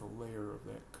down with a layer of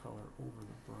that color over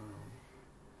the brown.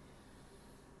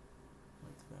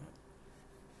 Like that.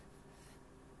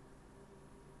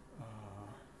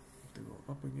 Have to go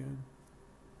up again.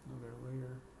 Another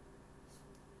layer.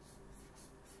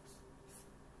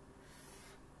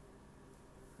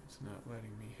 It's not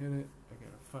letting me hit it. I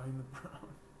gotta find the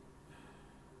brown.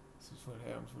 This is what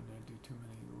happens when I do too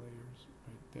many layers.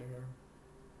 Right there.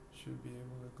 Should be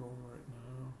able to go over it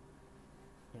now.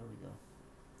 There we go.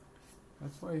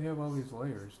 That's why you have all these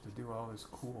layers, to do all this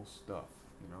cool stuff.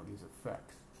 You know, these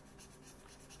effects.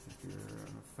 If you're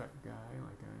an effect guy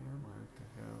like I am, I like to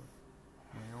have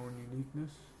my own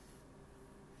uniqueness.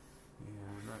 And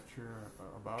I'm not sure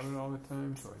about it all the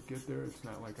time, so I get there. It's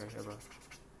not like I have a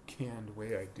canned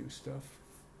way I do stuff.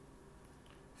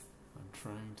 I'm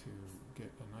trying to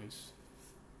get a nice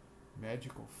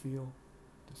magical feel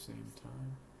at the same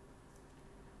time.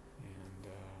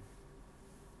 And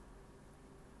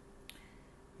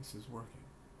this is working.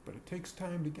 But it takes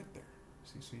time to get there.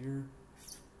 See, so you're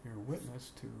a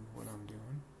witness to what I'm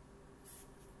doing.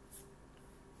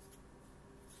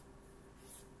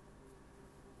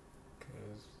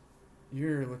 Because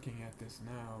you're looking at this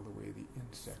now the way the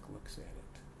insect looks at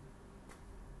it.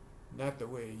 Not the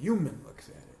way a human looks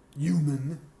at it.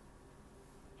 Human.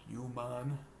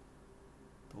 Human.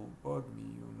 Don't bug me,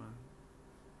 human.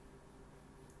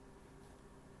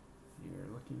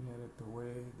 You're looking at it the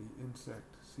way the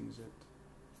insect sees it.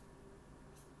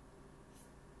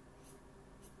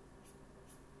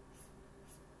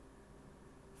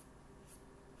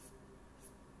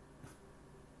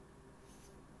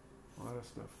 A lot of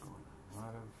stuff going on. A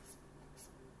lot of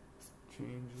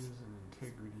changes and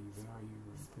integrity, value,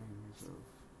 and things of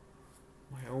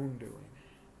my own doing.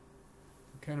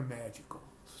 Kind of magical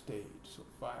stage, so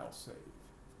file save.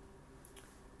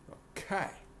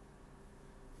 Okay.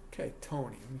 Okay,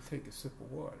 Tony, let me take a sip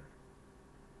of water.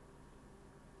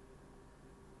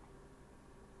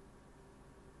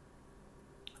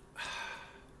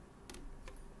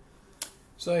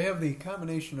 So I have the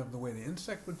combination of the way the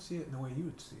insect would see it and the way you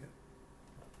would see it,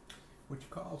 which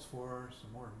calls for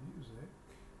some more music,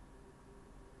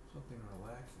 something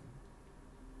relaxing.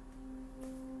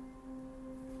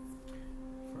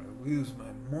 Before I lose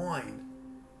my mind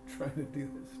trying to do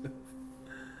this stuff.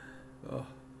 Oh,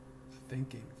 it's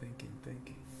thinking.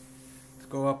 Let's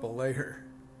go up a layer.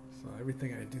 So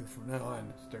everything I do from now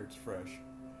on starts fresh.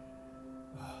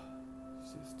 Oh,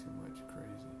 it's just too much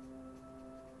crazy.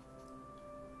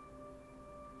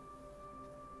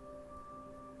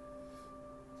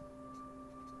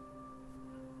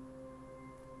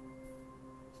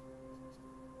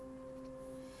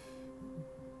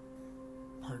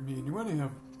 Pardon me. And you want to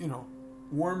have, you know,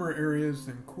 warmer areas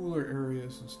and cooler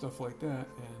areas and stuff like that.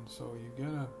 And so you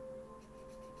gotta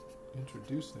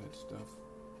introduce that stuff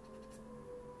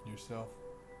yourself.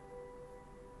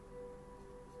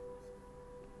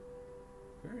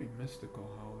 Very mystical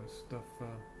how this stuff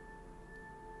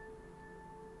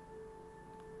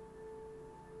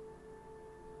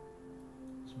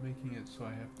is making it so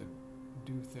I have to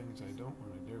do things I don't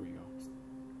want to. There we go.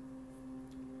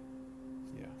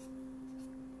 Yeah.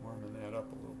 Warming that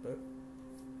up a little bit.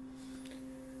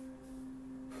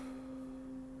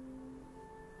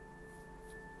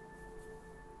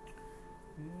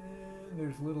 And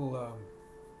there's little,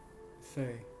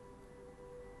 say,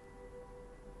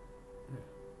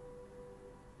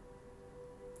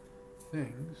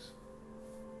 things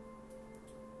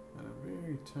on a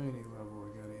very tiny level I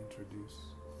got to introduce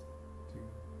to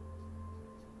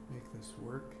make this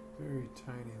work. Very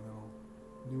tiny little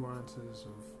nuances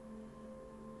of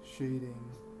shading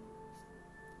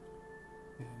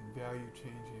and value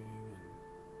changing and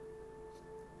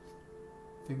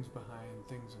things behind,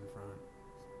 things in front,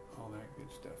 all that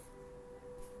good stuff.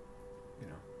 You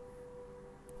know.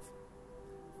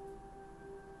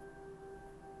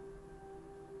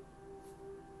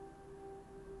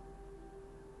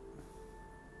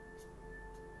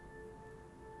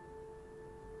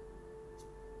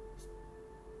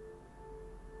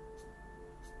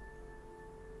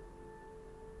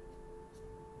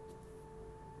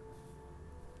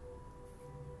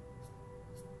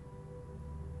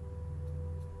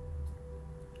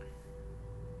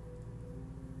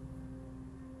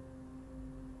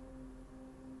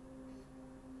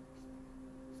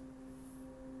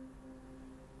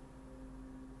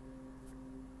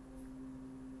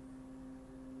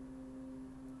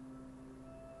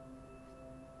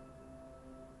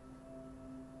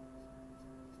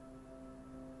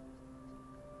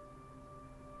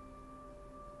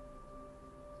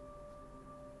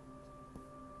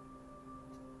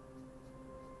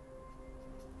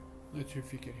 Not sure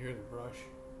if you can hear the brush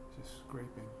just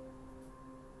scraping.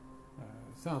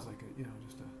 It sounds like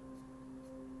just a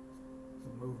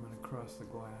movement across the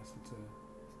glass.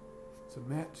 It's a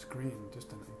matte screen,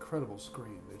 just an incredible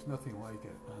screen. There's nothing like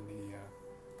it on the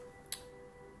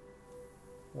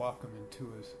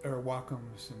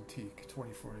Wacom Cintiq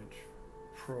 24-inch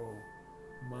Pro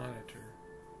monitor.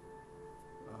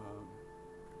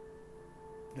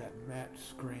 That matte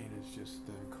screen is just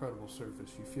an incredible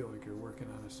surface. You feel like you're working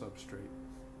on a substrate,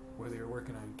 whether you're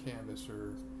working on canvas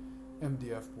or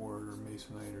MDF board or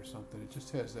masonite or something. It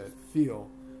just has that feel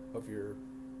of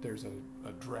there's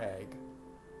a drag,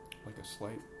 like a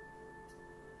slight,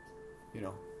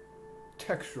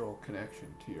 textural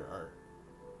connection to your art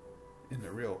in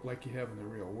the real, like you have in the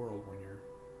real world when you're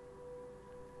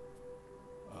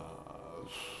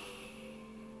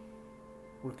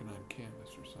working on canvas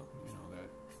or something, that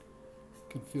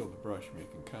can feel the brush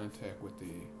making contact with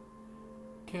the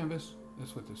canvas.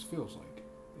 That's what this feels like.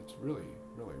 It's really,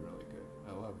 really, really good.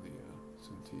 I love the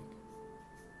Cintiq.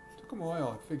 Took them a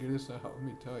while to figure this out, let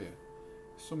me tell you.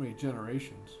 So many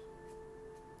generations.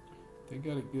 They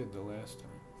got it good the last time.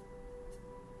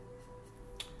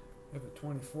 I have a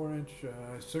 24-inch.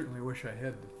 I certainly wish I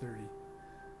had the 30.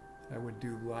 I would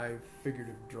do live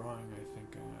figurative drawing, I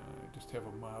think. Just have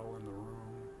a model in the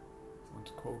room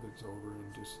once COVID's over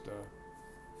and just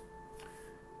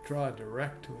draw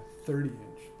direct to a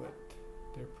 30-inch, but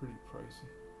they're pretty pricey.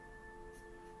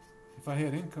 If I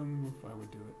had income, I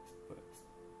would do it, but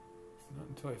not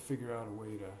until I figure out a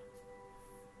way to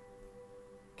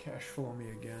cash flow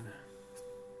me again.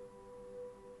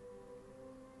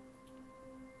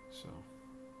 So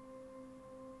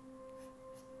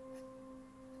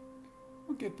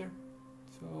we'll get there.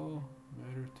 It's all a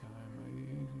matter of time.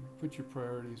 You put your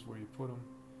priorities where you put them.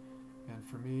 And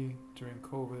for me, during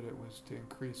COVID, it was to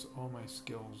increase all my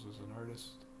skills as an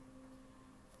artist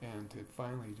and to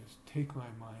finally just take my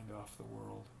mind off the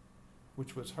world,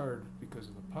 which was hard because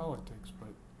of the politics,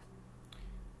 but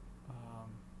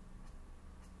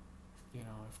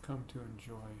I've come to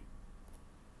enjoy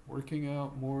working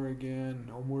out more again.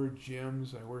 No more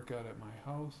gyms. I work out at my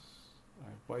house. I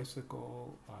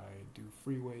bicycle. I do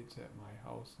free weights at my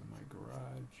house in my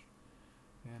garage,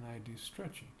 and I do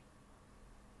stretching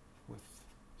with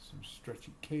some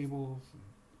stretchy cables and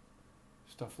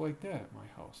stuff like that at my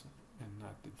house, and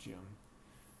not the gym.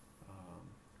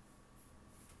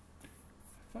 I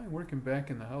find working back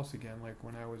in the house again, like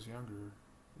when I was younger,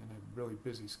 in a really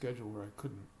busy schedule where I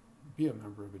couldn't be a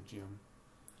member of a gym,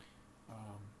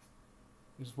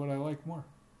 is what I like more.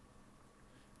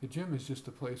 The gym is just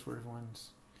a place where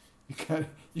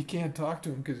you can't talk to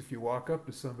them, because if you walk up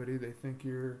to somebody, they think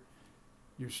you're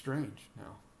strange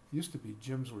now. Used to be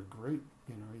gyms were great.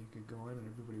 You could go in and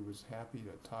everybody was happy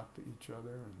to talk to each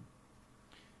other.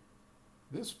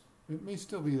 And it may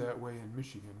still be that way in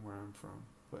Michigan, where I'm from.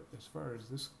 But as far as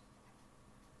this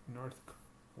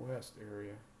northwest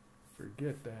area,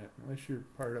 forget that. Unless you're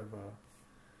part of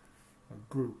a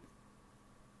group,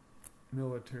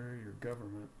 military or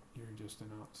government, you're just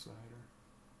an outsider.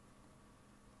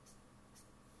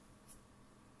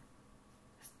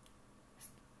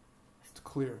 It's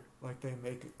clear, like they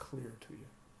make it clear to you.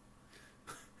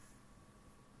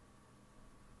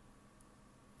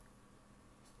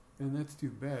 And that's too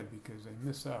bad, because they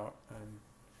miss out on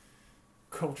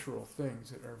cultural things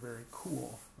that are very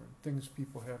cool, or things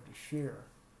people have to share.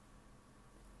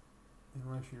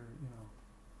 Unless you're,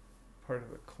 part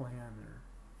of a clan,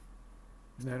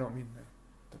 and I don't mean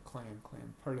the clan,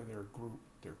 part of their group,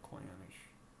 they're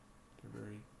clannish. They're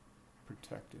very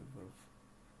protective of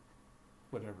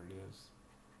whatever it is.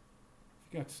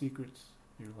 If you got secrets,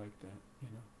 you're like that,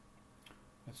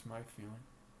 That's my feeling.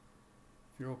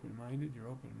 If you're open-minded, you're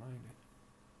open-minded.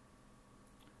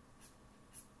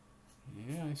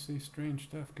 Yeah, I say strange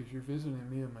stuff because you're visiting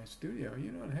me in my studio.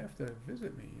 You don't have to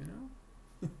visit me,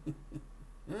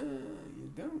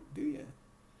 You don't, do you?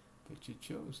 But you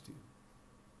chose to.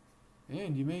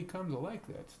 And you may come to like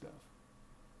that stuff,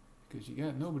 because you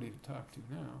got nobody to talk to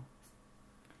now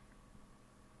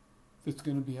that's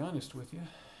going to be honest with you.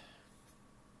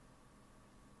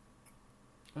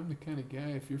 I'm the kind of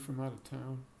guy, if you're from out of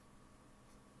town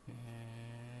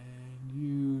and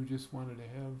you just wanted to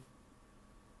have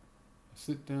a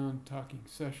sit-down talking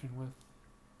session with,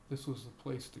 this was the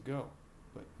place to go.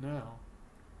 But now,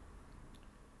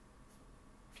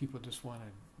 people just want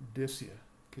to diss you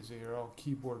because they are all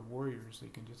keyboard warriors. They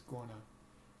can just go on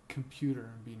a computer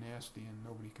and be nasty and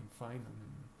nobody can find them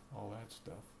and all that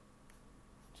stuff.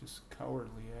 Just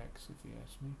cowardly acts, if you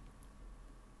ask me.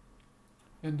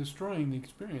 And destroying the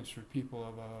experience for people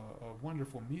of a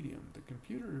wonderful medium. The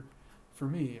computer for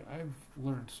me, I've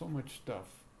learned so much stuff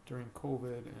during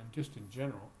COVID and just in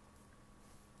general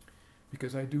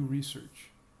because I do research.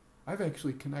 I've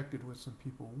actually connected with some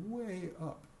people way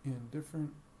up in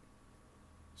different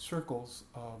circles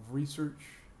of research,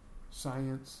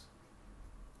 science,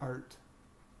 art.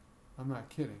 I'm not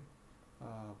kidding.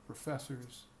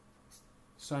 Professors,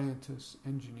 scientists,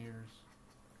 engineers,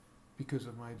 because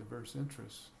of my diverse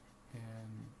interests.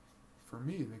 And for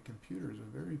me, the computer is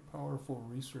a very powerful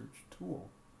research tool.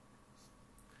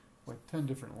 Like 10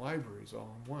 different libraries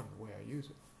all in one, the way I use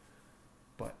it.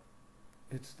 But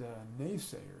it's the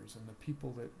naysayers and the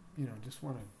people that, just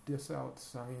want to diss out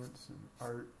science and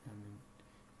art and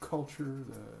culture,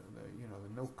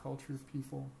 the no culture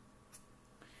people.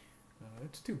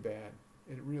 It's too bad.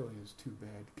 It really is too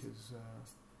bad because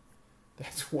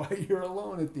that's why you're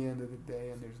alone at the end of the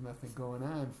day and there's nothing going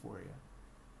on for you.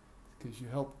 Because you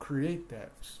help create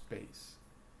that space.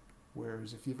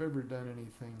 Whereas if you've ever done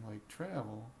anything like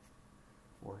travel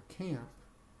or camp,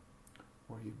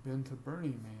 or you've been to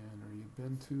Burning Man, or you've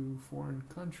been to foreign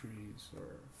countries,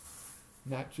 or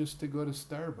not just to go to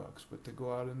Starbucks, but to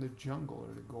go out in the jungle,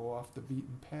 or to go off the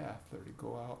beaten path, or to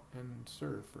go out and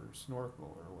surf or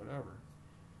snorkel or whatever,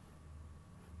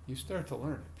 you start to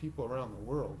learn it. People around the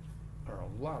world are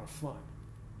a lot of fun.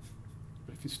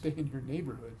 But if you stay in your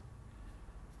neighborhood,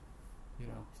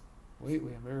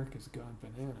 lately America's gone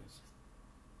bananas.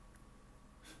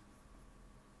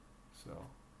 So,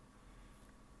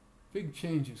 big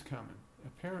change is coming.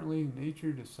 Apparently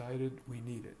nature decided we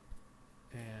need it.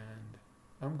 And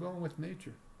I'm going with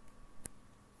nature.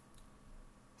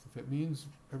 If it means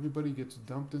everybody gets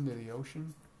dumped into the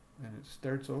ocean and it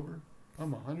starts over,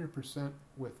 I'm 100%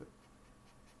 with it.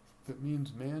 If it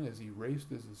means man is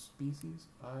erased as a species,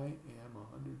 I am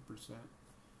 100%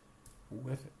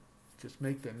 with it. Just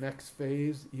make the next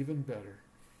phase even better.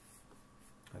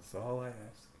 That's all I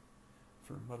ask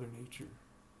for Mother Nature,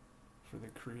 for the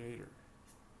Creator,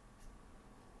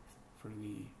 for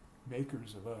the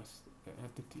makers of us, the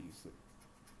entities,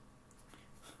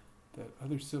 that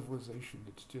other civilization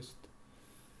that's just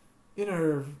in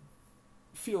our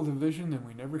field of vision and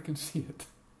we never can see it.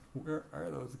 Where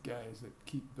are those guys that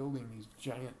keep building these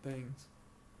giant things?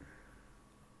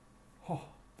 Oh,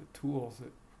 the tools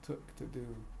it took to do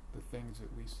the things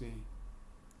that we see.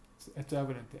 It's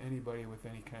evident to anybody with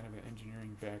any kind of an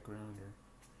engineering background or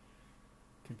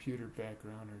computer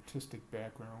background or artistic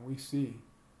background. We see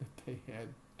that they had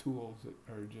tools that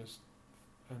are just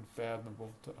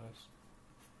unfathomable to us.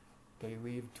 They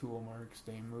leave tool marks,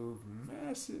 they move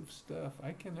massive stuff.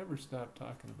 I can never stop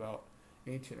talking about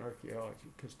ancient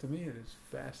archaeology because to me it is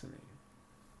fascinating.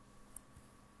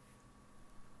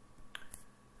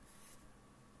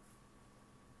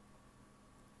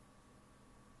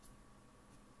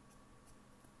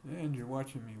 And you're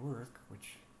watching me work,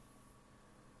 which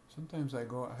sometimes I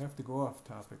have to go off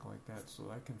topic like that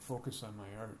so I can focus on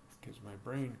my art because my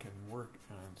brain can work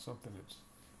on something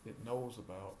it knows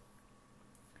about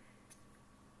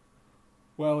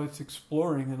while it's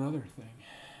exploring another thing,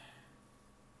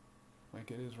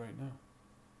 like it is right now.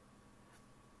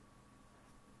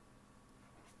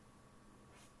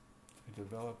 I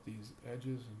develop these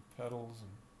edges and petals and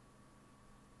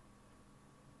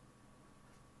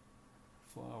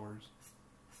flowers.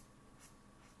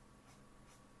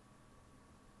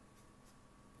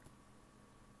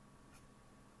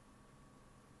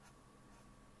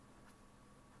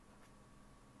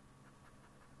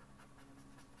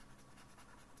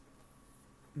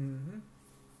 Mm-hmm.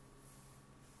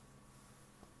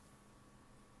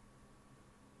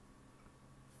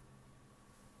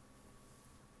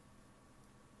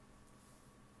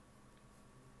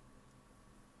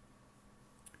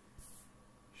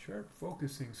 Sharp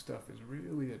focusing stuff is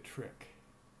really a trick.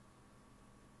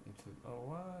 It's a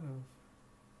lot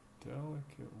of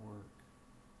delicate work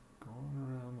going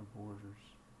around the borders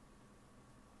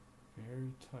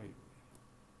very tightly.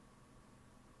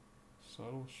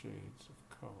 Subtle shades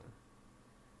of color,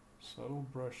 subtle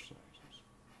brush sizes.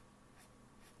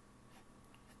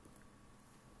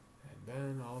 And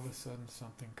then all of a sudden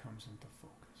something comes into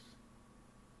focus.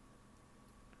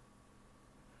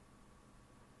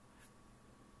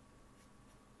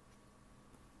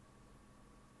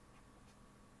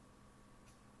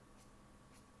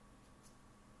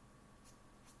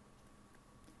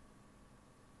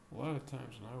 A lot of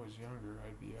times when I was younger,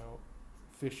 I'd be out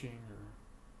fishing or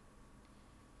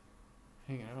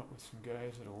hanging out with some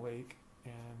guys at a lake,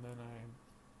 and then I'm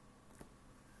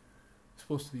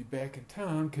supposed to be back in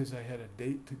town because I had a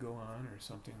date to go on or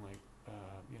something like,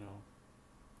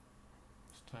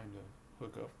 it's time to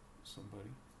hook up with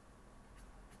somebody.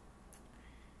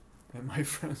 And my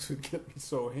friends would get me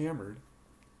so hammered,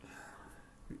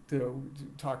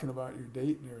 talking about your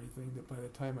date and everything, that by the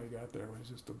time I got there, I was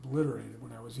just obliterated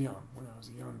when I was young, when I was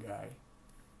a young guy.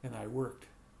 And I worked,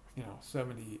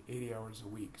 70, 80 hours a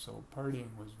week. So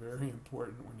partying was very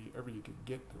important whenever you could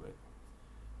get to it.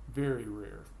 Very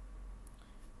rare.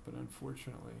 But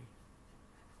unfortunately,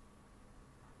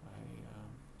 I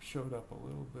showed up a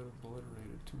little bit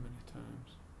obliterated too many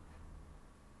times.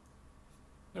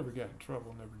 Never got in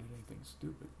trouble, never did anything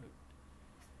stupid, but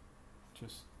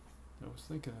I was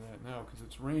thinking of that now because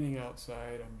it's raining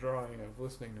outside, I'm drawing, I'm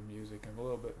listening to music, I'm a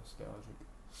little bit nostalgic,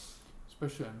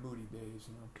 especially on moody days.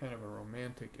 I'm kind of a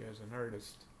romantic as an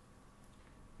artist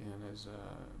and as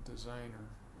a designer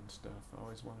and stuff. I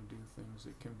always want to do things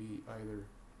that can be either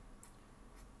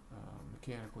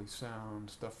mechanically sound,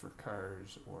 stuff for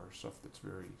cars, or stuff that's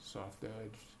very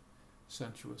soft-edged,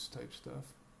 sensuous type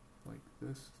stuff, like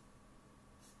this.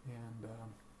 And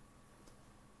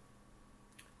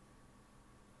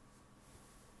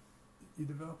you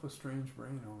develop a strange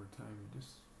brain over time. You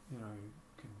just, you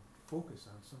can focus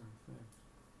on so many things.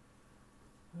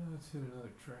 Let's hit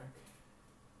another track.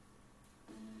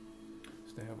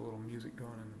 Just to have a little music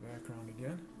going in the background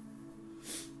again.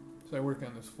 So I work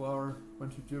on this flower.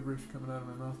 Bunch of gibberish coming out of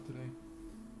my mouth today.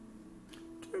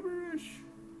 Gibberish!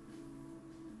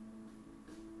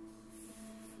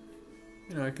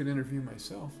 I could interview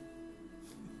myself.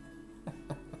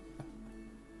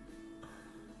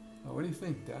 Oh, what do you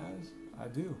think, Daz? I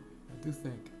do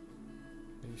think.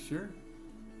 Are you sure?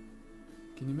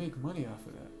 Can you make money off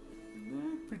of that?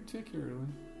 Not particularly.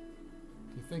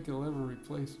 Do you think it'll ever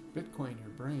replace Bitcoin,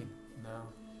 your brain? No.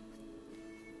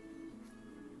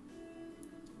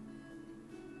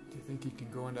 Do you think you can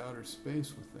go into outer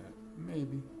space with that?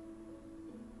 Maybe.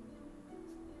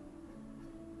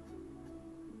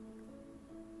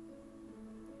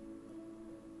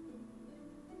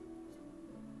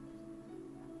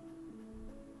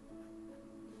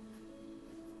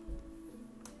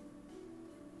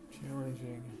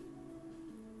 Challenging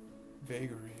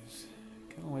vagaries.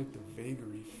 I kind of like the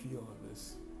vagary feel of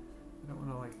this. I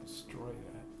don't want to destroy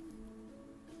that.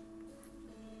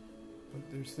 But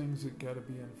there's things that got to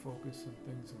be in focus and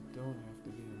things that don't have to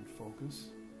be in focus.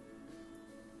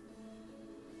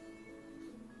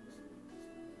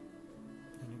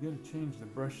 And you got to change the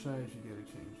brush size, you got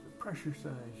to change the pressure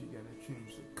size, you got to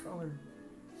change the color.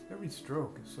 Every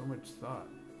stroke is so much thought.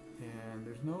 And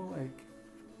there's no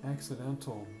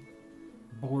accidental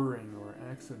blurring or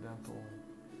accidental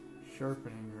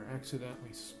sharpening or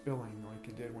accidentally spilling like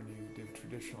you did when you did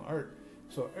traditional art.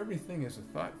 So everything is a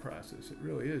thought process. It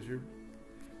really is.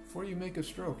 Before you make a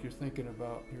stroke, you're thinking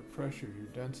about your pressure, your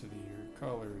density, your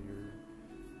color,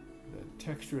 the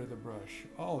texture of the brush,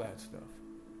 all that stuff.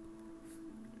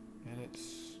 And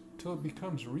till it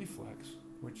becomes reflex,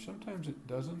 which sometimes it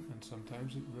doesn't, and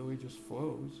sometimes it really just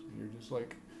flows. You're just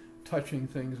touching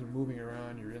things and moving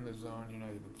around. You're in the zone. You're not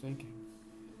even thinking.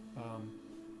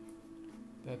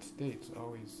 That state's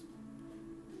always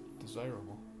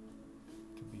desirable,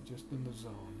 to be just in the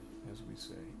zone, as we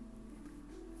say.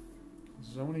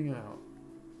 Zoning out.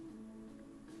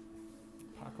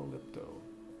 Apocalypto.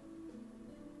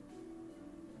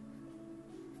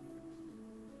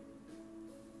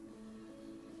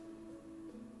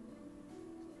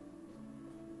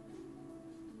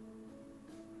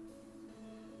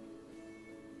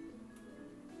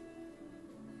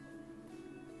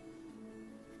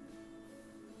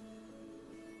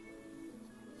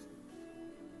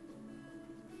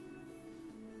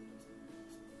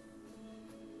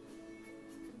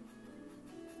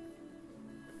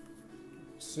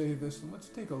 Save this and let's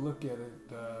take a look at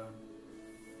it.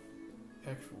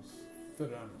 Actual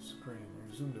fit on the screen.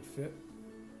 There's zoom to fit.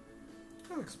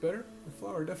 That looks better. The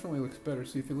flower definitely looks better.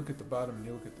 See, if you look at the bottom and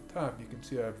you look at the top, you can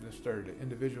see I've just started to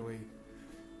individually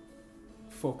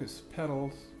focus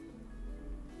petals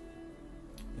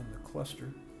in the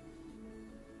cluster.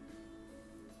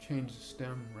 Change the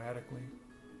stem radically.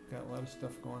 Got a lot of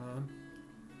stuff going on.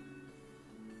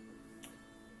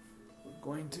 We're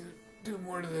going to do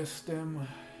more to this stem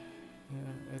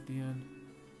at the end,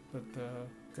 but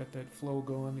got that flow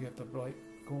going, got the light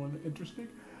going. Interesting,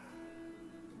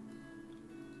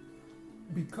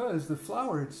 because the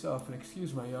flower itself, and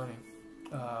excuse my yawning,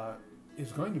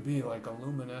 is going to be like a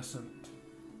luminescent,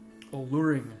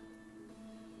 alluring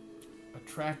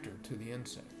attractor to the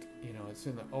insect. It's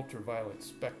in the ultraviolet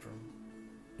spectrum,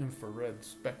 infrared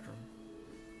spectrum.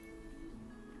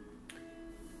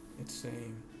 It's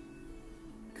saying,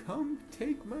 come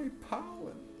take my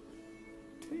pollen.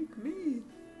 Take me.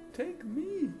 Take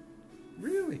me.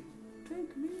 Really.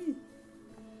 Take me.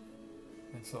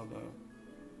 And so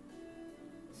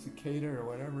cicada or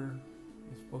whatever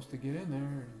is supposed to get in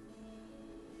there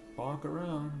and bonk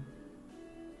around.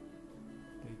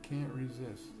 They can't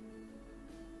resist.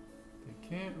 They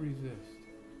can't resist.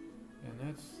 And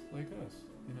that's like us,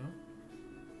 you know?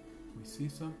 We see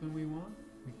something we want,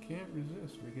 we can't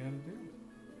resist, we gotta do it.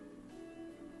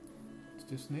 It's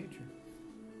just nature.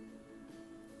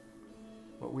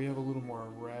 But we have a little more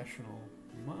rational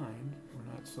mind.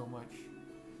 We're not so much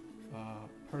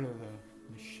part of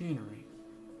the machinery,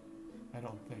 I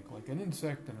don't think. Like an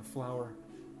insect and a flower,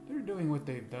 they're doing what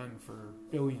they've done for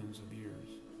billions of years.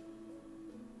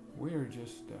 We are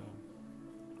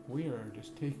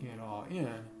just taking it all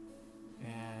in,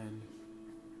 and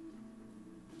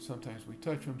sometimes we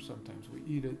touch them, sometimes we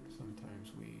eat it,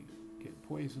 sometimes we get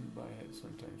poisoned by it,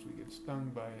 sometimes we get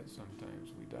stung by it,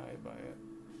 sometimes we die by it,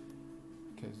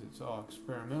 because it's all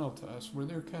experimental to us, where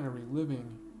they're kind of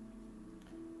reliving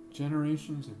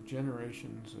generations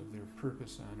of their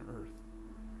purpose on Earth,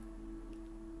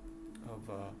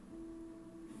 of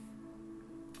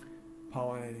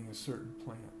pollinating a certain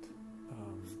plant,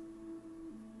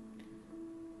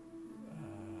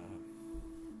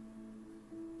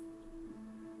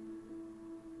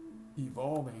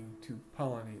 evolving to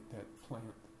pollinate that plant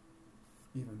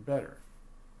even better.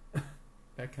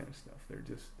 That kind of stuff. They're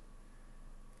just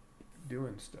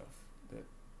doing stuff that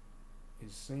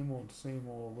is same old,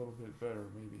 a little bit better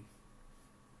maybe.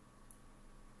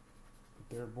 But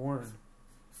they're born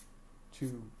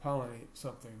to pollinate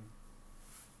something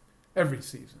every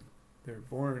season. They're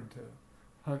born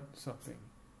to hunt something,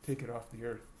 take it off the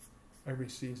earth every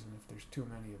season. If there's too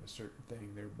many of a certain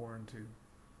thing, they're born to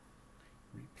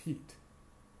repeat,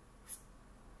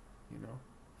 you know,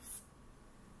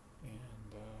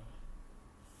 and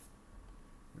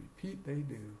repeat they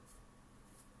do.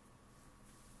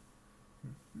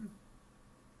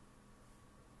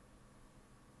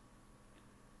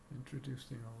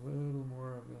 Introducing a little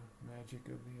more of the magic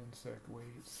of the insect way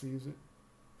it sees it.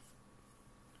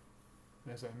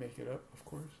 As I make it up, of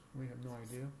course, we have no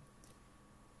idea,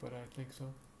 but I think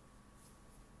so.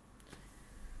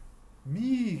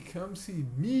 Me, come see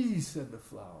me, said the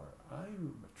flower.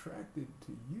 I'm attracted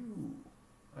to you.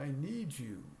 I need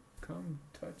you. Come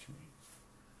touch me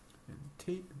and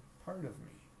take part of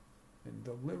me and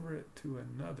deliver it to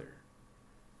another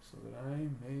so that I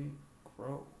may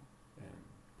grow and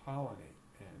pollinate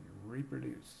and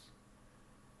reproduce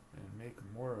and make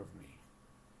more of me.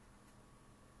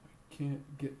 I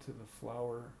can't get to the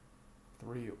flower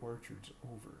 3 orchards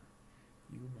over.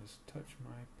 You must touch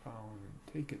my pollen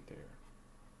and take it there.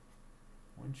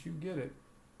 Once you get it,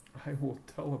 I will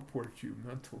teleport you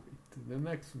mentally to the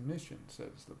next mission,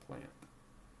 says the plant.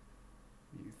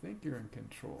 You think you're in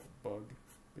control, bug,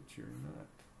 but you're not.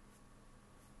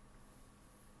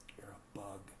 You're a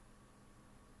bug.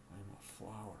 I'm a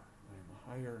flower.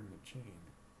 I'm higher in the chain.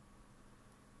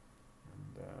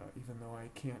 And even though I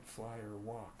can't fly or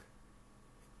walk,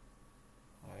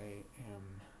 I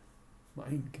am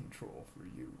mind control for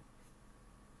you.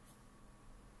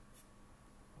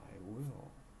 I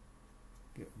will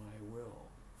get my will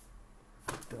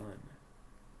done.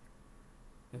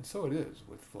 And so it is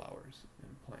with flowers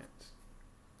and plants.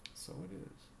 So it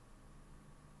is.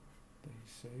 They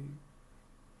say,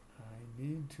 I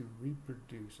need to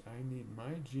reproduce. I need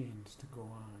my genes to go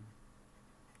on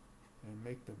and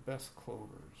make the best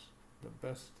clovers, the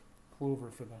best clover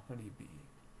for the honeybee.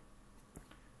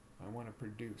 I want to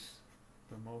produce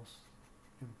the most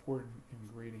important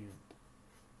ingredient,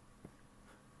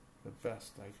 the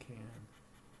best I can.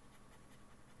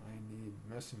 I need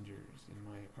messengers in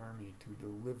my army to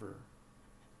deliver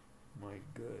my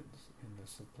goods in the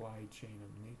supply chain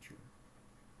of nature.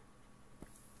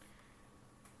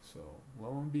 So,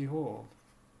 lo and behold,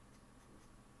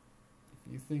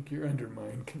 if you think you're under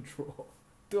mind control,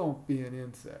 don't be an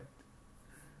insect,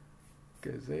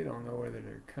 because they don't know whether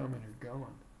they're coming or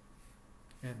going.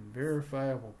 And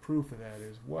verifiable proof of that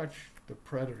is watch the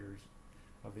predators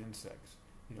of insects,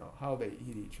 you know, how they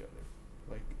eat each other.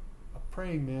 Like a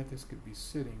praying mantis could be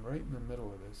sitting right in the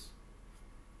middle of this,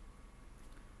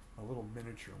 a little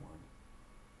miniature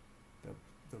one.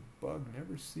 The bug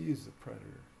never sees the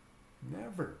predator.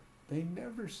 Never. They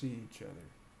never see each other.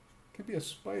 It could be a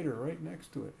spider right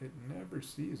next to it. It never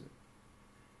sees it,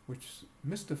 which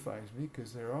mystifies me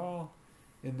because they're all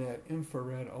in that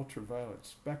infrared ultraviolet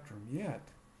spectrum, yet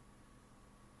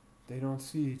they don't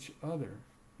see each other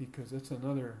because that's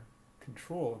another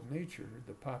control of nature,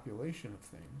 the population of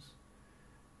things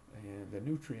and the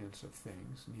nutrients of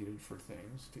things needed for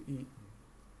things to eat.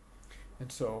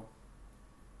 And so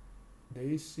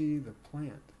they see the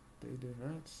plant. They do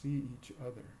not see each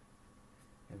other.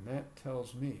 And that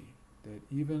tells me that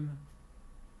even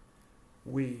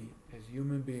we, as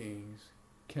human beings,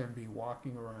 can be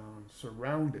walking around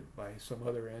surrounded by some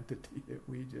other entity that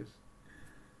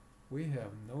we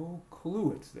have no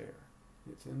clue it's there.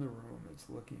 It's in the room, it's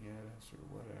looking at us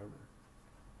or whatever.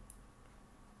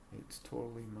 It's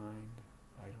totally mind,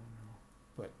 I don't know.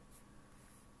 But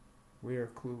we are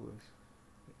clueless,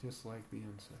 just like the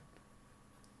insect.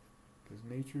 Because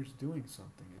nature's doing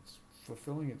something. It's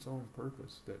fulfilling its own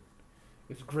purpose that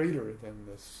it's greater than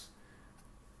this,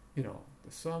 the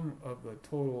sum of the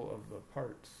total of the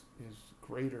parts is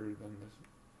greater than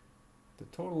the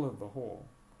total of the whole.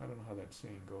 I don't know how that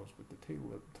saying goes, but the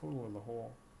total of the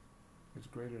whole is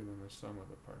greater than the sum of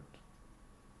the parts.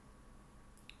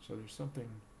 So there's something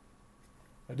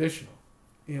additional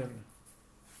in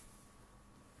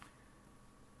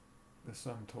the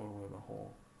sum total of the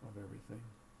whole of everything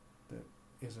that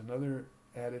is another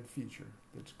added feature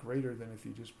that's greater than if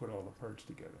you just put all the parts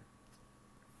together.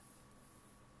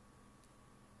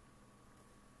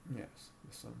 Yes,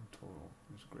 the sum total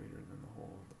is greater than the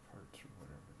whole of the parts, or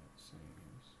whatever that saying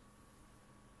is.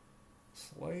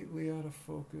 Slightly out of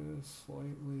focus,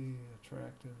 slightly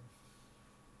attractive.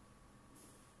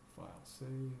 File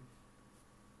save.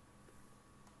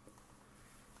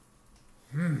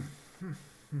 Looking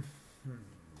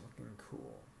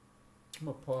cool. I'm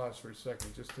going to pause for a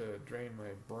second just to drain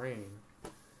my brain.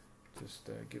 Just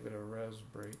give it a res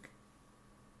break.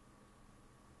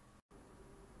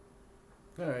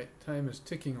 Alright, time is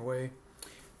ticking away.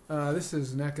 This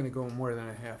is not going to go more than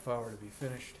a half hour to be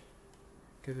finished.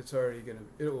 Because it's already going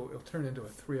to... It'll turn into a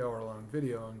 3-hour long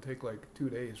video and take like 2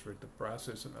 days for it to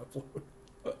process and upload.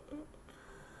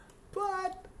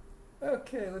 But,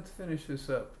 okay, let's finish this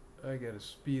up. I got to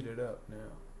speed it up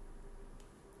now.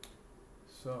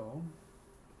 So,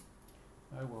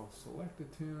 I will select a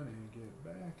tune and get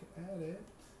back at it.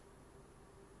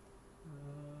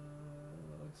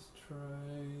 Let's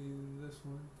try this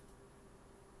one.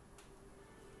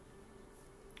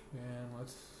 And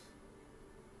let's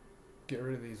get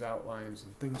rid of these outlines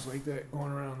and things like that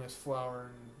going around this flower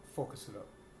and focus it up.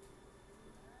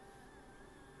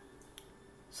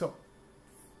 So,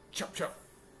 chop chop.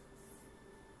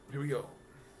 Here we go.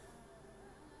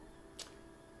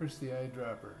 First the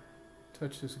eyedropper.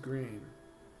 Touch this green.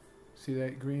 See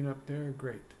that green up there?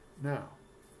 Great. Now,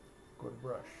 go to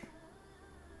brush.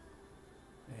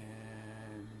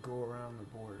 And go around the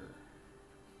border.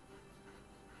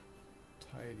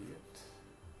 Tidy it.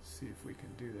 See if we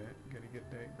can do that. Gotta get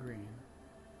that green.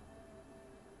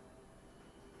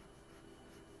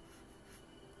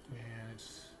 And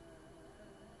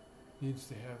it needs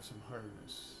to have some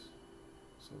hardness.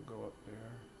 So go up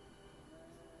there.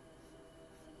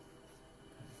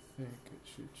 I think it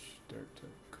should start to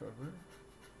cover.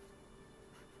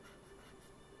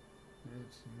 And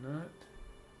it's not.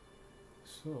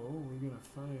 So we're going to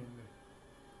find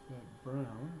that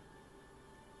brown.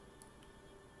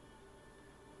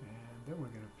 And then we're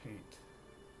going to paint.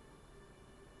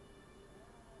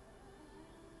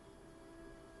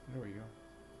 There we go.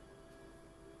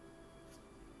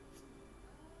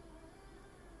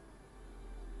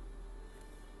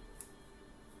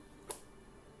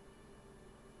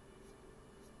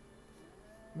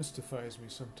 Mystifies me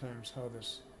sometimes how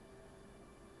this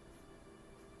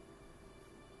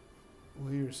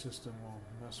layer system will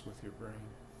mess with your brain.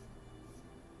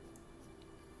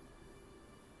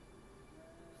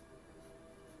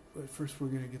 But first we're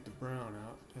going to get the brown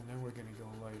out, and then we're going to go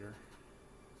lighter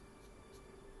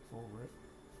over it.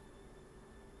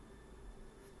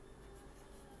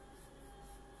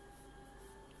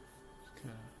 Just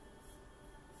kind of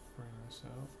bring this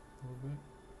out a little bit.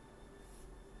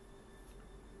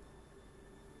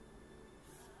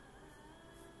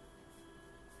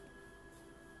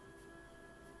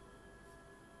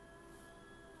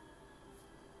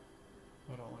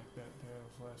 I don't like that there,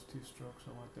 those last 2 strokes,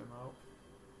 I want them out.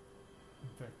 In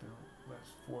fact, the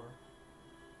last 4.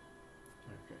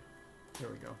 Okay, there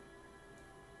we go.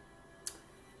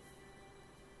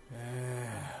 A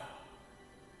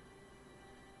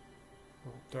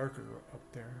little darker up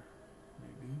there,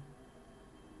 maybe.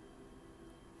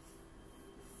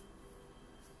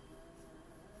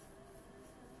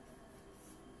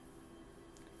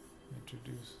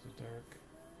 Introduce the dark.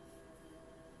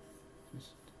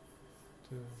 Just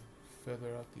to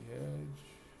feather out the edge.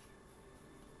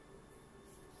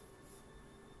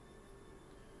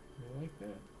 You like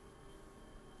that?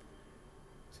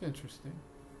 It's interesting.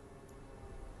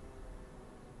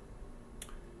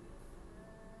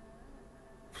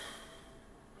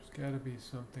 There's got to be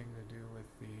something to do with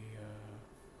the,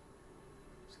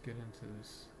 let's get into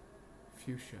this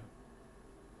fuchsia.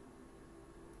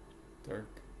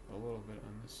 dark a little bit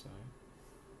on this side.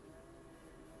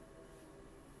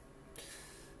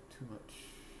 Too much.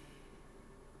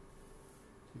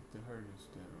 Take the hardness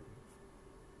down.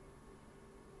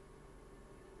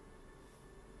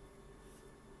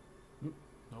 Nope,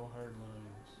 no hard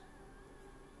lines.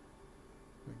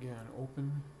 Again,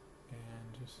 open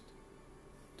and just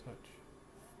touch.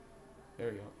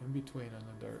 There you go, in between on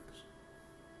the darks.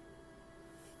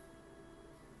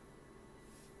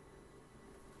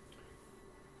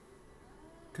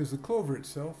 Because the clover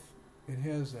itself, it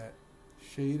has that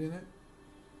shade in it.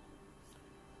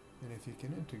 And if you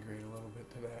can integrate a little bit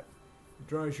to that, it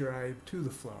draws your eye to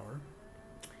the flower,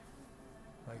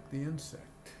 like the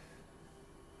insect.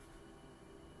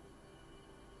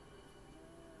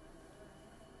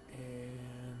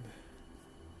 And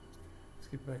let's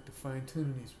get back to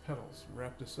fine-tuning these petals,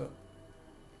 wrap this up.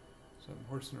 So I'm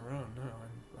horsing around now,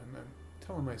 and I'm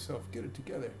telling myself, get it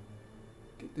together,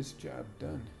 get this job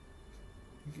done.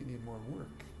 I think you need more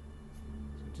work.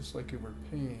 So just like you were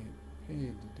paid to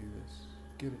do this,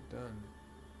 get it done.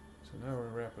 So now we'll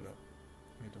wrap it up.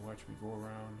 You have to watch me go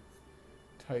around,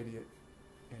 tidy it,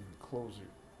 and close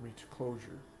it, reach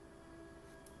closure.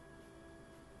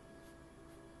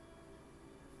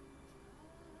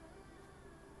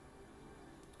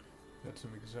 Got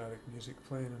some exotic music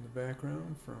playing in the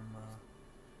background from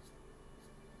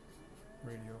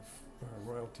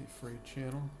royalty-free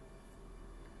channel.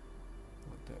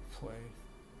 Let that play.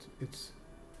 It's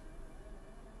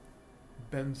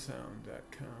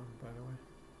bensound.com, by the way.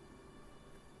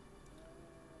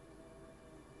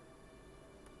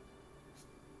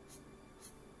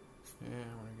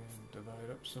 And we're going to divide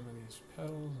up some of these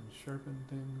petals and sharpen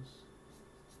things.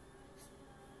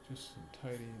 Just some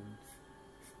tidy and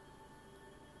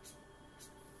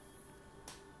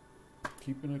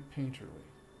keeping it painterly.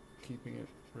 Keeping it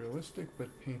realistic but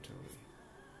painterly.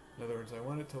 In other words, I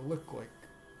want it to look like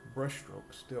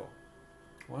brushstroke still.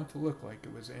 I want it to look like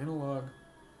it was analog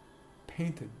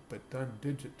painted but done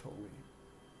digitally.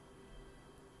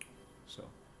 So,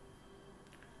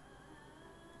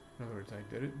 in other words, I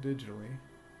did it digitally,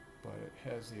 but it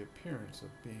has the appearance of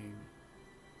being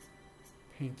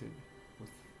painted with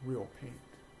real paint.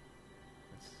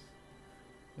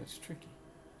 That's tricky.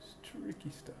 It's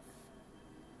tricky stuff.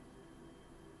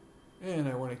 And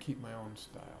I want to keep my own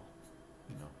style,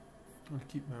 you know. I want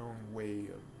to keep my own way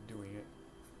of doing it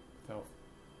without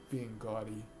being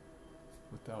gaudy,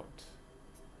 without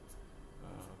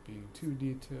being too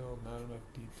detailed, not enough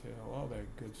detail, all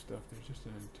that good stuff. There's just a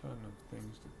ton of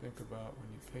things to think about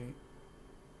when you paint.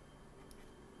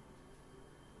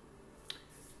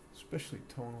 Especially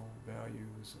tonal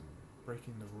values and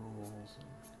breaking the rules and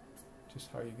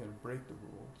just how you're going to break the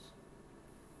rules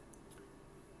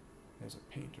as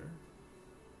a painter.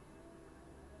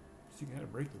 You got to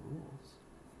break the rules.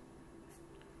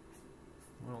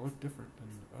 You want to look different than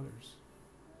others.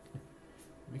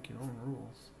 Make your own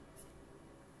rules.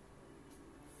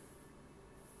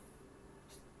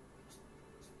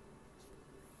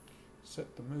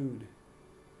 Set the mood.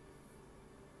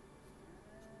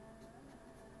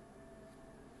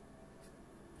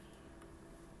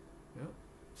 Yep,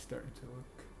 starting to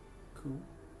look cool.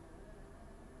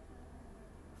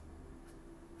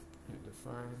 And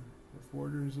define the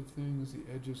borders of things, the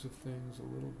edges of things, a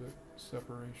little bit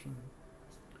separation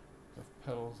of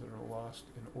petals that are lost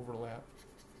in overlap.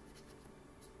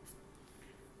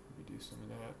 Maybe do some of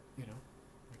that, you know,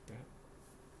 like that.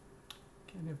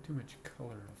 Can't have too much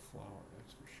color in a flower,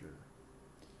 that's for sure.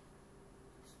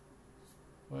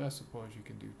 Well, I suppose you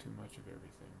can do too much of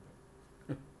everything,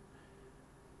 but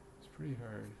it's pretty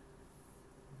hard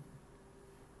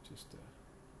just to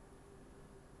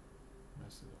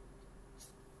mess it up.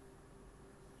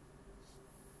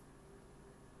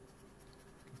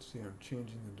 See, I'm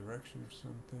changing the direction of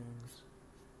some things.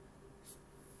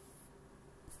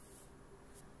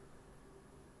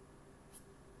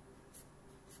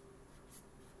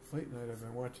 Late night I've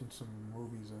been watching some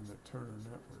movies on the Turner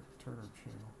Network, Turner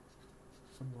Channel.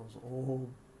 Some of those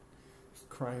old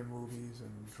crime movies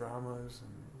and dramas,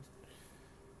 and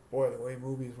boy, the way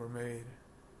movies were made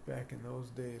back in those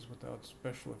days without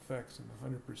special effects and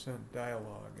 100%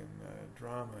 dialogue and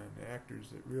drama and actors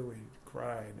that really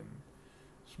cried and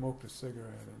smoked a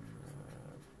cigarette and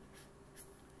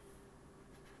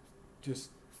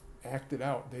just acted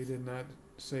out. They did not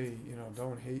say, you know,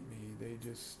 don't hate me.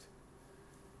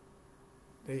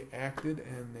 They acted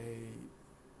and they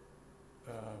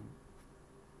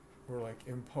were like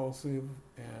impulsive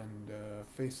and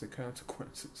faced the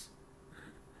consequences.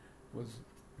 It was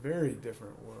a very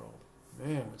different world.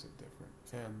 Man, was it different.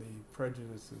 And the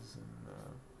prejudices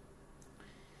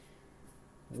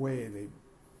and way they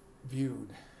viewed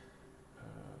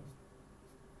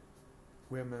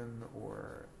women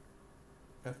or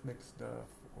ethnic stuff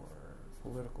or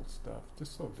political stuff,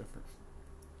 just so different.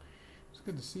 It's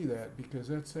good to see that, because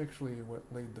that's actually what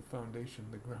laid the foundation,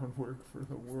 the groundwork for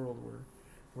the world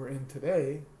we're in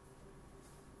today.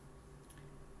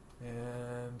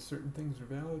 And certain things are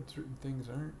valid, certain things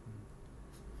aren't. And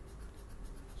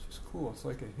it's just cool. It's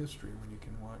like a history when you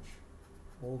can watch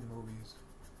old movies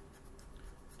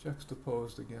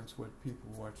juxtaposed against what people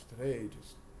watch today,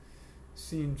 just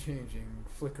scene changing,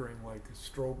 flickering like a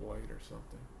strobe light or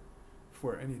something,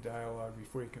 before any dialogue,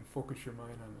 before you can focus your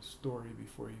mind on the story,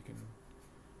 before you can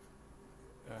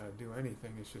do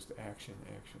anything. It's just action,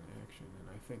 action, action. And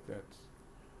I think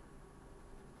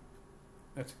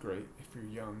that's great if you're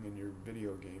young and you're a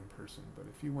video game person. But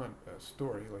if you want a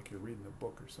story, like you're reading a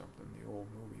book or something, the old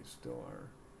movies still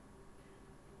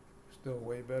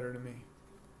way better to me.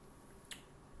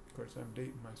 Of course, I'm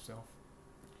dating myself.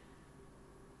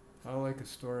 I like a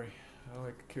story. I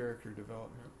like character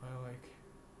development. I like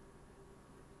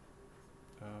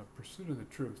pursuit of the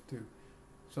truth, too.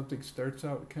 Something starts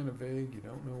out kind of vague, you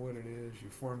don't know what it is, you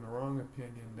form the wrong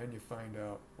opinion, then you find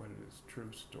out what it is,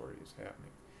 true story is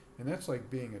happening. And that's like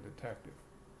being a detective,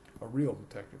 a real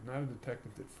detective, not a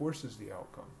detective that forces the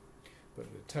outcome, but a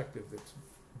detective that's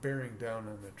bearing down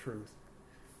on the truth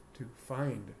to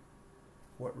find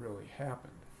what really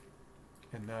happened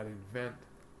and not invent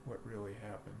what really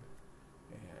happened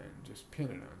and just pin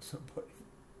it on somebody.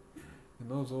 In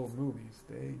those old movies,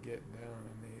 they get down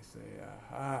and they say,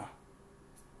 aha,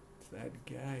 it's that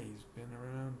guy, he's been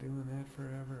around doing that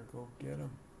forever, go get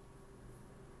him.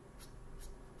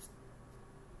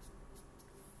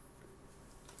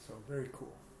 So very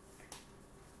cool.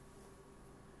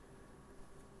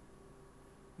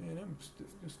 Man, I'm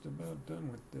just about done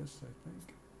with this, I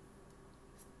think.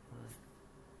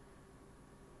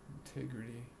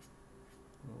 Integrity,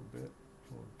 a little bit,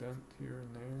 a little dent here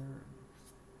and there, and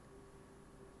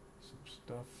some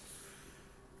stuff.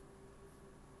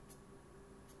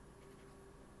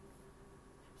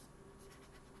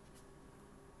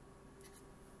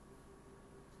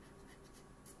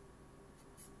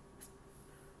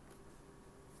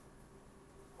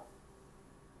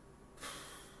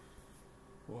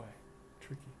 Boy,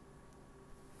 tricky.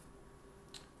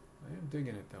 I am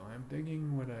digging it though. I'm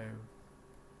digging what I've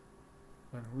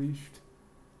unleashed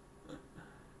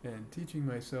and teaching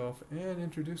myself and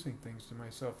introducing things to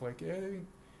myself. Like adding,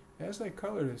 as I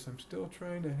color this, I'm still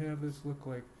trying to have this look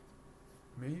like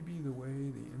maybe the way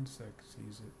the insect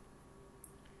sees it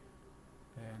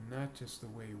and not just the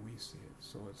way we see it.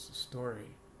 So it's the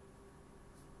story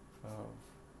of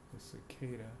the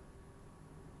cicada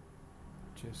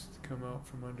just come out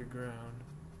from underground,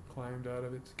 climbed out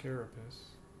of its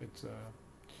carapace. It's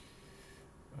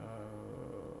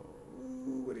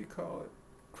what do you call it?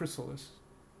 Chrysalis.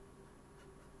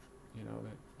 You know,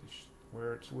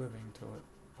 where it's living till it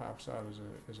pops out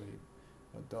as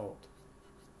a adult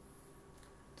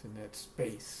to net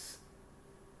space.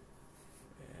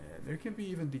 And there can be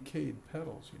even decayed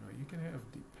petals. You know, you can have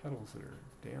petals that are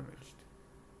damaged.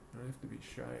 You don't have to be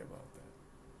shy about that.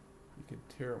 You could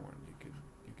tear one. You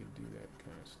could do that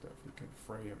kind of stuff. You could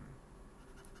fray them.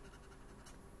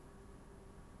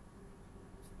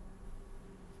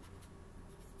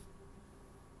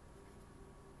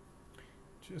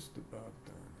 Just about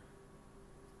done.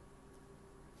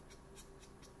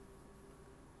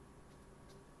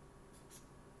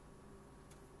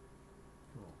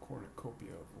 A little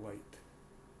cornucopia of light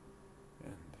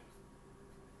and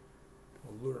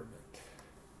allurement.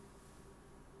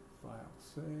 File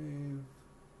save.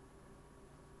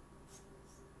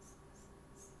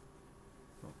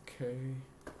 Okay,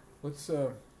 let's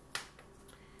that's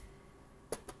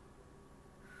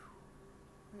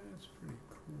pretty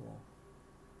cool.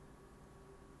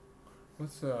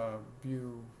 Let's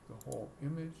view the whole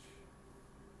image.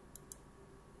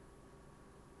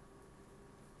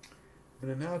 I'm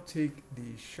going to now take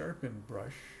the sharpen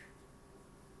brush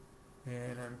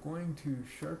and I'm going to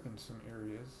sharpen some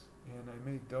areas, and I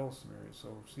may dull some areas.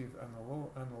 So see if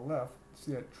on the left,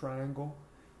 see that triangle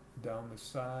down the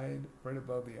side, right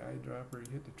above the eyedropper,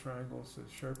 you hit the triangle, it says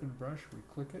sharpen brush, we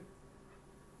click it,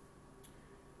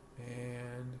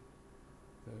 and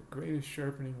the greatest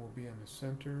sharpening will be in the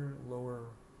center, lower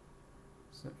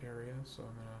area, so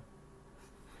I'm going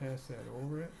to pass that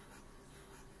over it,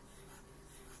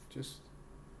 just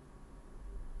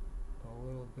a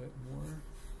little bit more,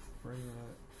 bring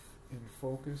that in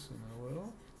focus and a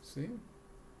little, see,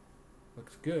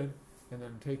 looks good, and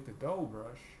then take the dull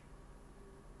brush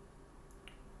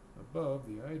above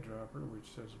the eyedropper, which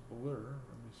says blur.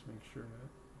 Let me just make sure that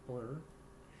blur.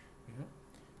 Yeah.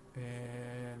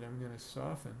 And I'm going to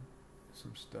soften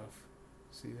some stuff.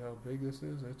 See how big this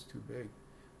is? That's too big.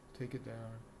 Take it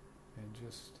down and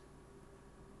just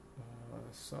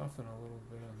soften a little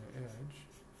bit on the edge.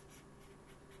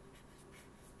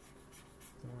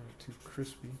 Don't want it too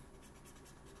crispy,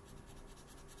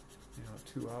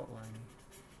 too outliney.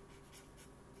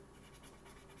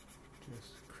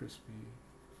 Just crispy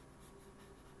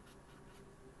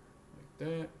like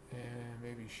that, and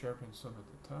maybe sharpen some at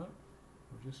the top.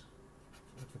 Or just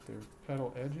look at their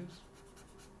petal edges.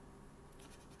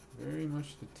 Very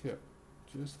much the tip,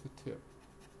 just the tip.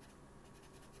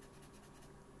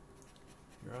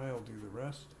 Your eye will do the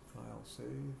rest. File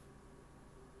save.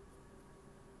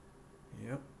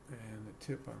 Yep, and the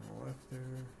tip on the left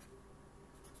there.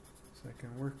 So I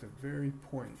can work the very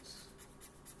points.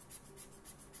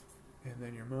 And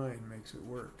then your mind makes it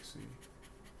work, see?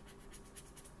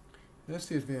 That's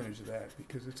the advantage of that,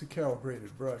 because it's a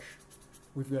calibrated brush.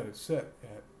 We've got it set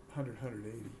at 100,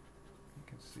 180. You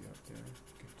can see up there.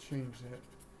 You can change that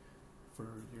for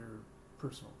your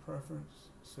personal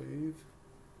preference. Save.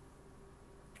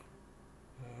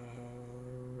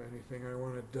 Anything I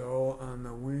want to dull on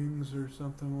the wings or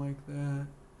something like that.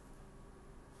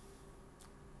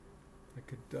 I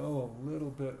could dull a little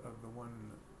bit of the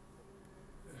one,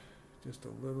 just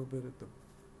a little bit at the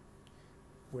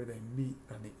where they meet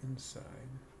on the inside,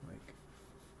 like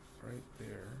right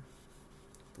there.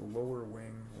 The lower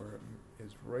wing where it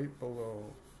is right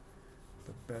below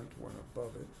the bent one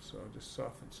above it. So I'll just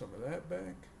soften some of that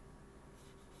back.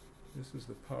 This is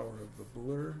the power of the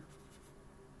blur.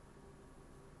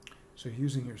 So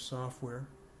using your software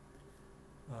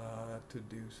to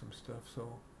do some stuff.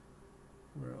 So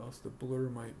where else the blur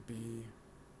might be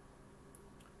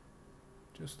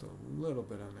just a little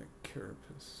bit on the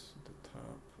carapace at the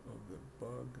top of the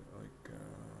bug. Like,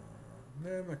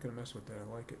 nah, I'm not going to mess with that. I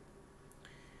like it.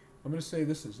 I'm going to say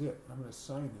this is it. I'm going to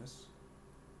sign this.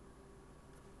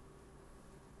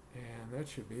 And that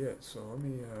should be it. So let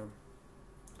me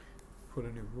put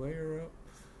a new layer up.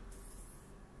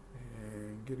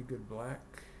 And get a good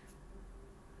black,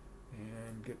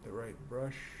 and get the right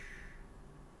brush,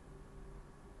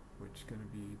 which is going to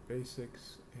be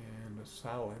basics and a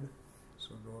solid.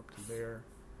 So go up to there,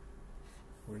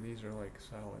 where these are like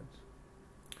solids.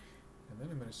 And then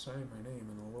I'm going to sign my name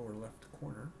in the lower left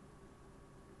corner.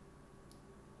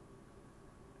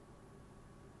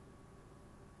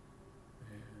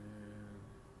 And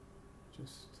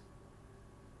just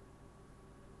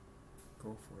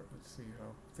go for it. Let's see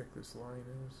how thick this line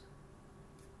is.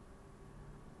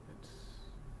 It's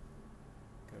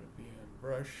got to be on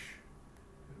brush.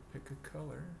 Got to pick a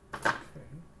color. Okay.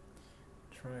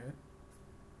 Try it.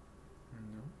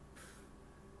 Nope.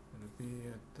 Got to be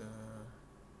at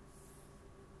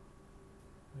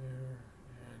there,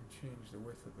 and change the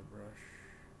width of the brush.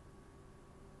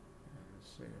 And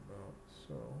say about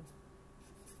so.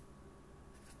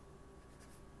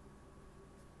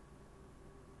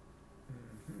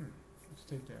 Let's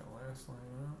take that last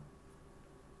line out.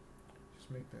 Just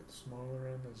make that smaller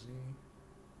on the Z.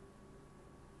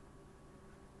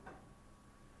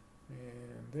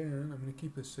 And then I'm going to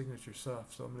keep the signature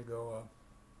soft, so I'm going to go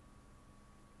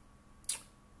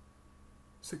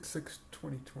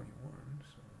 6/6/2021.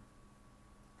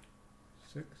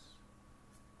 So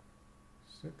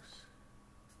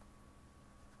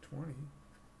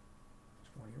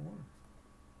 6/6/2021.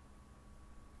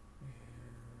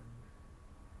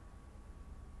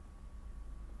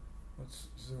 Let's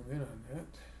zoom in on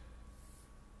that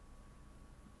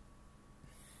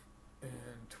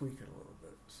and tweak it a little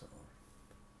bit. So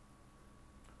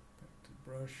back to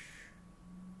brush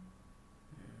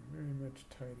and very much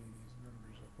tidy these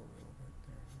numbers up a little bit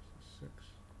there. This is 6.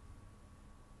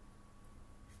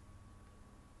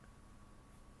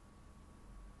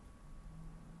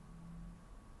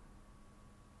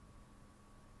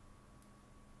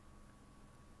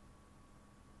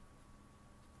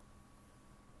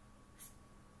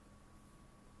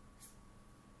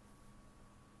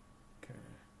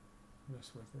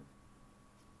 Mess with it.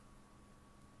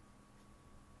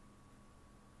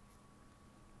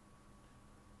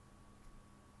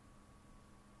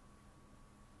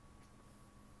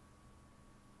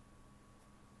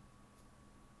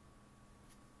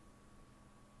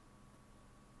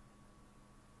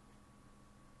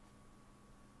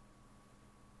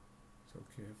 It's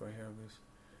okay if I have this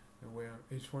the way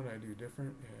each one I do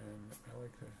different, and I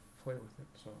like to play with it,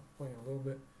 so I'm playing a little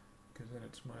bit because then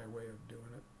it's my way of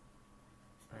doing it.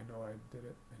 I know I did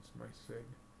it, it's my sig,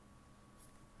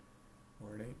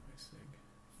 or it ain't my sig.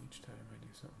 Each time I do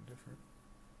something different.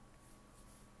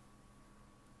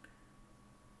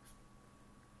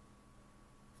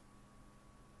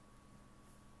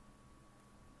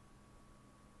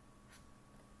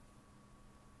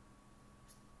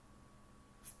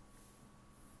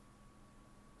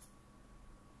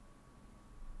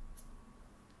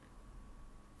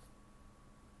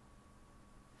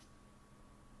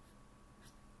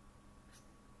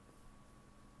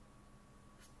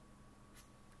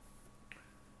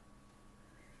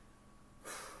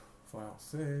 File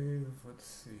save. Let's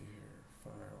see here.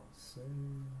 File save.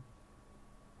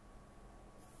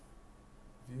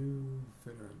 View,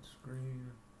 fit on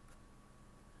screen,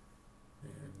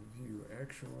 and view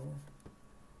actual.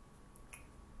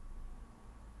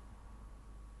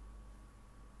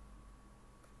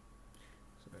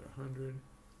 So at 100,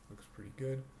 looks pretty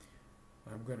good.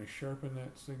 I'm going to sharpen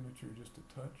that signature just a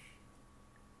touch.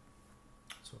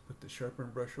 So I'll put the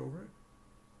sharpen brush over it.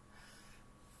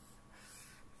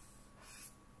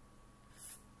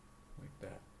 Like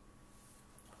that.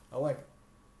 I like it.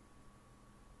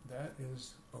 That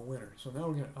is a winner. So now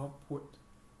we're going to output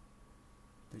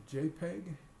the JPEG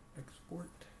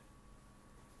export.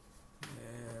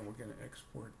 And we're going to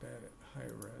export that at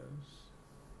high res.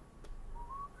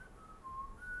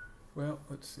 Well,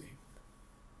 let's see.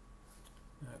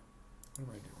 What am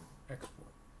I doing?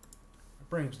 Export. My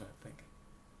brain's not thinking.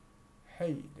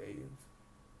 Hey, Dave.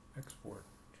 Export.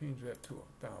 Change that to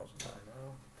 1,000 right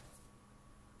now.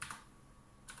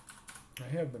 I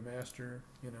have the master,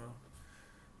 you know.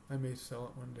 I may sell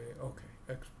it one day. Okay,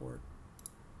 export.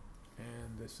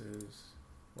 And this is,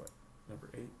 what, number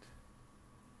 8. And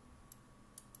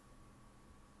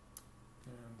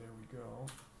there we go.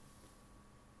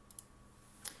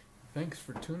 Thanks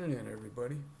for tuning in,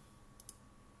 everybody.